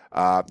 so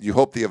you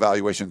hope the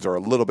evaluations are a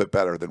little bit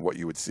better than what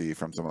you would see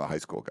from some of the high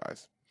school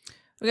guys.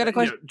 We got a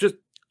question.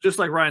 Just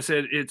like Ryan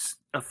said, it's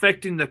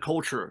affecting the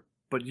culture.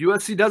 But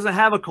USC doesn't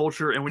have a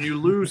culture, and when you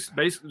lose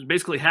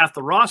basically half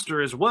the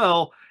roster as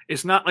well,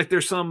 it's not like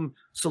there's some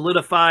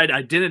solidified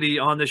identity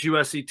on this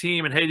USC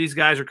team. And hey, these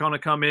guys are going to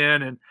come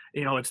in, and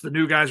it's the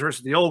new guys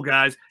versus the old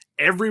guys.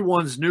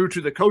 Everyone's new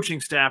to the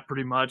coaching staff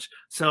pretty much.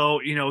 So,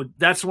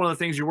 that's one of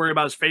the things you worry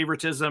about is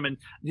favoritism. And,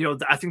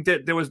 I think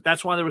that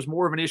that's why there was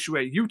more of an issue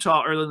at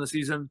Utah early in the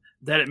season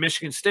than at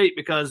Michigan State,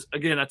 because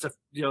again, that's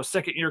a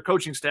second year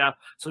coaching staff.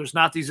 So there's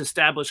not these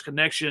established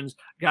connections,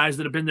 guys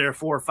that have been there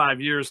 4 or 5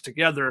 years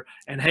together.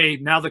 And hey,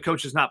 now the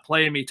coach is not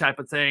playing me type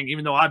of thing,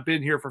 even though I've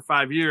been here for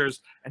 5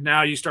 years. And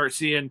now you start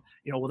seeing,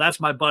 well, that's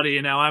my buddy,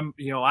 and now I'm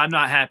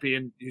not happy,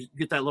 and you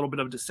get that little bit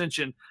of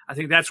dissension. I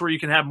think that's where you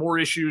can have more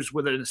issues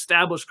with an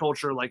established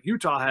culture like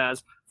Utah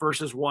has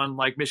versus one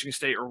like Michigan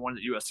State or one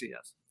that USC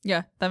has.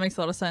 Yeah, that makes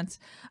a lot of sense.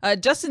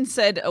 Justin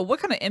said, what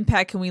kind of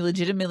impact can we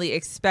legitimately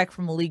expect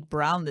from Malik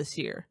Brown this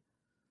year?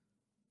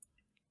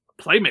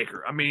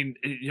 Playmaker. I mean,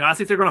 I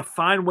think they're going to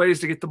find ways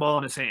to get the ball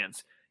in his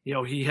hands.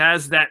 He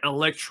has that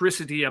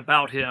electricity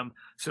about him.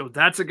 So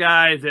that's a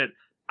guy that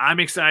I'm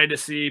excited to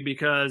see,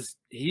 because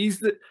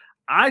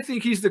I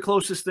think he's the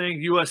closest thing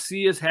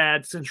USC has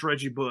had since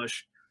Reggie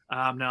Bush.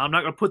 Now, I'm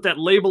not going to put that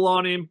label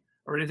on him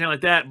or anything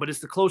like that, but it's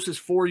the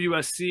closest for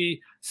USC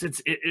since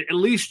at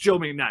least Joe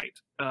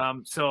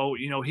McKnight. So,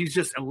 he's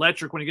just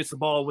electric when he gets the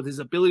ball with his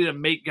ability to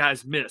make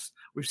guys miss.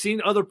 We've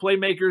seen other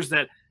playmakers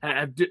that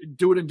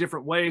do it in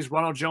different ways.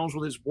 Ronald Jones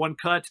with his one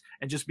cut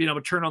and just being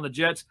able to turn on the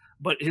jets,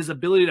 but his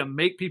ability to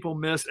make people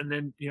miss and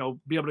then,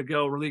 be able to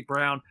go. Malik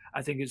Brown,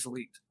 I think, is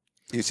elite.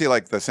 You see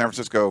like the San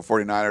Francisco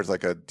 49ers,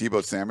 like a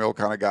Deebo Samuel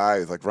kind of guy.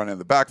 He's like running in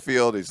the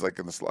backfield. He's like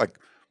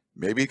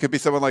maybe it could be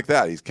someone like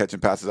that. He's catching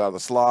passes out of the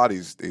slot.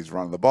 He's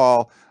running the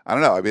ball. I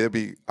don't know. I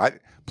mean,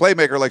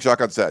 playmaker, like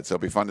Shotgun said, so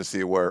it'll be fun to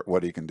see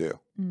what he can do.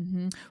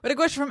 Mm-hmm. We had a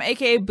question from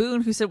AKA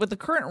Boone, who said, with the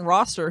current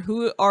roster,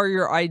 who are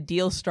your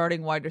ideal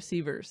starting wide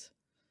receivers?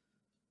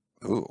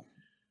 Ooh.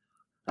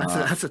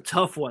 That's a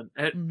tough one.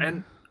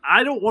 And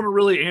I don't want to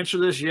really answer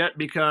this yet,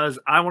 because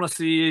I want to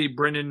see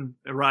Brendan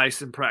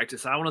Rice in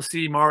practice. I want to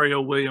see Mario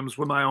Williams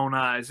with my own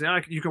eyes.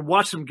 You can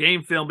watch some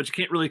game film, but you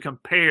can't really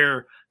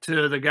compare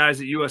to the guys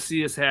that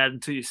USC has had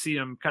until you see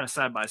them kind of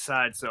side by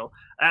side. So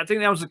I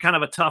think that was kind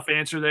of a tough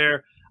answer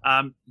there.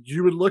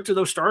 You would look to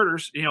those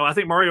starters. I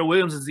think Mario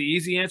Williams is the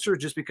easy answer,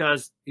 just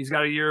because he's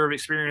got a year of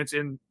experience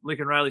in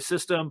Lincoln Riley's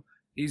system.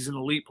 He's an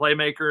elite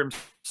playmaker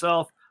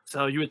himself.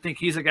 So you would think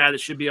he's a guy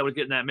that should be able to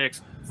get in that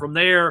mix. From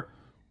there,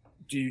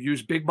 do you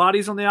use big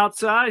bodies on the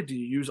outside? Do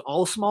you use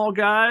all small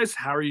guys?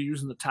 How are you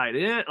using the tight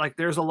end? Like,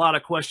 there's a lot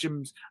of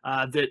questions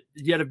that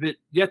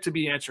yet to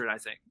be answered, I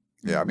think.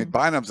 Yeah, I mean,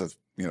 Bynum's a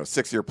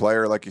 6-year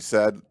player, like you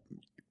said.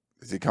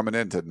 Is he coming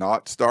in to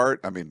not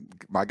start? I mean,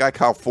 my guy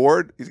Kyle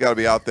Ford, he's got to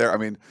be out there. I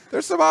mean,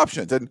 there's some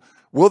options. And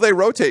will they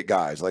rotate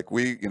guys? Like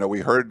we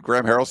heard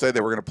Graham Harrell say they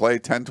were going to play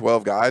 10,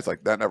 12 guys.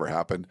 Like, that never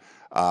happened.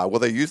 Will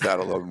they use that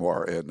a little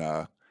more in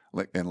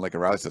Lincoln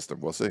Riley's system?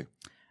 We'll see.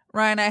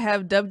 Ryan, I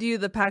have dubbed you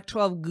the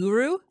Pac-12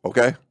 guru.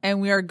 Okay.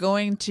 And we are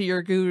going to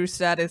your guru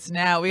status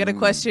now. We got a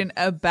question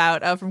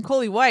about from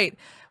Coley White.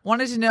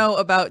 Wanted to know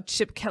about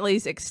Chip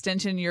Kelly's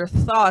extension, your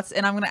thoughts,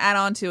 and I'm going to add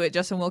on to it.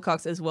 Justin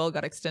Wilcox as well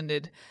got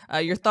extended.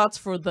 Your thoughts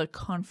for the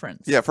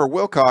conference? Yeah, for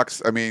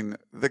Wilcox, I mean,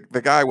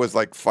 the guy was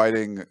like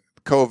fighting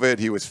COVID.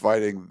 He was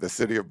fighting the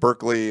city of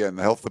Berkeley and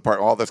the health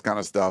department, all this kind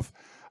of stuff.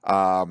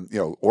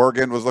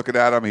 Oregon was looking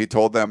at him. He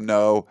told them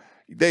no.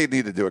 They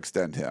needed to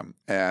extend him,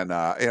 and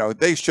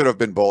they should have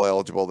been bowl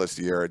eligible this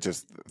year. It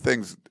just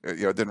things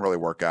didn't really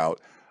work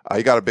out.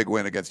 He got a big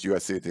win against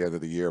USC at the end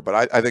of the year,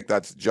 but I think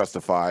that's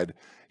justified.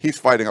 He's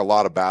fighting a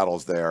lot of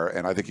battles there,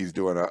 and I think he's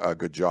doing a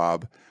good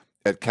job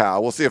at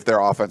Cal. We'll see if their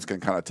offense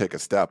can kind of take a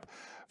step.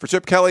 For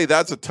Chip Kelly,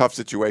 that's a tough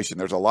situation.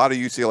 There's a lot of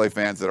UCLA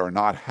fans that are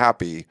not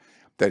happy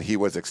that he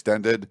was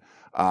extended.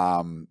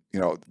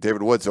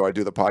 David Woods, who I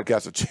do the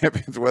podcast of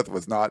Champions with,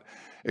 was not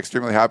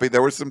extremely happy.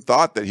 There was some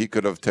thought that he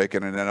could have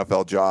taken an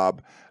NFL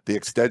job. The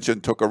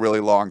extension took a really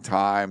long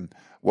time.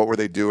 what were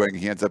they doing?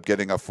 He ends up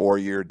getting a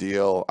 4-year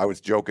deal. I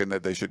was joking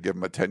that they should give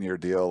him a 10-year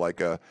deal,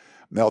 like a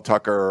Mel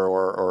Tucker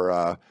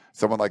or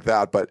someone like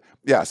that. But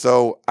yeah,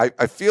 so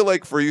I feel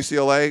like for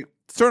UCLA,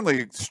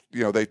 certainly,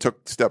 they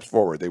took steps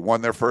forward. They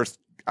won their first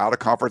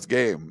out-of-conference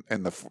game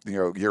in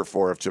the year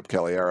 4 of Chip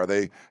Kelly era.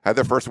 They had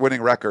their first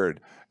winning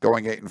record,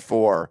 going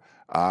 8-4.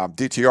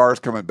 DTR is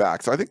coming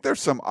back, so I think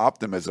there's some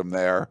optimism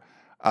there.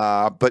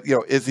 But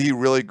is he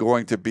really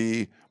going to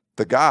be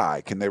the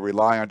guy? Can they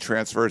rely on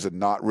transfers and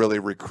not really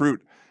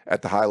recruit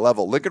at the high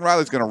level? Lincoln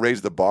Riley's going to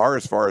raise the bar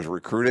as far as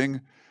recruiting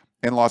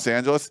in Los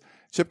Angeles.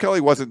 Chip Kelly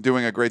wasn't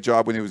doing a great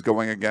job when he was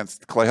going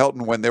against Clay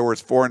Helton, when there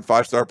was 4- and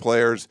 5-star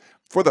players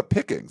for the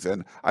pickings.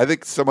 And I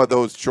think some of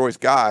those choice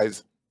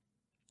guys,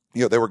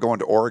 they were going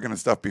to Oregon and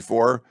stuff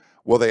before.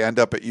 Will they end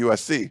up at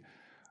USC?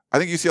 I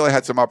think UCLA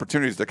had some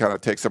opportunities to kind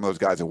of take some of those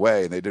guys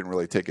away, and they didn't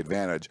really take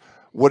advantage.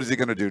 What is he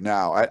going to do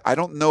now? I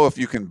don't know if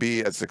you can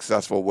be as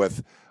successful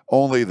with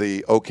only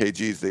the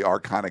OKGs, the our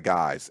kind of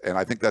guys. And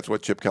I think that's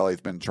what Chip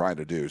Kelly's been trying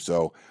to do.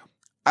 So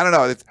I don't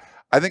know.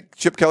 I think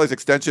Chip Kelly's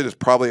extension is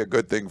probably a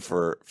good thing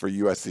for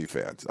USC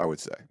fans, I would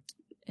say.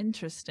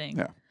 Interesting.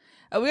 Yeah.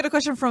 We got a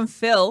question from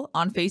Phil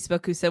on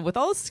Facebook who said, with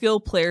all the skill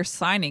player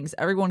signings,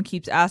 everyone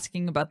keeps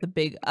asking about the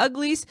big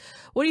uglies.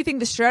 What do you think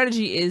the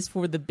strategy is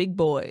for the big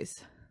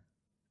boys?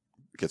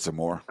 Get some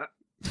more.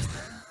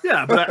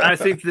 Yeah, but I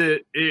think that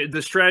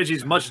the strategy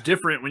is much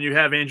different when you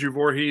have Andrew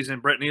Voorhees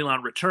and Brett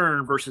Nealon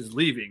return versus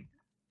leaving.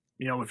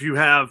 If you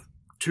have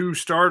 2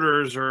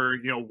 starters or,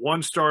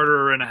 1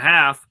 starter and a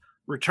half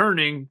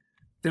returning,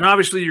 then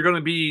obviously you're going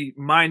to be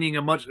mining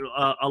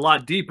a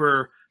lot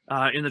deeper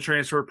in the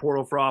transfer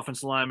portal for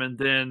offensive linemen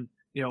than,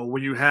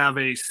 when you have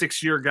a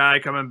 6-year guy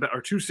coming back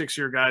or 2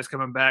 6-year guys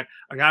coming back,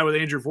 a guy with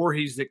Andrew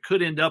Voorhees that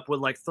could end up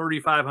with like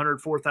 3,500,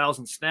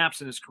 4,000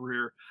 snaps in his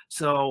career.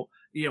 So,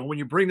 when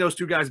you bring those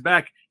 2 guys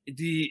back,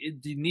 the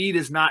need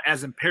is not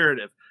as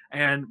imperative.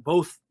 And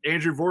both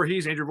Andrew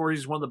Voorhees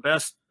is one of the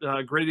best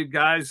graded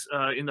guys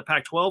in the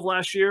Pac-12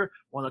 last year,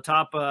 one of the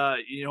top,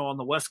 on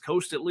the West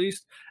Coast at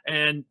least.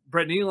 And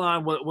Brett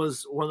Nealon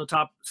was one of the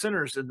top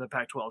centers in the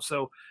Pac-12.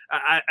 So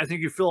I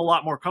think you feel a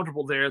lot more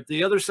comfortable there.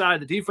 The other side,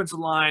 the defensive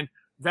line,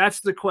 that's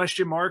the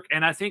question mark.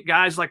 And I think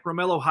guys like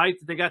Romello Height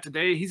that they got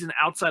today, he's an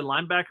outside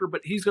linebacker,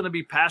 but he's going to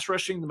be pass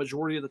rushing the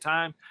majority of the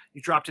time.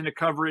 He dropped into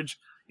coverage,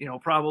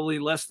 probably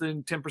less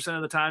than 10%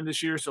 of the time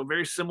this year. So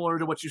very similar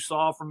to what you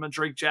saw from a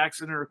Drake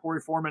Jackson or a Corey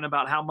Foreman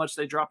about how much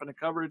they drop into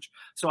coverage.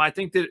 So I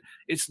think that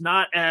it's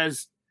not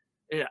as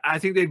 – I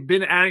think they've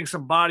been adding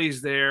some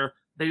bodies there.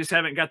 They just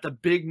haven't got the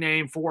big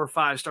name 4 or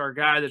 5-star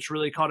guy that's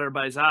really caught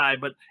everybody's eye.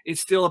 But it's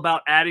still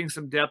about adding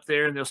some depth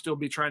there, and they'll still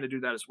be trying to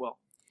do that as well.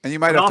 And you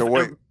might have to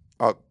wait.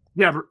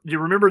 Yeah, you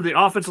remember the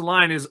offensive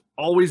line is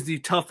always the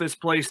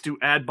toughest place to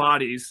add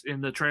bodies in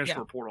the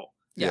transfer portal.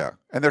 Yeah.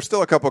 And there's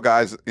still a couple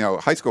guys,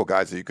 high school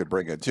guys that you could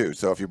bring in too.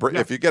 So if you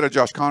get a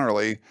Josh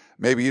Connerly,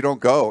 maybe you don't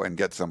go and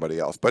get somebody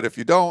else. But if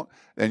you don't,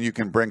 then you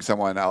can bring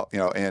someone out,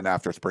 in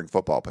after spring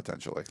football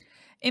potentially.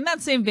 In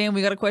that same vein,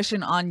 we got a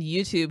question on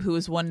YouTube who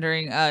was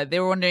wondering, they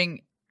were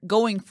wondering,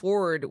 going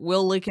forward,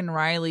 will Lincoln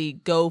Riley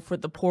go for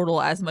the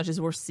portal as much as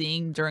we're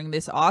seeing during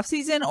this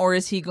offseason, or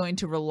is he going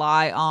to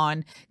rely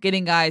on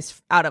getting guys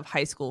out of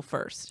high school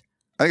first?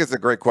 I think it's a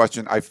great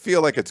question. I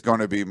feel like it's going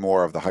to be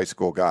more of the high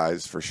school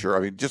guys for sure. I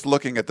mean, just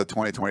looking at the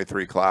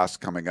 2023 class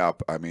coming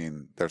up, I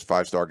mean, there's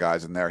 5-star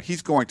guys in there.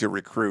 He's going to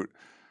recruit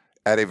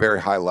at a very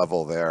high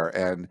level there.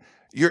 And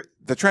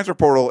the transfer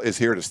portal is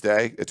here to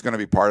stay. It's going to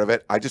be part of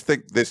it. I just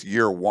think this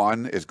year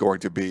 1 is going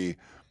to be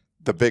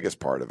the biggest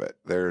part of it.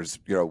 There's,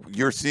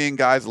 you're seeing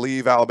guys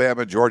leave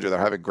Alabama and Georgia. They're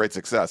having great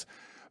success.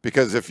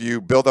 Because if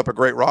you build up a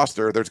great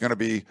roster, there's going to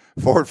be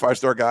 4 and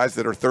 5-star guys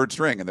that are third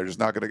string, and they're just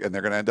not going to, and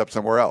they're going to end up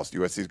somewhere else.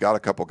 USC's got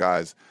a couple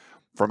guys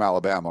from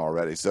Alabama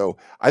already, so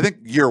I think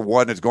year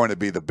 1 is going to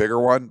be the bigger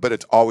one, but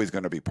it's always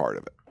going to be part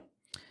of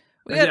it.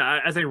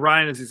 Yeah, I think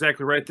Ryan is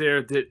exactly right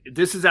there. That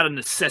this is out of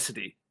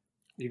necessity.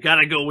 You got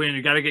to go in,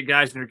 you got to get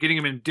guys, and you're getting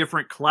them in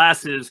different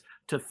classes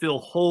to fill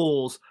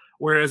holes.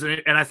 Whereas,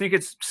 and I think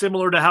it's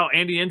similar to how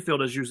Andy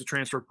Enfield has used the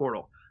transfer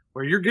portal,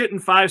 where you're getting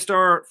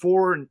 5-star,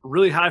 4 and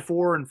really high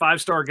 4 and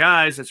 5-star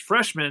guys as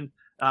freshmen,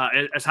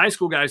 as high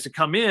school guys to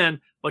come in,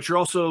 but you're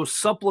also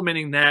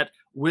supplementing that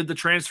with the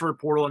transfer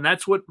portal. And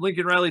that's what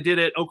Lincoln Riley did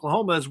at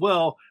Oklahoma as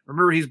well.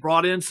 Remember, he's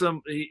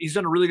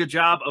done a really good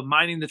job of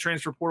mining the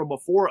transfer portal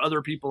before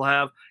other people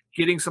have,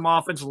 getting some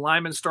offensive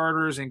lineman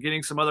starters and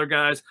getting some other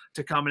guys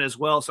to come in as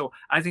well. So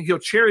I think he'll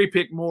cherry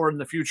pick more in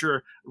the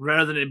future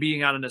rather than it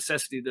being out of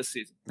necessity this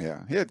season.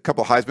 Yeah. He had a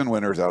couple Heisman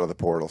winners out of the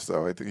portal.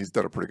 So I think he's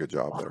done a pretty good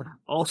job there.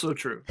 Also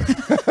true.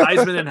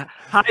 Heisman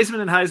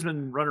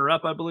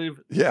runner-up, I believe.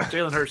 Yeah.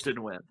 Jalen Hurts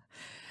didn't win.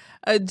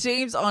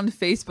 James on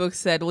Facebook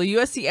said, will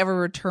USC ever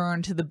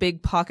return to the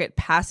big pocket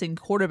passing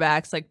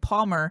quarterbacks like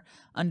Palmer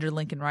under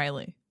Lincoln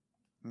Riley?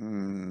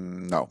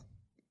 No.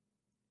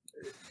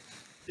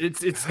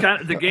 It's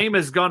kind of, the game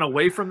has gone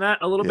away from that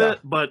a little bit,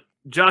 but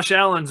Josh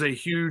Allen's a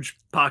huge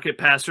pocket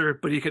passer,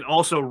 but he can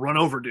also run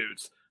over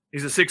dudes.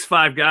 He's a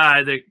 6'5"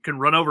 guy that can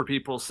run over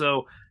people.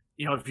 So,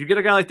 if you get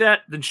a guy like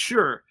that, then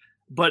sure.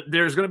 but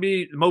there's going to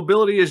be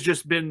mobility has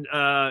just been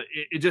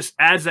it just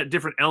adds that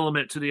different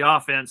element to the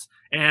offense.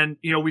 And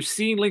we've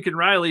seen Lincoln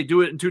Riley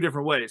do it in two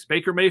different ways.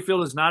 Baker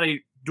Mayfield is not a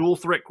dual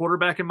threat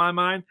quarterback in my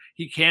mind.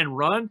 He can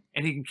run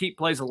and he can keep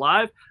plays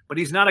alive, but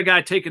he's not a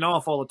guy taking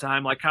off all the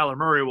time like Kyler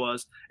Murray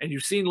was. And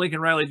you've seen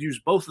Lincoln Riley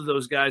use both of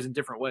those guys in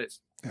different ways.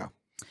 Yeah.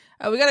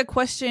 We got a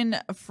question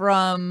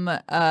from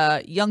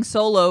Young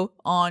Solo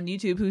on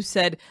YouTube who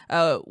said,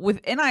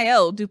 with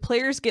NIL, do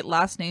players get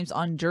last names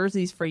on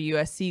jerseys for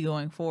USC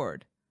going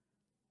forward?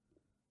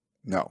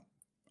 No,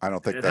 I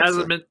don't think it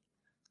hasn't been.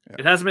 Yeah.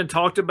 It hasn't been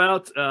talked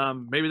about.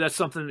 Maybe that's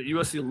something that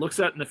USC looks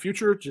at in the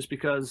future, just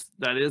because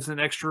that is an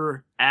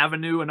extra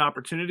avenue and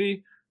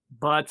opportunity.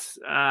 But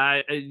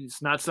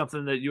it's not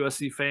something that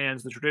USC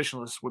fans, the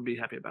traditionalists, would be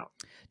happy about.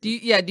 Do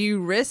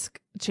you risk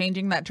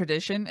changing that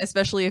tradition,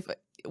 especially if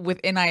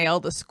with NIL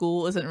the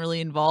school isn't really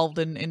involved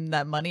in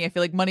that money? I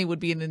feel like money would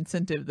be an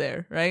incentive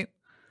there, right?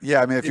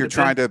 Yeah, I mean, if you're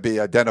trying to be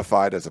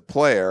identified as a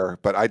player,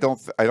 but I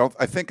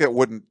think it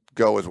wouldn't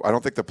go as. I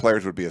don't think the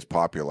players would be as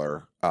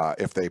popular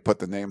if they put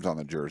the names on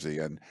the jersey.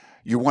 And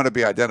you want to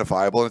be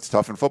identifiable, and it's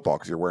tough in football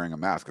because you're wearing a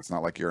mask. It's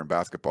not like you're in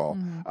basketball.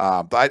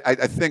 Mm-hmm. But I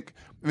think,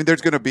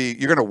 there's going to be,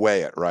 you're going to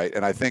weigh it, right?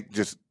 And I think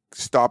just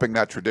stopping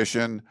that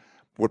tradition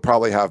would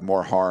probably have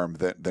more harm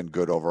than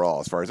good overall.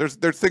 As far as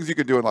there's things you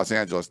can do in Los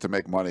Angeles to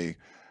make money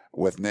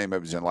with name,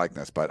 image, and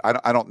likeness, but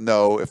I don't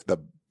know if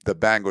the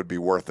bang would be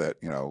worth it.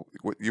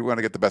 You want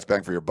to get the best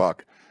bang for your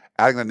buck.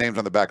 Adding the names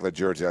on the back of the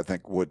jersey, I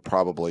think, would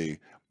probably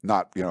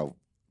not,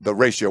 the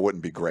ratio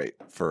wouldn't be great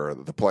for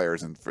the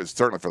players and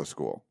certainly for the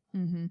school.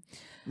 Mm-hmm.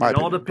 It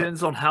all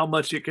depends on how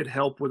much it could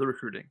help with the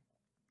recruiting.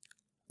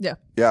 Yeah.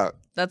 Yeah.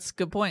 That's a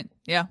good point.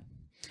 Yeah.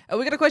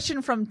 We got a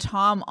question from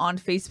Tom on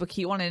Facebook.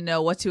 He wanted to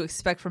know what to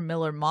expect from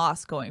Miller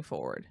Moss going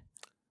forward.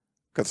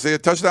 Got to see a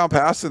touchdown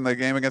pass in the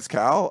game against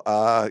Cal.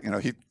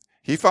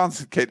 He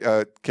found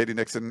Katie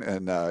Nixon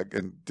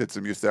and did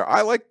some use there.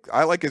 I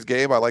like his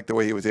game. I like the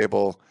way he was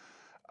able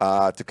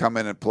to come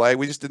in and play.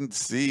 We just didn't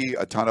see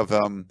a ton of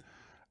him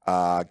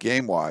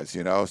game wise,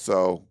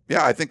 So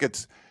yeah, I think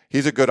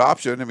he's a good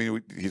option. I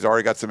mean, he's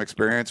already got some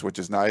experience, which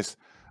is nice.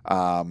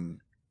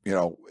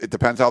 It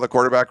depends how the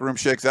quarterback room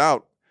shakes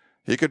out.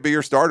 He could be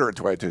your starter in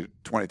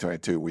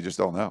 2022. We just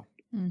don't know.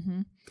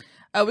 Mm-hmm.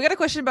 We got a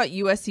question about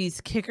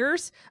USC's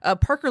kickers.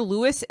 Parker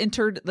Lewis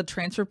entered the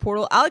transfer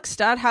portal. Alex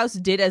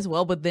Stadthaus did as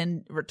well, but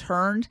then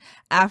returned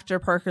after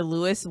Parker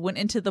Lewis went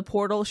into the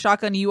portal.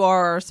 Shotgun, you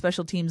are our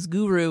special teams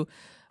guru.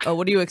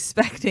 What are you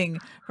expecting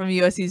from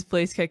USC's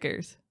place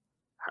kickers?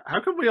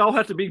 How come we all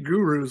have to be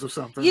gurus of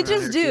something? You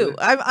just do.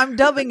 I'm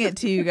dubbing it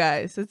to you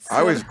guys.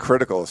 I was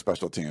critical of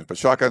special teams, but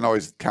Shotgun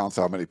always counts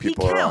how many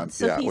people are on.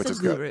 So which is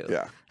guru.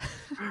 Good.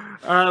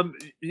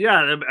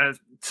 Yeah.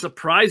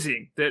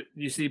 Surprising that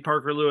you see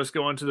Parker Lewis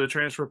go into the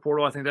transfer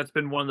portal. I think that's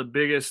been one of the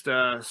biggest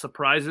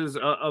surprises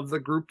of the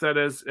group that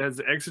has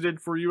exited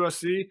for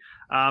USC.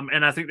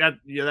 And I think that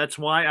that's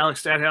why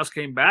Alex Stadthaus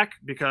came back,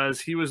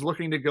 because he was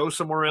looking to go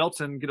somewhere else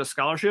and get a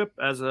scholarship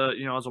as a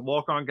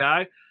walk-on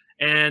guy.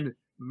 And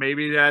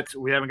maybe that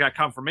we haven't got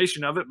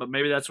confirmation of it, but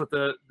maybe that's what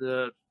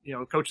the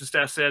coaching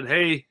staff said.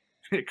 Hey,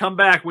 come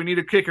back. We need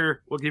a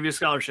kicker. We'll give you a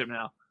scholarship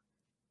now.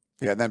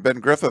 Yeah, and then Ben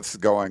Griffith's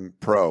going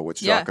pro, which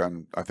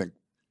Shotgun, I think,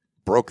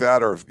 broke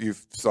that, or if you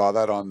saw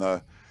that on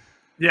the.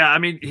 Yeah, I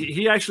mean,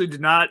 he actually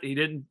did not. He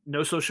didn't.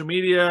 No social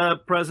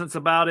media presence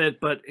about it,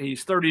 but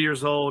he's 30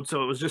 years old,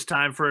 so it was just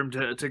time for him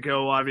to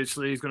go.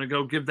 Obviously, he's going to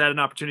go give that an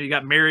opportunity. He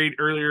got married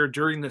earlier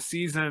during the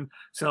season,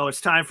 so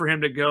it's time for him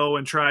to go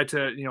and try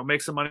to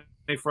make some money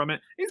from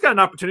it. He's got an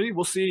opportunity.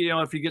 We'll see,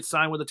 if he gets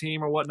signed with a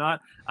team or whatnot.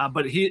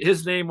 But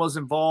his name was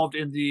involved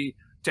in the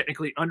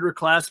technically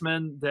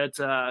underclassmen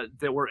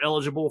that were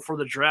eligible for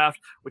the draft,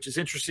 which is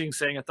interesting,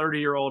 saying a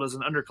 30-year-old is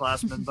an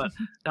underclassman, but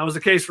that was the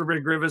case for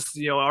Ben Griffiths.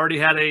 Already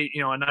had a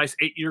nice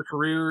 8-year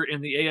career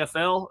in the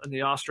AFL, in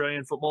the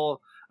Australian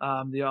football,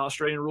 the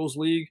Australian Rules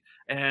League,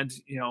 and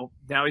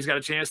now he's got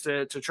a chance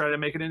to try to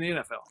make it in the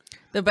NFL.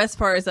 The best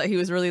part is that he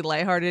was really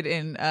lighthearted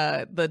in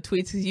the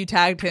tweets, because you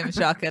tagged him,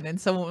 Shotgun,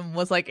 and someone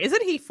was like,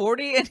 isn't he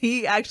 40? And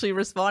he actually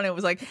responded and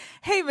was like,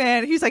 hey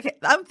man, he's like,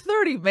 I'm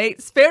 30,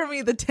 mate, spare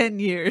me the 10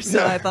 years.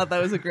 So I thought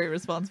that was a great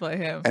response by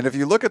him. And if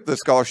you look at the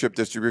scholarship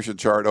distribution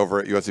chart over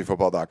at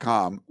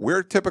uscfootball.com,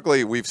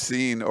 we've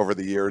seen over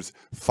the years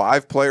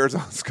 5 players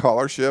on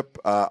scholarship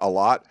a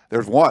lot.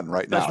 There's one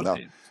right now.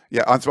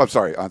 Yeah, I'm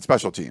sorry, on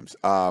special teams.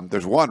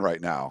 There's one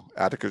right now,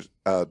 Atticus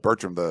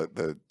Bertram,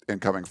 the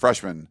incoming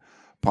freshman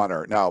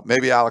punter. Now,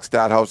 maybe Alex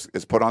Stadthaus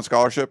is put on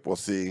scholarship. We'll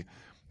see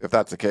if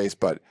that's the case.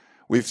 But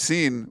we've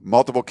seen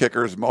multiple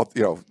kickers,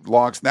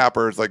 long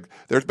snappers. Like,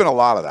 there's been a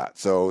lot of that.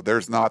 So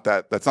that's not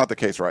the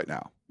case right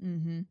now.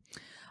 Mm-hmm.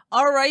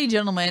 All right,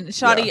 gentlemen.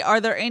 Shadi,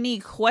 are there any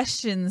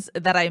questions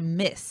that I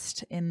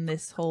missed in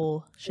this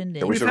whole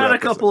shindig? We've had a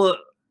couple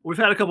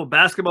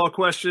basketball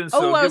questions.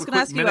 So I was going to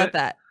ask you about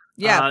that.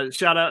 Yeah.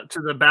 Shout out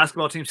to the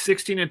basketball team,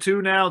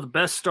 16-2 now, the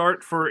best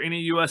start for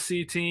any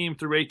USC team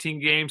through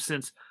 18 games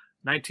since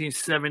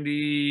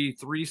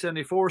 1973,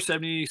 74,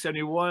 70,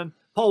 71.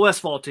 Paul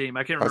Westphal team.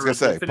 I can't remember. I was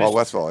going to say, Paul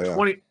Westphal, yeah.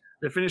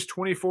 They finished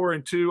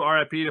 24-2.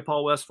 RIP to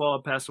Paul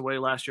Westphal, passed away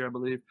last year, I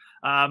believe.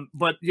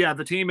 But yeah,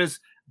 the team is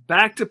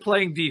back to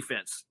playing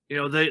defense. They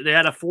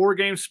had a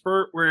 4-game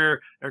spurt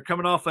where they're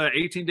coming off an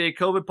 18-day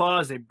COVID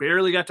pause. They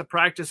barely got to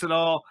practice at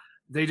all.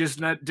 They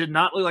just did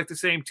not look like the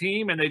same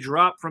team, and they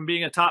dropped from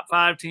being a top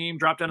 5 team,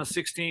 dropped down to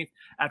 16th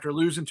after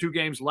losing 2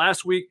 games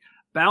last week.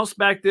 Bounced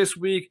back this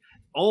week.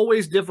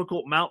 Always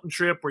difficult mountain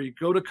trip where you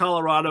go to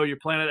Colorado, you're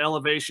playing at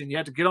elevation. You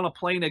have to get on a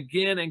plane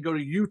again and go to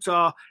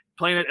Utah,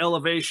 playing at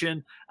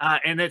elevation.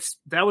 And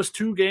that was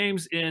 2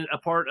 games in a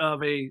part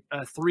of a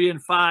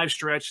 3-5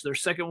 stretch, their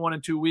second one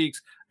in 2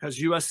 weeks, because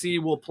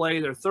USC will play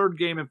their 3rd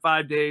game in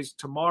 5 days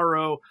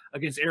tomorrow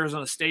against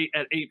Arizona State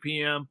at 8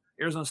 p.m.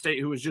 Arizona State,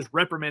 who was just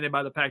reprimanded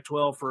by the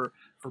Pac-12 for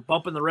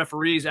bumping the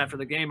referees after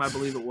the game, I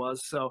believe it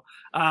was.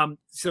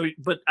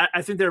 But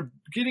I think they're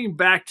getting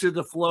back to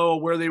the flow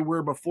where they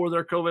were before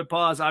their COVID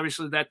pause.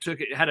 Obviously,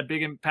 had a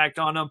big impact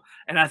on them.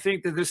 And I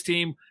think that this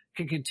team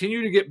can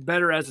continue to get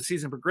better as the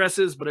season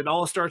progresses, but it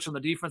all starts on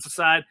the defensive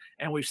side,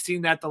 and we've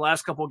seen that the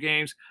last couple of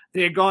games.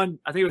 They had gone,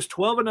 I think it was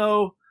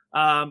 12-0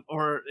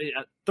 or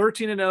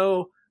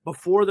 13-0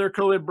 before their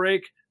COVID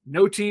break.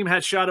 No team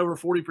had shot over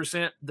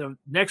 40%. The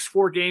next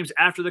 4 games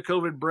after the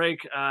COVID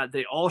break,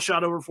 they all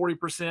shot over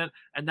 40%,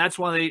 and that's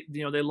why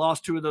they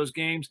lost 2 of those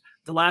games.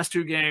 The last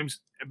 2 games,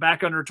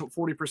 back under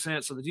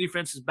 40%. So the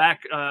defense is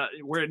back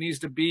where it needs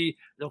to be.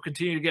 They'll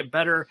continue to get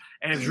better.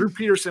 And if Drew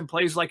Peterson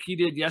plays like he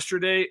did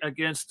yesterday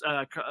against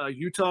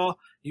Utah,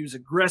 he was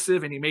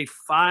aggressive and he made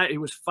 5. He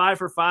was 5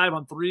 for 5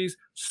 on threes,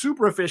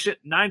 super efficient,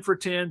 9 for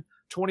 10.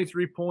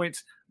 23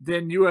 points,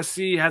 then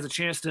USC has a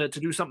chance to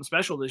do something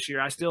special this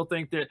year. I still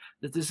think that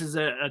this is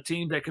a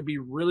team that could be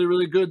really,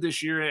 really good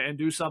this year and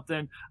do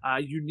something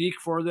unique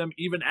for them,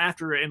 even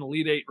after an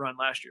Elite 8 run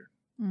last year.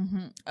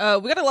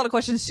 Mm-hmm. We got a lot of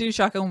questions too,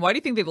 Shotgun. Why do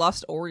you think they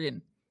lost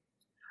Oregon?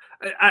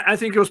 I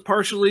think it was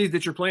partially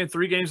that you're playing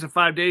 3 games in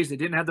 5 days. They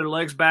didn't have their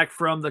legs back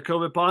from the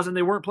COVID pause, and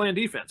they weren't playing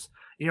defense.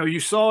 You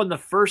saw in the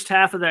first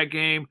half of that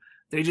game,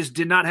 they just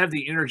did not have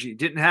the energy,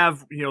 didn't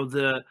have,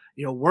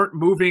 weren't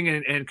moving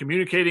and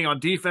communicating on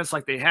defense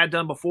like they had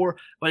done before,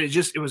 but it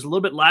was a little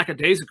bit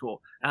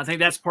lackadaisical. And I think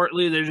that's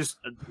partly they're just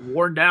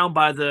worn down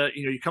by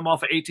you come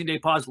off an 18-day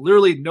pause.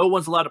 Literally no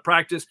one's allowed to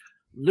practice.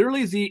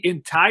 Literally the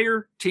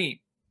entire team,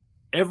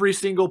 every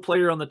single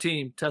player on the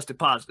team tested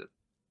positive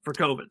for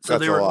COVID. So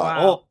they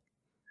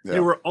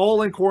were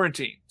all in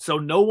quarantine. So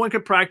no one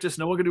could practice.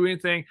 No one could do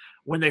anything.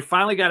 When they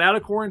finally got out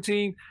of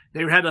quarantine,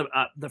 they had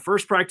the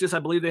first practice. I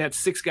believe they had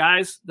 6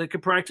 guys that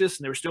could practice,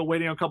 and they were still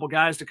waiting on a couple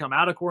guys to come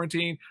out of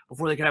quarantine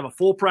before they could have a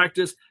full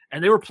practice.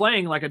 And they were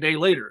playing like a day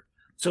later.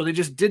 So they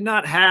just did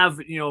not have,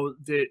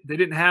 they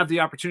didn't have the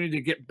opportunity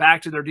to get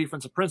back to their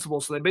defensive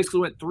principles. So they basically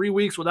went 3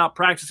 weeks without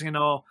practicing at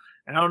all.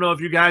 And I don't know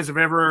if you guys have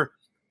ever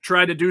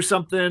tried to do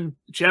something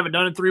that you haven't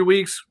done in 3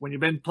 weeks when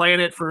you've been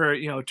playing it for,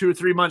 2 or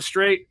 3 months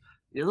straight.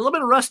 A little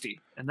bit rusty,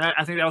 and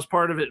I think that was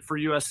part of it for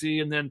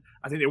USC. And then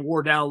I think they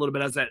wore down a little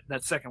bit as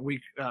that second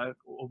week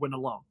went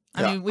along.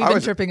 I mean, we've been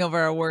tripping over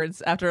our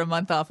words after a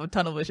month off of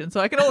tunnel vision,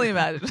 so I can only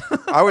imagine.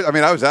 I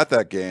was at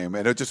that game,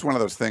 and it's just one of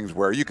those things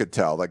where you could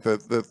tell, like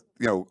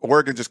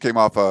Oregon just came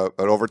off an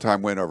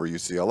overtime win over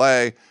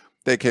UCLA.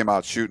 They came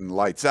out shooting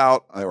lights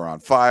out. They were on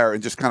fire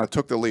and just kind of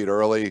took the lead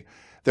early.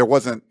 There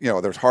wasn't,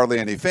 there's hardly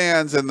any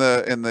fans in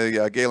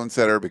the Galen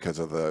Center because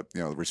of the,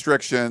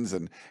 restrictions,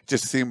 and it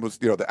just seemed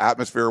the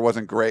atmosphere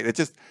wasn't great. It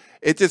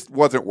just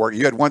wasn't working.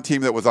 You had one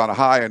team that was on a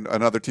high and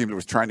another team that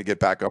was trying to get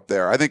back up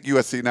there. I think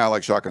USC now,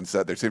 like Shotgun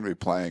said, they seem to be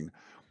playing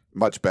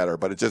much better,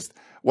 but it just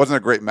wasn't a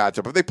great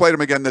matchup. If they played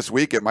them again this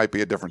week, it might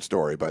be a different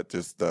story, but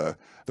just the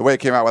way it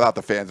came out without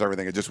the fans and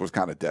everything, it just was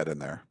kind of dead in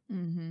there.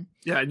 Mm-hmm.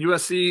 Yeah, and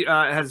USC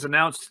has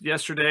announced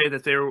yesterday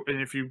that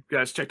and if you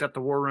guys checked out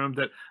the War Room,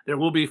 that there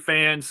will be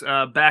fans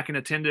back in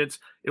attendance.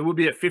 It will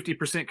be at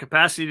 50%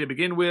 capacity to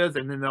begin with,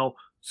 and then they'll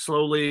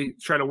slowly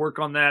try to work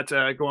on that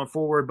going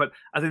forward. But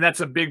I think that's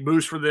a big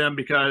boost for them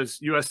because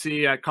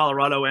USC at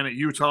Colorado and at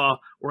Utah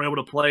were able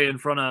to play in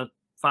front of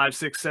 5,000,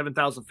 6,000,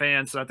 7,000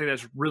 fans. So I think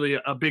that's really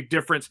a big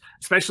difference,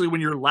 especially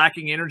when you're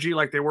lacking energy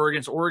like they were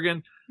against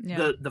Oregon.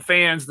 Yeah. The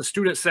fans, the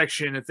student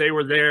section, if they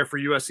were there for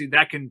USC,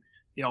 that can,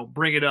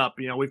 bring it up.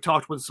 We've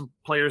talked with some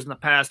players in the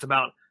past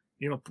about,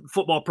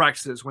 football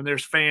practices when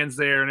there's fans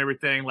there and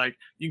everything. Like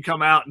you can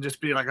come out and just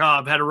be like, oh,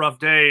 I've had a rough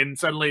day. And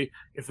suddenly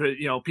if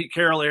Pete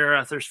Carroll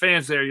era, if there's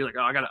fans there, you're like,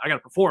 oh, I gotta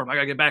perform. I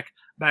gotta get back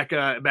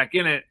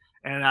in it.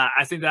 And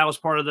I think that was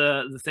part of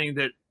the thing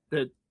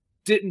that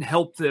didn't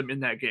help them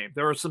in that game.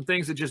 There were some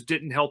things that just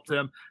didn't help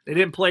them. They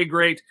didn't play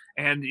great,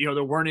 and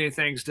there weren't any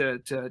things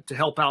to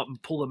help out and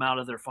pull them out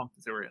of their funk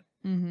that they were in.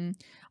 Mm-hmm.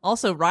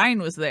 Also,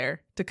 Ryan was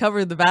there to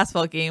cover the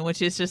basketball game,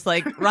 which is just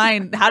like,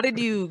 Ryan, how did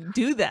you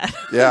do that?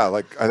 Yeah,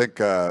 I think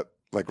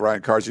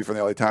Ryan Carsey from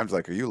the LA Times,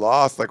 are you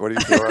lost? What are you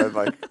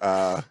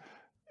doing?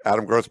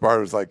 Adam Grossbart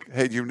was like,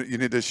 "Hey, you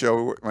need to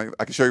show.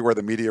 I can show you where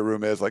the media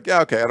room is." Like,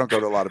 yeah, okay. I don't go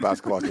to a lot of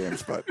basketball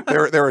games, but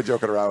they were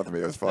joking around with me.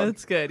 It was fun.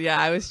 That's good. Yeah,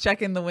 I was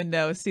checking the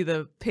window, see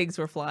the pigs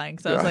were flying,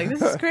 so I was like,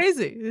 "This is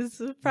crazy.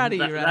 Proud of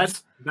you, Ryan."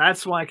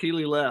 That's why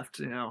Keely left,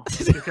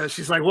 because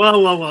she's like,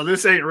 whoa,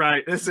 this ain't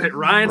right. This ain't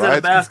Ryan's at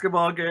a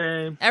basketball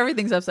game.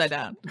 Everything's upside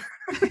down.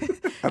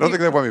 I don't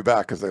think they want me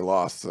back because they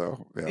lost.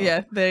 So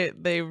yeah,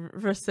 they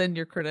rescind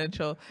your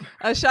credential.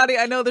 Shadi,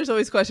 I know there's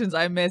always questions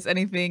I miss.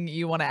 Anything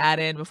you want to add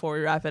in before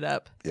we wrap it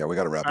up? Yeah, we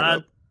got to wrap it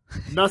up.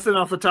 Nothing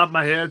off the top of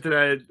my head that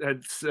I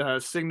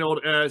had signaled,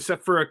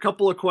 except for a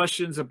couple of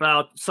questions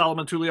about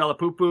Solomon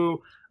Tuliaupupu.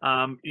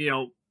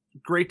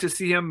 Great to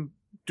see him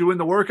doing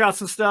the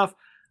workouts and stuff.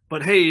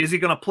 But hey, is he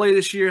going to play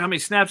this year? How many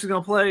snaps is he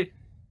going to play?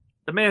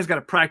 The man's got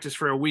to practice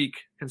for a week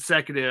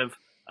consecutive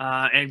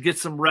and get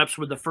some reps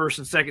with the first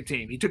and second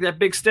team. He took that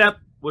big step,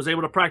 was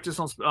able to practice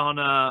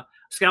on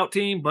scout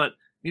team, but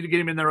need to get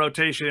him in the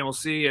rotation, and we'll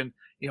see. And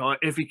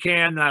if he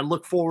can, I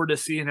look forward to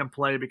seeing him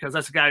play, because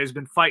that's a guy who's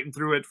been fighting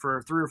through it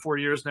for 3 or 4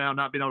 years now,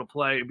 not being able to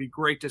play. It'd be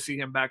great to see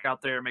him back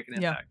out there making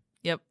an impact.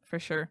 Yep, for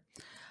sure.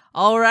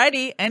 All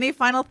righty. Any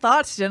final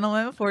thoughts,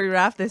 gentlemen, before we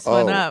wrap this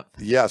one up?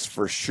 Yes,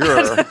 for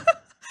sure.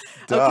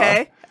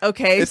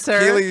 Okay,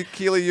 sir.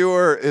 Keely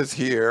Ewer is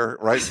here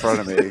right in front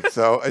of me.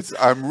 So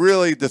I'm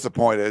really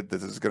disappointed that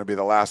this is going to be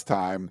the last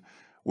time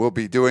we'll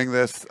be doing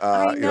this.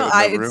 I know.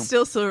 It's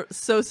still so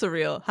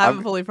surreal.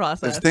 Haven't fully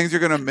processed. There's things you're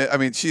going to miss. I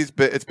mean,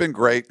 it's been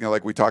great.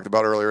 Like we talked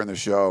about earlier in the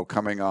show,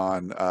 coming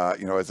on,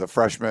 as a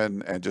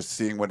freshman and just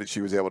seeing what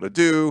she was able to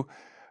do,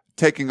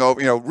 taking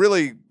over,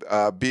 really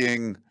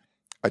being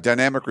a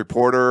dynamic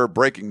reporter,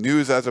 breaking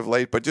news as of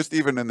late, but just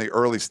even in the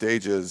early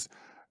stages,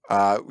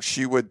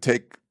 she would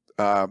take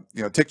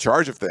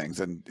charge of things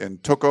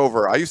and took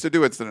over. I used to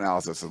do incident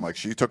analysis, and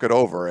she took it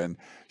over, and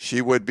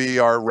she would be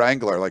our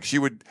wrangler. She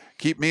would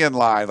keep me in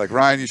line. Like,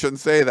 Ryan, you shouldn't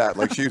say that.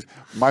 She's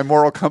my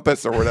moral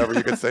compass, or whatever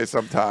you could say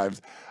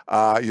sometimes.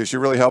 She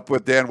really helped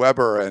with Dan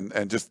Weber,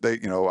 and just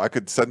I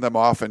could send them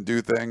off and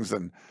do things,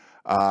 and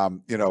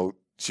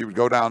she would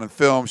go down and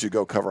film. She'd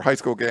go cover high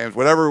school games,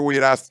 whatever we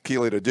had asked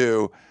Keely to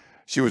do.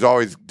 She was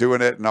always doing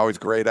it and always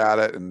great at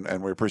it,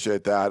 and we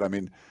appreciate that. I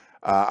mean,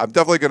 I'm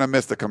definitely going to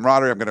miss the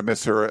camaraderie. I'm going to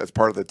miss her as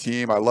part of the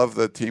team. I love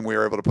the team we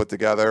were able to put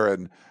together,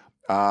 and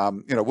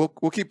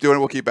we'll keep doing it.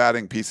 We'll keep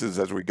adding pieces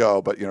as we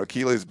go. But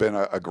Keely's been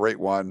a great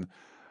one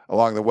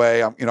along the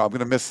way. I'm going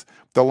to miss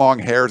the long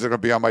hairs that are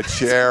going to be on my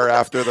chair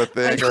after the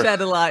thing. I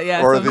shed a lot,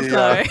 yeah. Or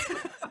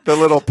the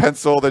little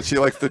pencil that she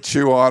likes to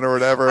chew on or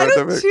whatever. I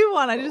don't chew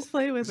on. I just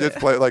play with it. Just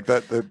play like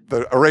that.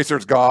 The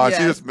eraser's gone. Yeah.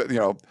 She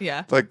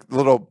just like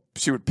little.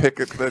 She would pick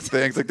at the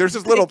things. Like there's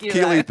just little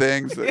Keely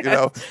things,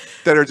 that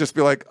are just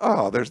be like,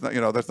 oh, there's not,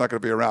 that's not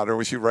going to be around. Or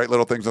we should write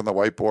little things on the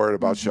whiteboard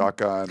about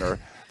shotgun or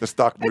the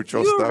stock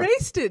mutual stuff. You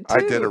erased it too.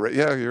 I did.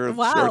 You're a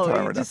short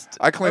timer now.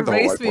 I cleaned the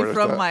whole whiteboard. Erased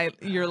me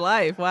from your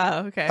life.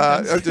 Wow. Okay.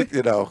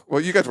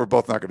 Well, you guys were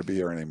both not going to be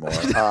here anymore.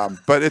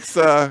 But it's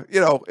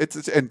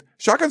and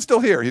Shotgun's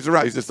still here. He's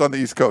around. He's just on the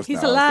East Coast.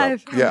 He's now,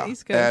 alive. So, yeah. On the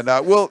East Coast.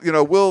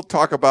 And we'll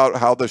talk about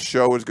how the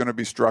show is going to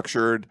be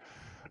structured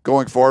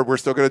going forward. We're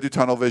still going to do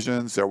tunnel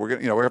vision, so we're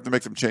going we have to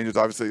make some changes.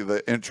 Obviously,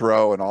 the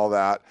intro and all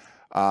that.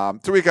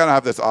 So we kind of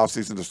have this off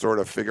season to sort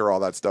of figure all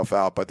that stuff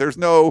out. But there's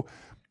no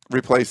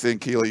replacing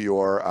Keely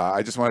Ewer.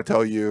 I just want to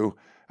tell you,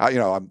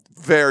 I'm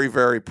very,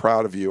 very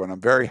proud of you, and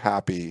I'm very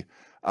happy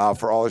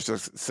for all your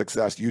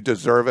success. You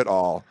deserve it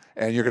all,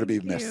 and you're going to be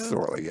missed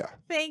sorely. Yeah.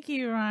 Thank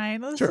you, Ryan.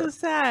 That's so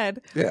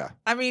sad. Yeah.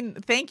 I mean,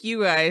 thank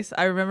you guys.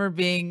 I remember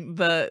being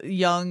the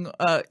young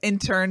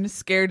intern,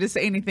 scared to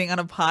say anything on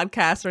a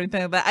podcast or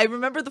anything like that. I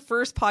remember the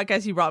first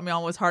podcast you brought me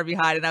on was Harvey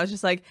Hyde, and I was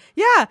just like,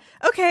 yeah,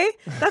 okay,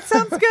 that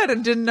sounds good,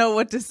 and didn't know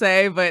what to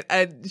say. But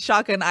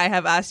Shotgun, I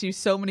have asked you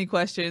so many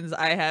questions.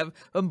 I have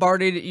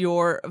bombarded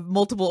your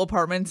multiple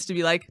apartments to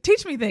be like,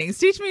 teach me things,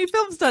 teach me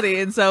film study.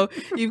 And so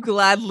you've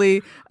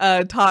gladly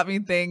taught me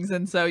things.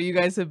 And so you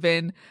guys have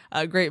been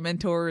great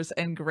mentors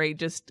and great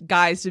just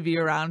guys to be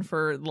around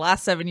for the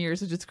last 7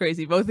 years, which is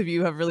crazy. Both of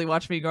you have really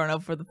watched me growing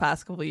up for the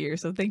past couple of years.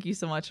 So thank you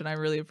so much. And I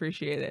really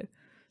appreciate it.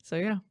 So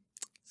yeah,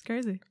 it's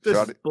crazy. This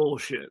is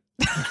bullshit.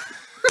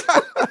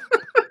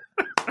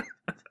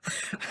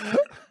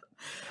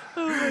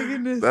 Oh my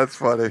goodness. That's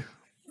funny.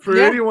 For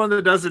anyone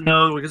that doesn't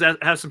know, because I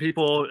have some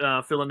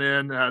people filling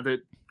in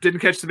that didn't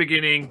catch the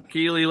beginning,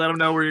 Keely, let them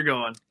know where you're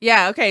going.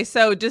 Yeah, okay.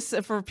 So just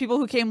for people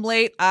who came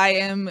late, I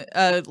am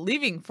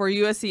leaving for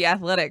USC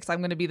Athletics. I'm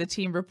going to be the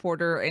team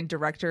reporter and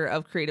director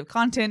of creative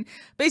content.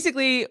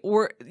 Basically,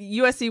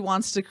 USC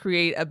wants to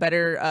create a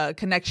better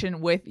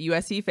connection with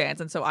USC fans.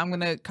 And so I'm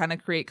going to kind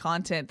of create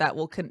content that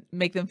will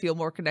make them feel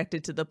more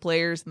connected to the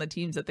players and the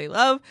teams that they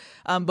love,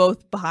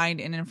 both behind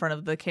and in front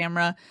of the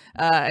camera.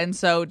 And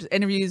so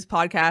interviews,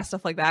 podcasts,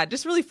 stuff like that.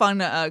 Just really fun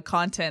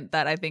content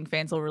that I think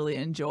fans will really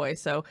enjoy.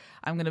 So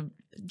I'm going to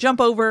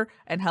jump over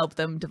and help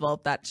them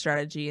develop that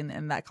strategy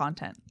and that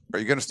content. Are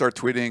you going to start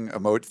tweeting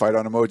fight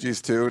on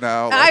emojis too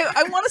now?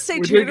 I want to stay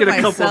We true did to get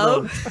a couple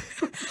of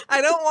myself.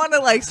 I don't want to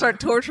like start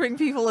torturing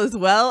people as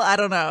well. I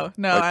don't know.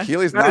 No, Like,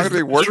 Keely's not That going to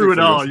be is working true at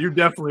for all. you. You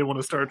definitely want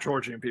to start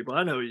torturing people.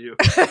 I know you.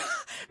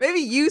 maybe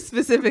you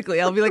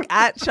specifically. I'll be like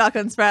at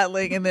Shotgun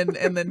Spratling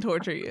and then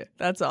torture you.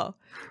 That's all.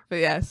 But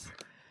yes,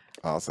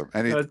 Awesome.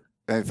 Any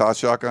thoughts,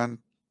 Shotgun?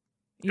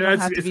 you Yeah, don't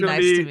it's- have to it's be gonna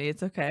nice be- to me.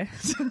 It's okay.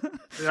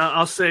 Yeah,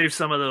 I'll save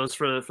some of those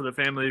for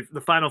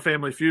the final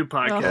Family Feud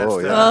podcast. Oh,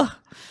 yeah. Ugh,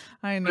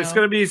 I know. It's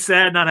going to be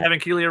sad not having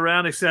Keely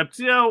around, except,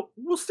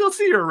 we'll still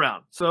see her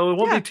around. So it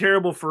won't Yeah. be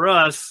terrible for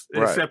us,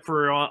 Right. except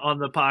for on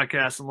the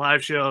podcast and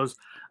live shows.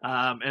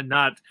 And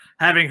not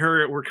having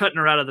her, we're cutting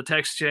her out of the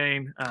text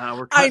chain.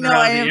 We're I cutting know. her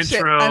out I of the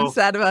am. intro. I'm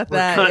sad about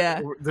that.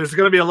 Yeah. There's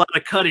going to be a lot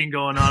of cutting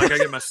going on. I got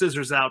to get my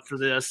scissors out for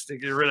this to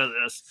get rid of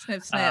this.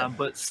 Snip, snip.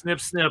 But snip,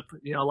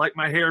 like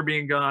my hair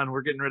being gone,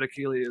 we're getting rid of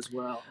Keely as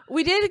well.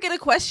 We did get a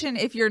question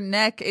if your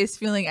neck is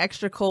feeling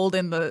extra cold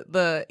in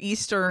the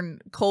eastern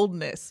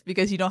coldness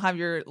because you don't have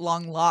your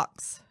long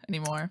locks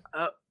anymore.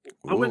 I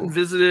went and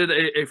visited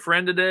a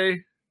friend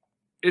today.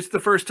 It's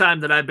the first time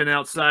that I've been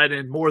outside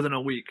in more than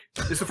a week.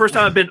 It's the first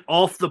time I've been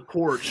off the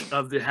porch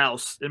of the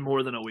house in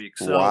more than a week.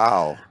 So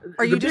Wow.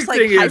 Are you the just big like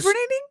thing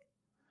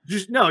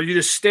hibernating? you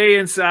just stay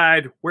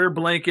inside, wear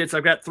blankets.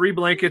 I've got 3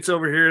 blankets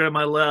over here to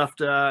my left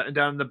and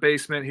down in the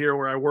basement here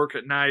where I work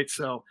at night.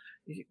 So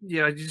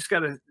you just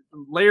got to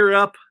layer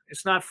up.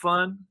 It's not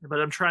fun,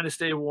 but I'm trying to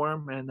stay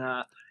warm. And,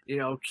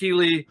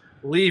 Keely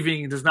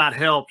leaving does not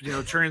help,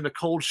 turning the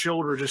cold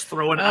shoulder, just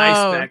throwing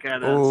ice back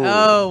at us. Ooh.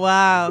 Oh,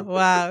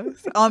 wow.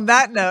 On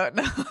that note,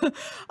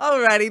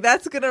 alrighty,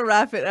 that's going to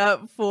wrap it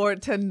up for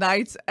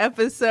tonight's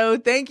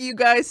episode. Thank you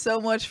guys so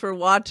much for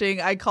watching.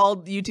 I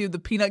called YouTube the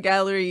Peanut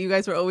Gallery. You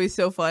guys were always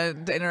so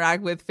fun to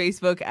interact with.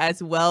 Facebook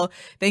as well.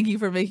 Thank you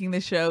for making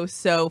the show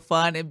so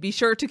fun. And be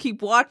sure to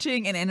keep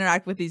watching and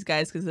interact with these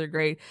guys because they're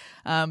great.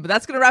 But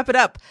that's going to wrap it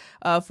up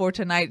for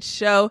tonight's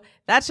show.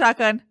 That's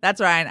Shotgun. That's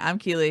Ryan. I'm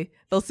Keely.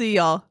 They'll see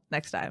y'all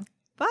next time.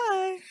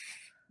 Bye.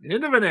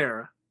 End of an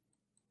era.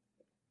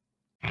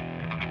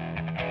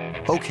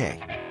 Okay,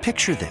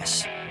 picture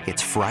this.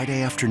 It's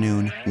Friday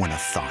afternoon when a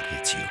thought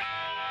hits you.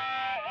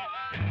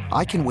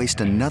 I can waste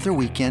another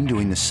weekend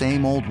doing the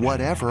same old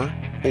whatever,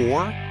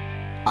 or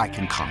I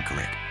can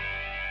conquer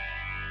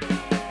it.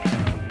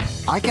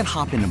 I can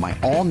hop into my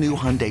all-new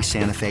Hyundai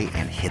Santa Fe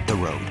and hit the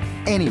road.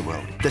 Any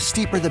road. The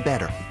steeper, the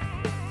better.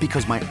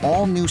 Because my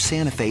all-new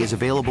Santa Fe is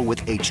available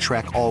with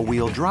H-Track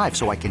all-wheel drive,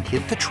 so I can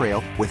hit the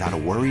trail without a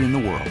worry in the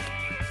world.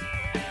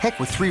 Heck,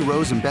 with 3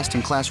 rows and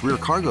best-in-class rear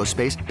cargo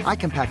space, I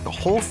can pack the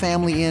whole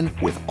family in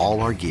with all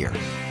our gear.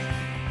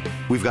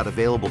 We've got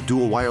available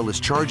dual wireless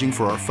charging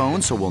for our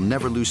phones, so we'll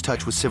never lose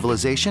touch with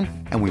civilization,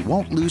 and we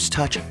won't lose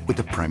touch with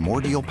the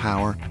primordial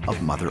power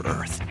of Mother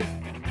Earth.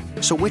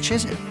 So which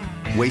is it?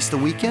 Waste the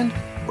weekend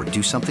or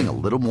do something a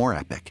little more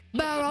epic?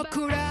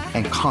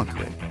 And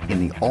conquer it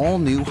in the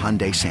all-new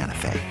Hyundai Santa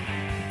Fe.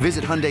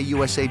 Visit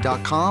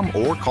HyundaiUSA.com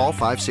or call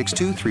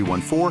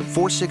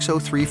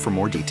 562-314-4603 for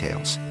more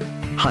details.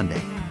 Hyundai,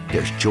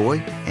 there's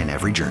joy in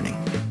every journey.